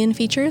reptilian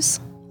features.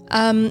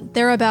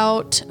 They're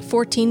about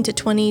 14 to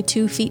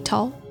 22 feet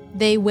tall.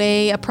 They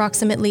weigh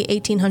approximately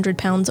 1,800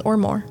 pounds or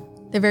more.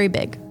 They're very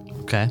big,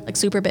 Okay. like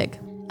super big.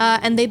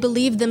 And they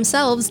believe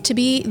themselves to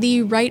be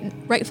the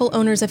rightful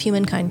owners of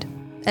humankind,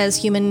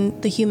 as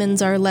the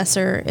humans are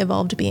lesser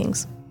evolved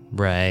beings.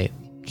 Right.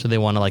 So they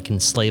want to like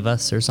enslave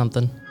us or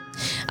something?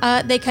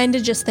 They kind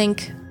of just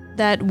think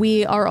that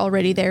we are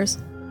already theirs,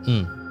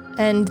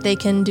 and they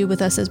can do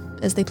with us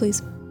as they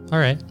please. All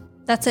right.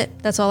 That's it.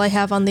 That's all I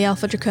have on the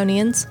Alpha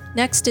Draconians.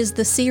 Next is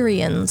the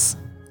Syrians.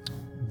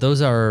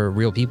 Those are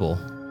real people.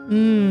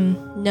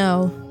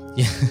 No.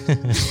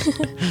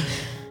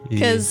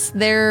 Because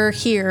they're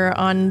here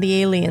on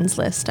the aliens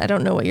list. I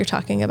don't know what you're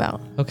talking about.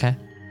 Okay.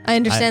 I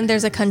understand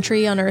there's a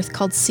country on Earth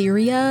called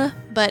Syria,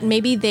 but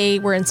maybe they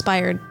were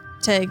inspired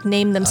to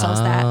name themselves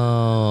that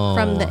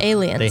from the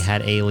aliens. They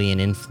had alien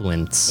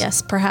influence.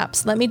 Yes,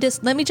 perhaps. Let me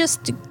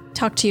just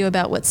talk to you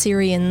about what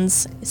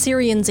Syrians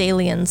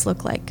aliens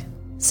look like.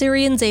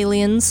 Syrians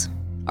aliens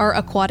are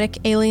aquatic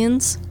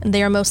aliens, and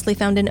they are mostly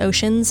found in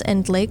oceans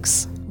and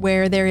lakes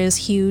where there is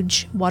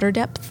huge water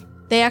depth.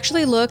 They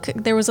actually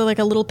there was a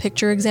little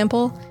picture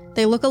example.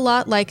 They look a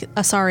lot like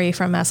Asari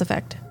from Mass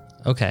Effect.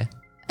 Okay.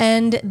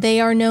 And they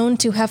are known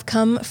to have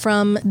come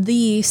from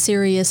the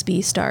Sirius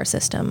B star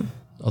system.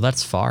 Oh,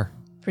 that's far.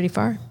 Pretty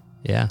far.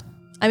 Yeah.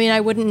 I mean,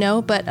 I wouldn't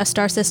know, but a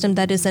star system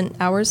that isn't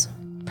ours,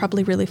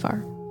 probably really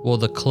far. Well,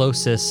 the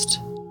closest,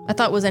 I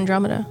thought it was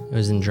Andromeda. it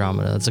was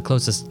Andromeda. That's the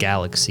closest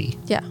galaxy.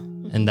 Yeah,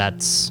 And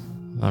that's,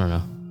 I don't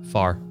know,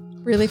 far.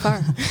 really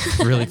far.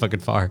 Really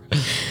fucking far.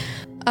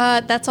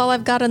 That's all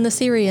I've got on the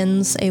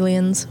Syrians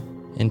aliens.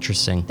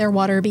 Interesting. They're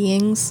water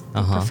beings.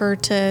 They prefer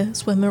to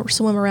swim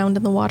around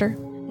in the water.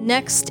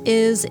 Next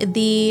is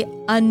the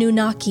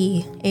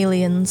Anunnaki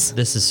aliens.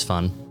 This is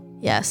fun.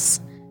 Yes.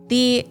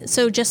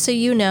 So just so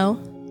you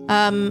know,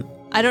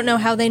 I don't know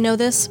how they know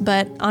this,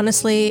 but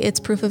honestly, it's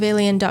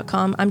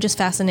proofofalien.com. I'm just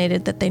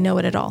fascinated that they know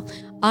it at all.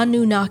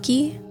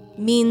 Anunnaki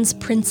means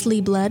princely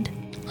blood.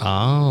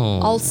 Oh.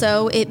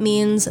 Also, it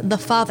means the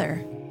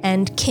father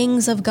and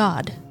kings of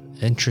God.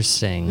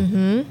 Interesting.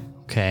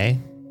 Mm-hmm. Okay.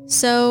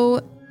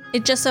 So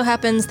it just so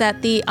happens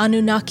that the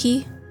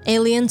Anunnaki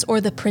aliens, or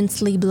the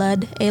princely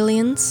blood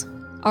aliens,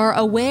 are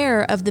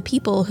aware of the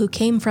people who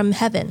came from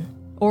heaven,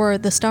 or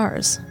the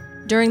stars.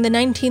 During the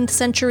 19th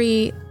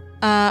century,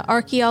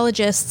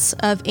 archaeologists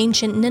of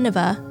ancient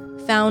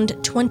Nineveh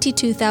found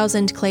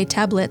 22,000 clay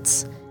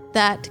tablets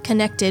that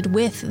connected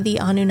with the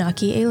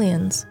Anunnaki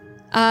aliens.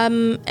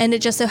 And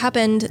it just so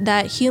happened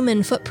that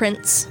human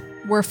footprints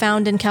were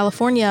found in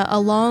California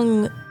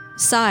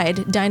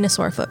alongside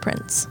dinosaur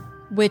footprints,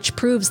 which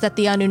proves that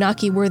the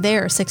Anunnaki were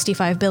there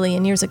 65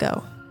 billion years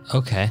ago.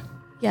 Okay.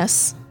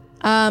 Yes.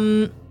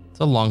 It's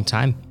a long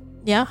time.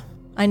 Yeah,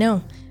 I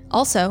know.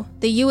 Also,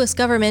 the U.S.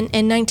 government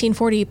in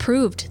 1940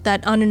 proved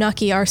that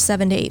Anunnaki are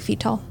 7 to 8 feet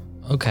tall.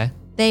 Okay.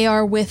 They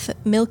are with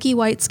milky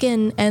white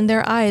skin, and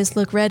their eyes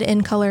look red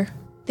in color.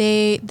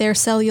 Their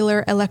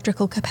cellular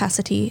electrical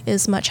capacity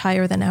is much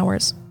higher than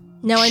ours.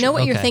 Now, I know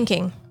what you're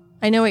thinking.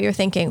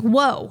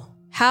 Whoa,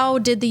 how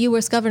did the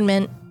U.S.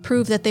 government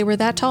prove that they were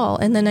that tall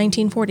in the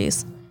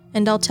 1940s?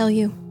 And I'll tell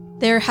you.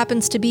 There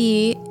happens to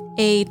be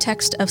a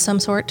text of some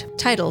sort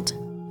titled,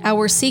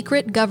 "Our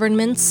Secret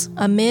Governments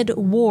Amid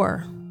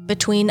War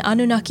Between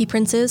Anunnaki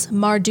Princes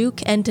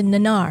Marduk and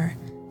Nanar"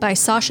 by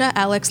Sasha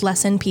Alex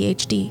Lesson,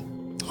 PhD.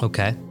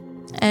 Okay.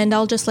 And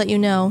I'll just let you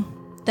know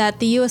that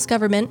the U.S.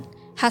 government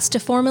has to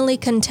formally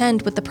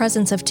contend with the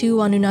presence of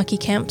 2 Anunnaki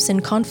camps in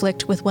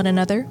conflict with one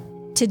another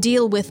to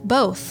deal with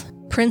both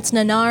Prince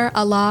Nanar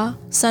Allah,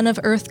 son of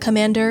Earth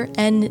Commander,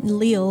 and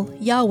Enlil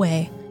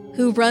Yahweh,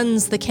 who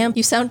runs the camp.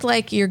 You sound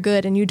like you're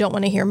good and you don't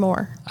want to hear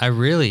more. I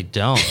really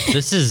don't.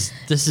 This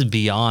is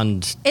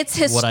beyond It's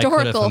what I could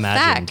have historical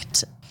imagined.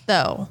 fact,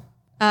 though.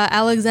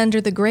 Alexander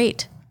the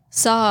Great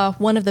saw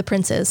one of the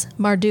princes,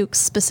 Marduk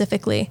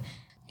specifically.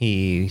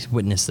 He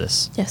witnessed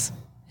this. Yes.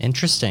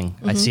 Interesting.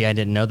 Mm-hmm. I see. I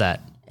didn't know that.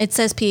 It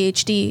says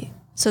PhD,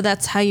 so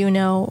that's how you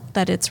know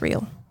that it's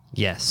real.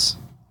 Yes.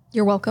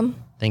 You're welcome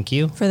Thank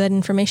you. for that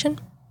information.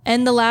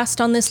 And the last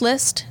on this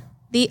list,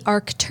 the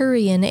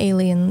Arcturian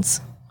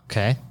aliens.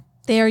 Okay.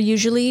 They are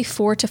usually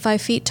 4 to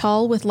 5 feet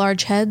tall with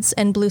large heads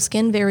and blue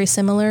skin, very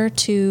similar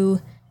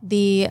to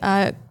the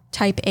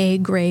type A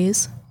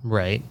grays.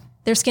 Right.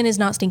 Their skin is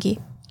not stinky.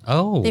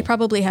 Oh. They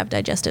probably have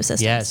digestive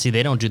systems. Yeah. See,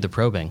 they don't do the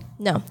probing.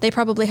 No, they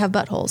probably have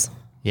buttholes.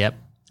 Yep.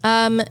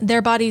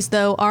 Their bodies,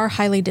 though, are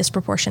highly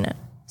disproportionate.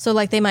 So,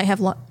 like, they might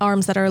have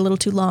arms that are a little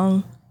too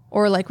long,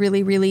 or like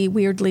really, really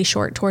weirdly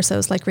short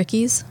torsos, like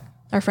Ricky's.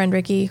 Our friend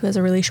Ricky, who has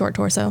a really short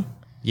torso.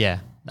 Yeah.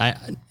 I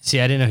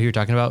didn't know who you're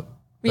talking about.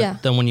 But Yeah.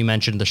 then when you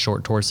mentioned the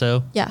short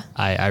torso, Yeah.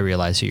 I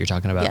realized who you're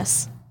talking about.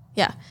 Yes.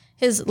 Yeah.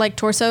 His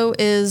torso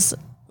is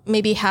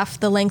maybe half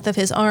the length of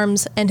his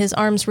arms, and his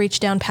arms reach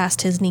down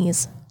past his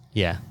knees,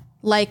 Yeah.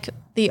 like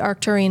the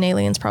Arcturian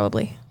aliens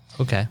probably.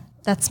 Okay.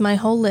 That's my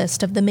whole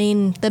list of the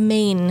main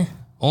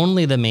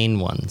Only the main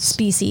ones.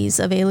 species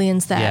of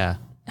aliens that Yeah.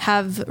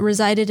 have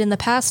resided in the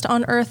past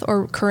on Earth,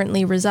 or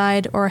currently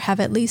reside, or have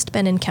at least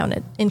been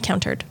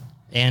encountered.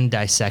 And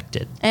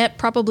dissected. And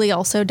probably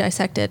also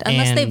dissected,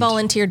 unless they And-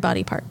 volunteered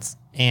body parts.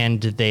 And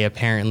they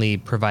apparently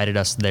provided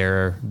us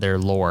their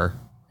lore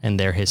and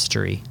their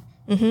history.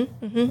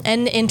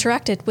 And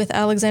interacted with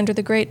Alexander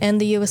the Great and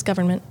the U.S.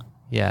 government.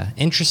 Yeah.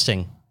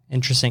 Interesting.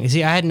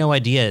 See, I had no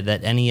idea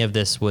that any of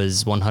this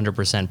was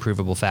 100%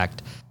 provable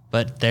fact,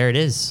 but there it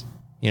is.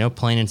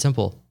 Plain and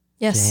simple.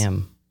 Yes.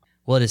 Damn.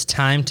 Well, it is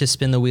time to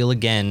spin the wheel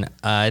again.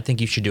 I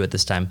think you should do it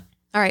this time.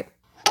 All right.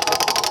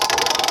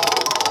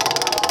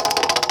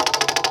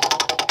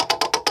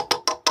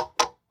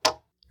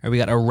 All right, we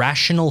got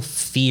irrational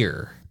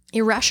fear.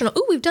 Irrational.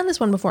 Ooh, we've done this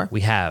one before.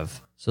 We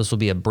have. So this will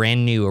be a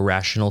brand new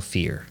irrational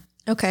fear.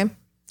 Okay.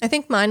 I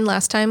think mine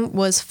last time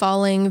was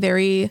falling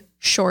very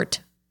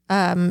short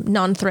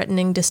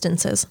non-threatening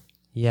distances.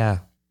 Yeah,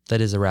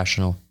 that is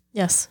irrational.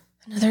 Yes.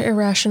 Another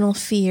irrational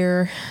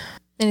fear.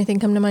 Anything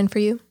come to mind for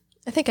you?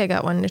 I think I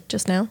got one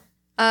just now.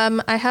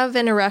 I have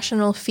an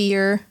irrational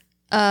fear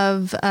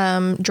of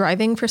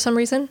driving for some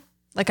reason.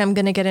 Like I'm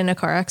going to get in a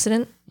car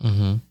accident.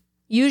 Mm-hmm.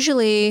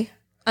 Usually,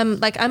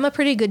 I'm a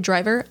pretty good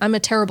driver. I'm a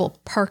terrible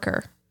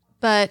parker.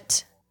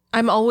 But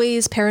I'm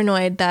always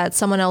paranoid that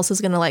someone else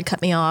is going to like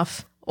cut me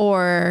off.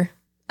 Or,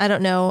 I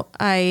don't know,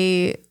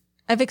 I've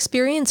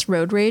experienced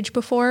road rage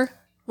before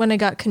when I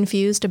got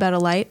confused about a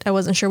light. I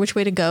wasn't sure which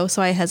way to go,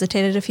 so I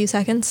hesitated a few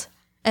seconds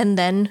and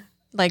then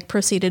like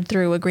proceeded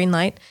through a green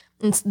light.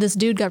 And this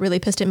dude got really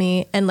pissed at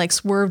me and like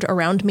swerved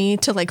around me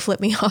to like flip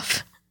me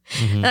off.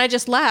 Mm-hmm. And I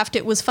just laughed.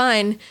 It was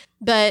fine.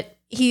 But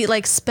he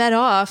like sped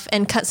off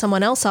and cut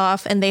someone else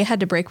off and they had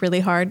to brake really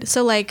hard.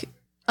 So like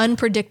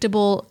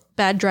unpredictable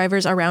bad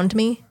drivers around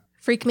me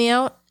freak me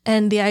out.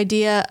 And the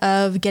idea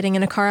of getting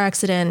in a car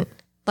accident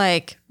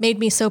like made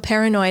me so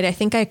paranoid. I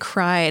think I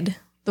cried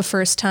the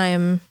first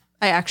time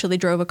I actually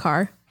drove a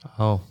car.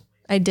 Oh.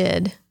 I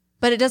did.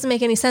 But it doesn't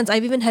make any sense.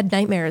 I've even had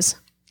nightmares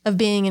of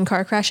being in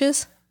car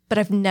crashes, but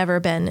I've never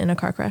been in a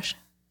car crash.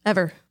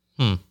 Ever.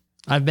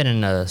 I've been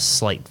in a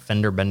slight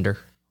fender bender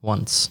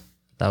once.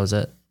 That was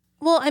it.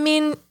 Well, I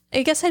mean,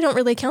 I guess I don't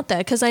really count that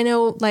because I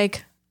know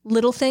like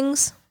little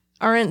things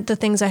aren't the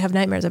things I have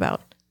nightmares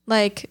about.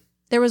 Like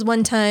there was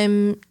one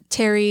time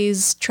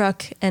Terry's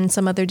truck and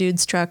some other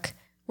dude's truck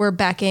were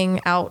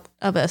backing out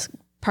of a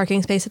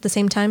parking space at the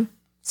same time.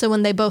 So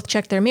when they both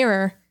checked their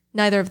mirror,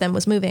 neither of them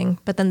was moving,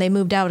 but then they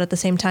moved out at the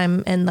same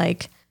time and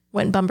like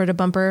went bumper to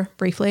bumper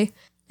briefly.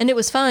 And it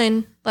was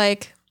fine.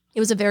 Like it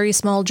was a very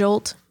small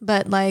jolt,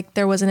 but like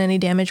there wasn't any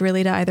damage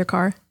really to either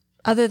car.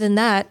 Other than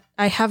that,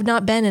 I have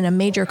not been in a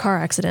major car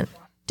accident.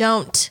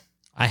 Don't.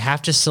 I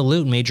have to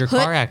salute major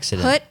car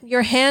accident. Put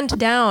your hand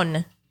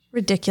down.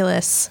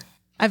 Ridiculous.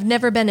 I've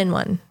never been in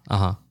one.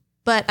 Uh-huh.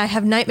 But I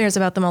have nightmares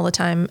about them all the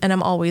time, and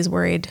I'm always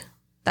worried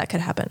that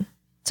could happen.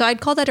 So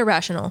I'd call that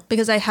irrational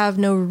because I have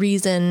no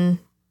reason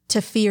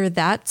to fear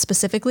that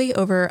specifically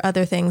over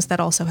other things that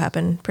also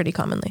happen pretty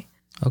commonly.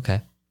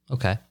 Okay.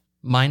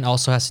 Mine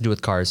also has to do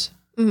with cars.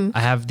 Mm-hmm.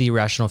 I have the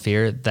irrational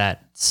fear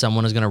that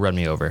someone is going to run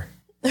me over.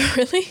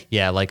 Really?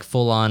 Yeah, like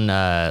full on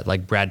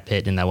like Brad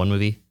Pitt in that one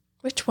movie.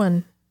 Which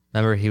one?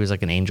 Remember he was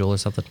like an angel or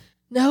something?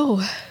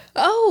 No.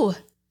 Oh,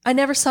 I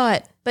never saw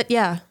it, but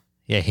yeah.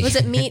 Yeah. Was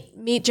it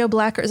Meet Joe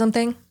Black or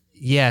something?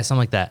 Yeah, something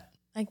like that.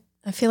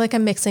 I feel like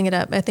I'm mixing it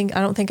up. I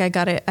don't think I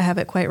got it. I have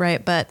it quite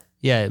right, but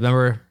Yeah,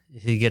 remember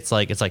he gets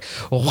like, it's like,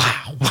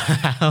 wow.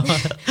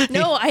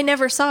 no, I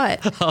never saw it.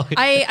 Oh,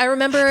 I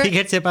remember he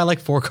gets hit by like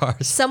 4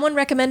 cars. someone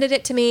recommended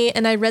it to me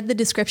and I read the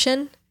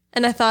description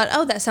and I thought,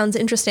 oh, that sounds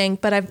interesting,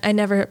 but I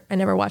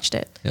never watched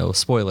it.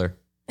 Spoiler.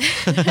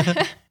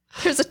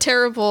 There's a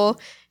terrible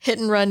hit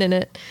and run in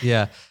it.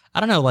 Yeah. I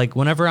don't know, like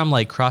whenever I'm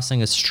like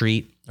crossing a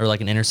street or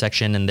like an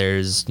intersection and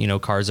there's,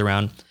 cars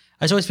around,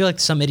 I just always feel like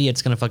some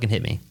idiot's going to fucking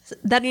hit me.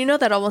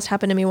 That almost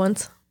happened to me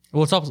once.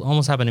 Well, it's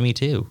almost happened to me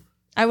too.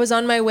 I was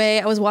on my way.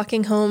 I was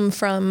walking home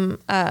from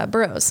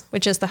Burroughs,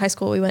 which is the high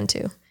school we went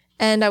to.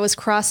 And I was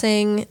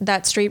crossing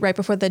that street right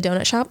before the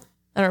donut shop.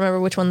 I don't remember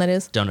which one that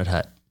is. Donut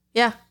Hut.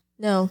 Yeah.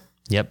 No.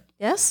 Yep.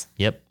 Yes?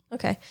 Yep.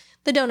 Okay.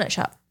 The donut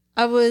shop.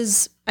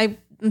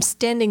 I'm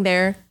standing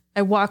there.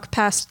 I walk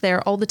past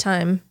there all the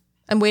time.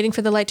 I'm waiting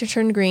for the light to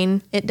turn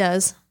green. It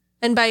does.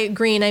 And by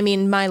green, I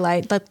mean my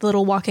light. Like the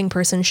little walking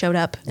person showed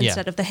up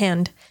instead of the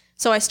hand.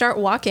 So I start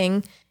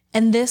walking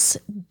and this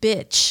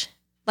bitch,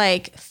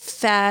 like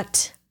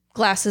fat,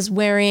 glasses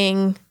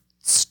wearing,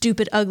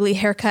 stupid, ugly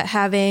haircut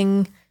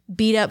having,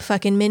 beat up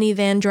fucking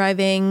minivan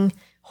driving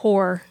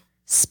whore,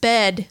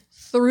 sped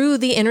through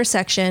the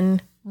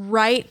intersection,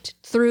 right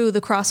through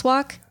the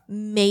crosswalk,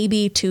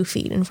 maybe 2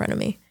 feet in front of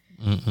me.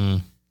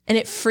 And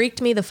it freaked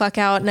me the fuck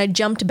out. And I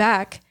jumped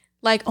back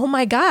like, oh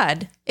my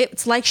God,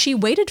 it's like she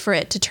waited for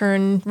it to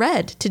turn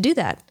red to do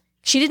that.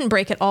 She didn't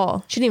brake at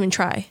all. She didn't even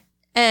try.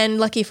 And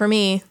lucky for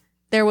me,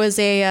 there was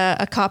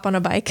a cop on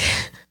a bike,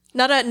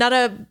 not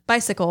a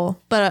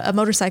bicycle, but a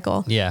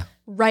motorcycle. Yeah.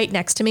 Right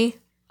next to me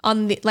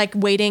on the, like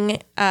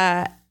waiting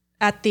at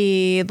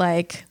the,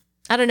 like,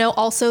 I don't know,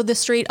 also the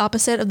street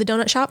opposite of the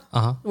donut shop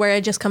where I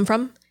just come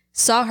from.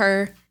 Saw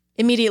her,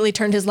 immediately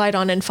turned his light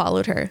on and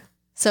followed her.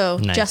 So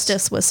Nice.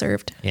 Justice was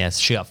served. Yes,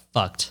 she got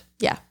fucked.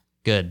 Yeah.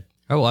 Good.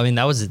 Oh, well, I mean,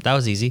 that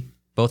was easy.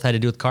 Both had to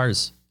do with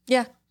cars.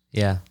 Yeah.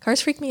 Yeah.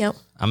 Cars freak me out.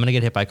 I'm going to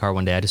get hit by a car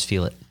one day. I just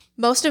feel it.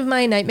 Most of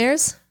my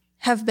nightmares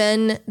have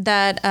been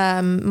that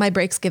my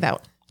brakes give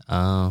out.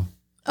 Oh.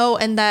 Oh,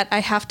 and that I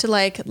have to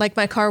like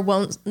my car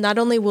won't, not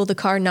only will the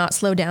car not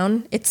slow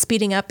down, it's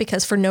speeding up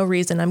because for no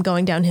reason I'm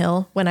going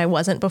downhill when I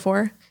wasn't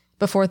before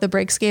the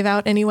brakes gave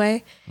out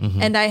anyway.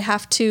 And I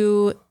have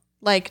to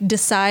like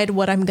decide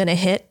what I'm going to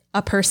hit,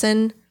 a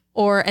person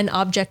or an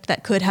object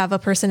that could have a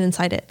person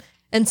inside it.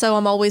 And so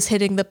I'm always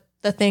hitting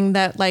the thing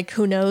that like,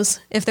 who knows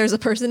if there's a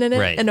person in it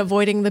Right. and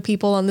avoiding the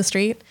people on the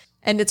street.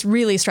 And it's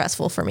really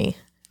stressful for me.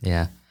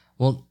 Yeah.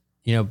 Well,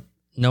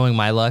 knowing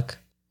my luck,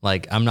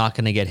 like I'm not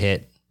going to get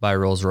hit by a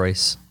Rolls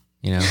Royce.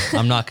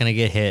 I'm not going to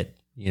get hit,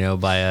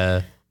 by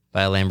a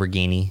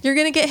Lamborghini. You're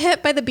going to get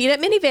hit by the beat up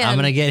minivan. I'm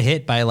going to get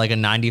hit by like a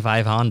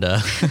 95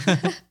 Honda.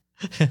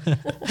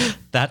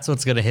 That's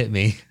what's going to hit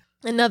me.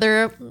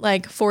 Another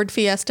like Ford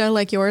Fiesta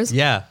like yours.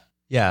 Yeah.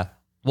 Yeah.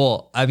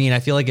 Well, I mean, I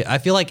feel like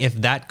if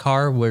that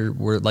car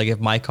were like, if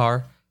my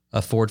car,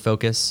 a Ford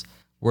Focus,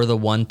 were the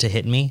one to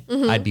hit me,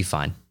 I'd be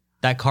fine.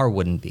 That car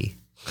wouldn't be.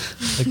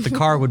 Like the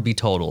car would be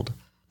totaled,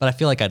 but I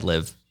feel like I'd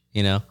live,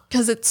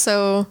 Because it's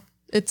so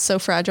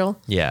fragile.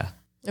 Yeah.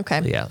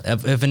 Okay. Yeah.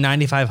 If a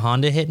 95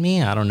 Honda hit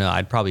me, I don't know.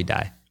 I'd probably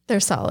die. They're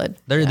solid.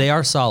 They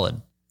are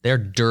solid. They're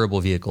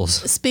durable vehicles.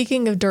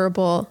 Speaking of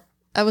durable,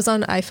 I was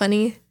on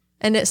iFunny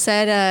and it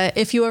said,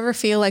 if you ever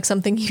feel like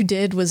something you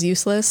did was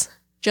useless,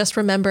 just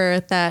remember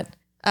that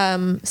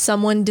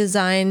someone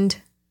designed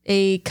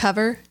a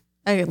cover,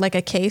 like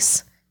a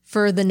case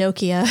for the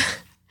Nokia.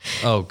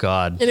 Oh,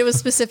 God. And it was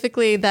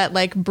specifically that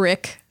like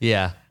brick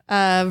Yeah.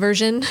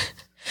 version.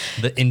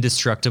 The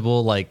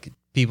indestructible, like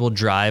people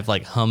drive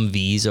like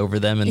Humvees over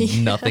them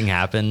and nothing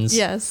happens.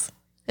 Yes.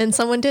 And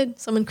someone did.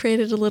 Someone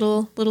created a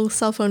little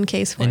cell phone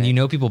case for And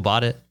it. people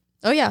bought it.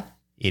 Oh, yeah.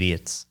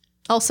 Idiots.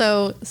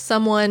 Also,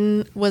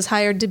 someone was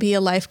hired to be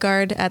a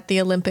lifeguard at the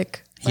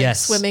Olympic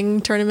swimming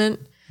tournament.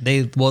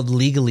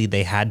 Legally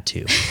they had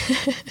to.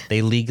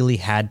 They legally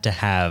had to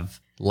have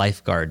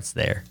lifeguards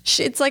there.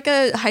 It's like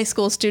a high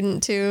school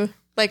student too,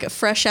 like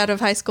fresh out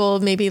of high school,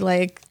 maybe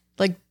like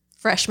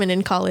freshman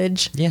in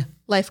college. Yeah.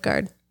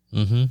 Lifeguard.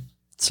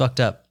 It's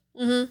fucked up.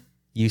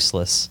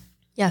 Useless.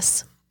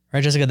 Yes. All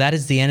right, Jessica, that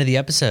is the end of the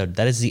episode.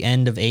 That is the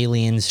end of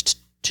Aliens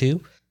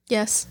 2.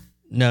 Yes.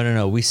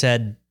 No. We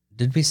said,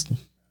 did we?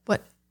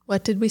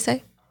 What did we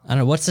say? I don't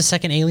know. What's the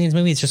second Aliens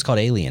movie? It's just called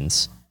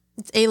Aliens.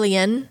 It's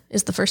Alien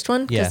is the first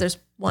one because Yeah. there's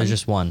one. There's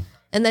just one.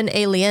 And then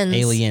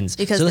Aliens.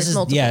 Because so there's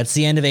multiple. Yeah, it's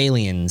the end of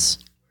Aliens.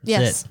 That's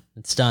Yes. it.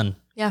 It's done.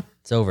 Yeah.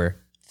 It's over.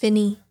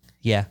 Finny.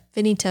 Yeah.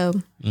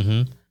 Finito.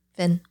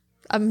 Finn.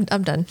 I'm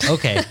done.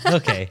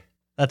 Okay.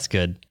 That's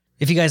good.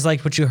 If you guys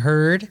liked what you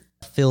heard,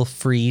 feel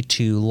free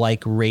to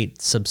like, rate,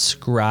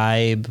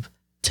 subscribe,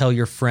 tell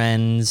your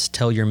friends,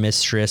 tell your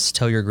mistress,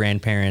 tell your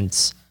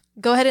grandparents.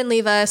 Go ahead and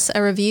leave us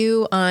a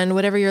review on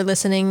whatever you're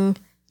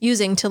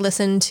using to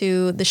listen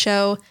to the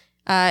show.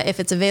 If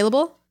it's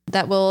available,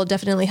 that will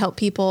definitely help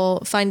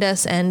people find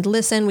us and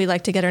listen. We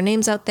like to get our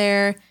names out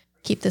there,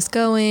 keep this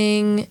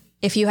going.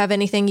 If you have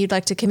anything you'd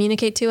like to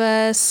communicate to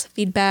us,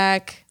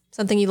 feedback,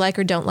 something you like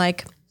or don't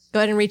like, go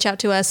ahead and reach out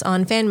to us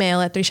on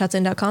fanmail at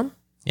 3shotsin.com.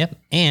 Yep.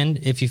 And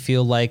if you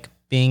feel like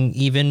being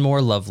even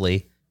more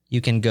lovely, you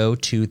can go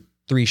to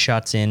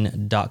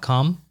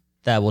 3shotsin.com.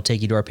 That will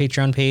take you to our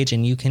Patreon page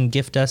and you can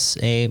gift us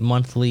a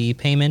monthly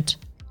payment.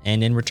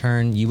 And in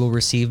return, you will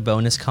receive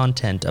bonus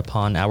content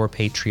upon our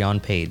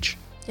Patreon page.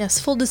 Yes,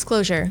 full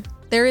disclosure,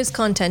 there is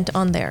content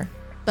on there,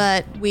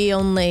 but we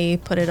only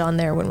put it on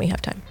there when we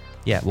have time.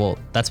 Yeah, well,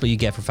 that's what you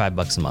get for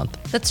 $5 a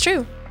month. That's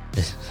true.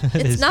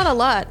 It's not a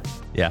lot.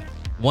 Yeah.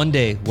 One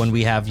day when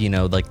we have,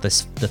 like the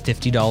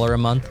 $50 a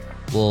month,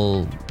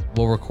 we'll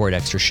record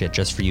extra shit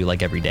just for you,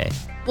 like every day.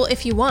 Well,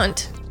 if you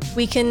want,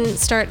 we can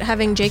start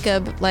having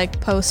Jacob like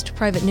post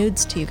private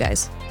nudes to you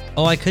guys.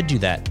 Oh, I could do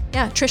that.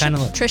 Yeah,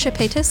 Trisha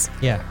Paytas.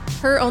 Yeah.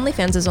 Her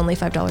OnlyFans is only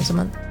 $5 a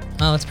month.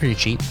 Oh, that's pretty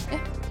cheap. Yeah.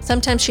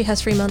 Sometimes she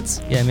has free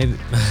months. Yeah, maybe.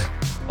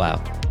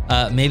 Wow.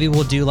 Maybe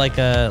we'll do like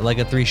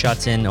a 3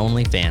 Shots In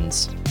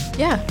OnlyFans.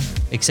 Yeah.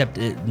 Except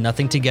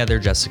nothing together,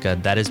 Jessica.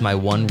 That is my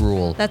one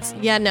rule.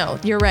 No,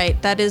 you're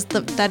right. That is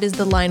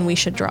the line we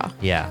should draw.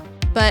 Yeah.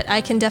 But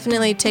I can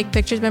definitely take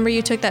pictures. Remember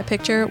you took that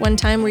picture one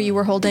time where you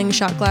were holding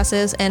shot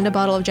glasses and a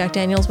bottle of Jack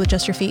Daniels with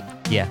just your feet?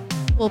 Yeah.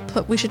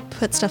 We should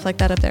put stuff like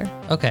that up there.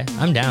 Okay,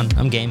 I'm down.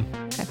 I'm game.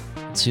 Okay.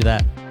 Let's do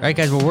that. All right,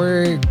 guys. Well,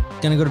 we're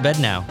gonna go to bed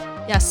now.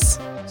 Yes.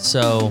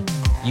 So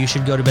you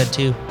should go to bed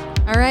too.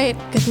 All right.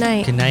 Good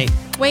night. Good night.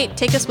 Wait,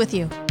 take us with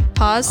you.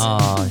 Pause.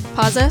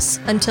 Pause us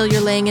until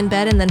you're laying in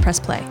bed and then press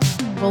play.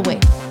 We'll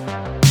wait.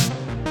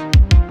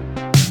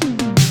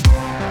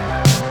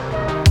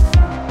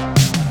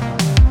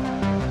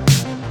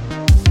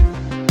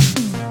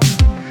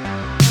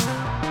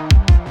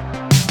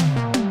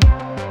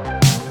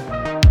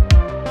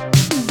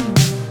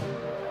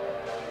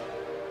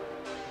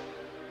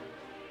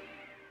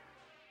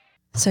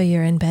 So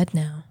you're in bed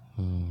now.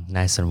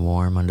 Nice and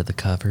warm under the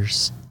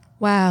covers.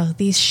 Wow,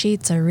 these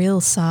sheets are real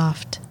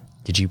soft.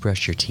 Did you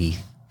brush your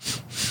teeth?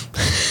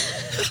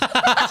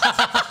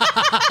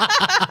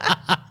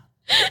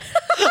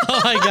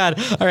 Oh my God.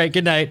 All right.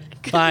 Good night.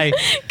 Bye.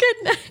 Good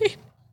night.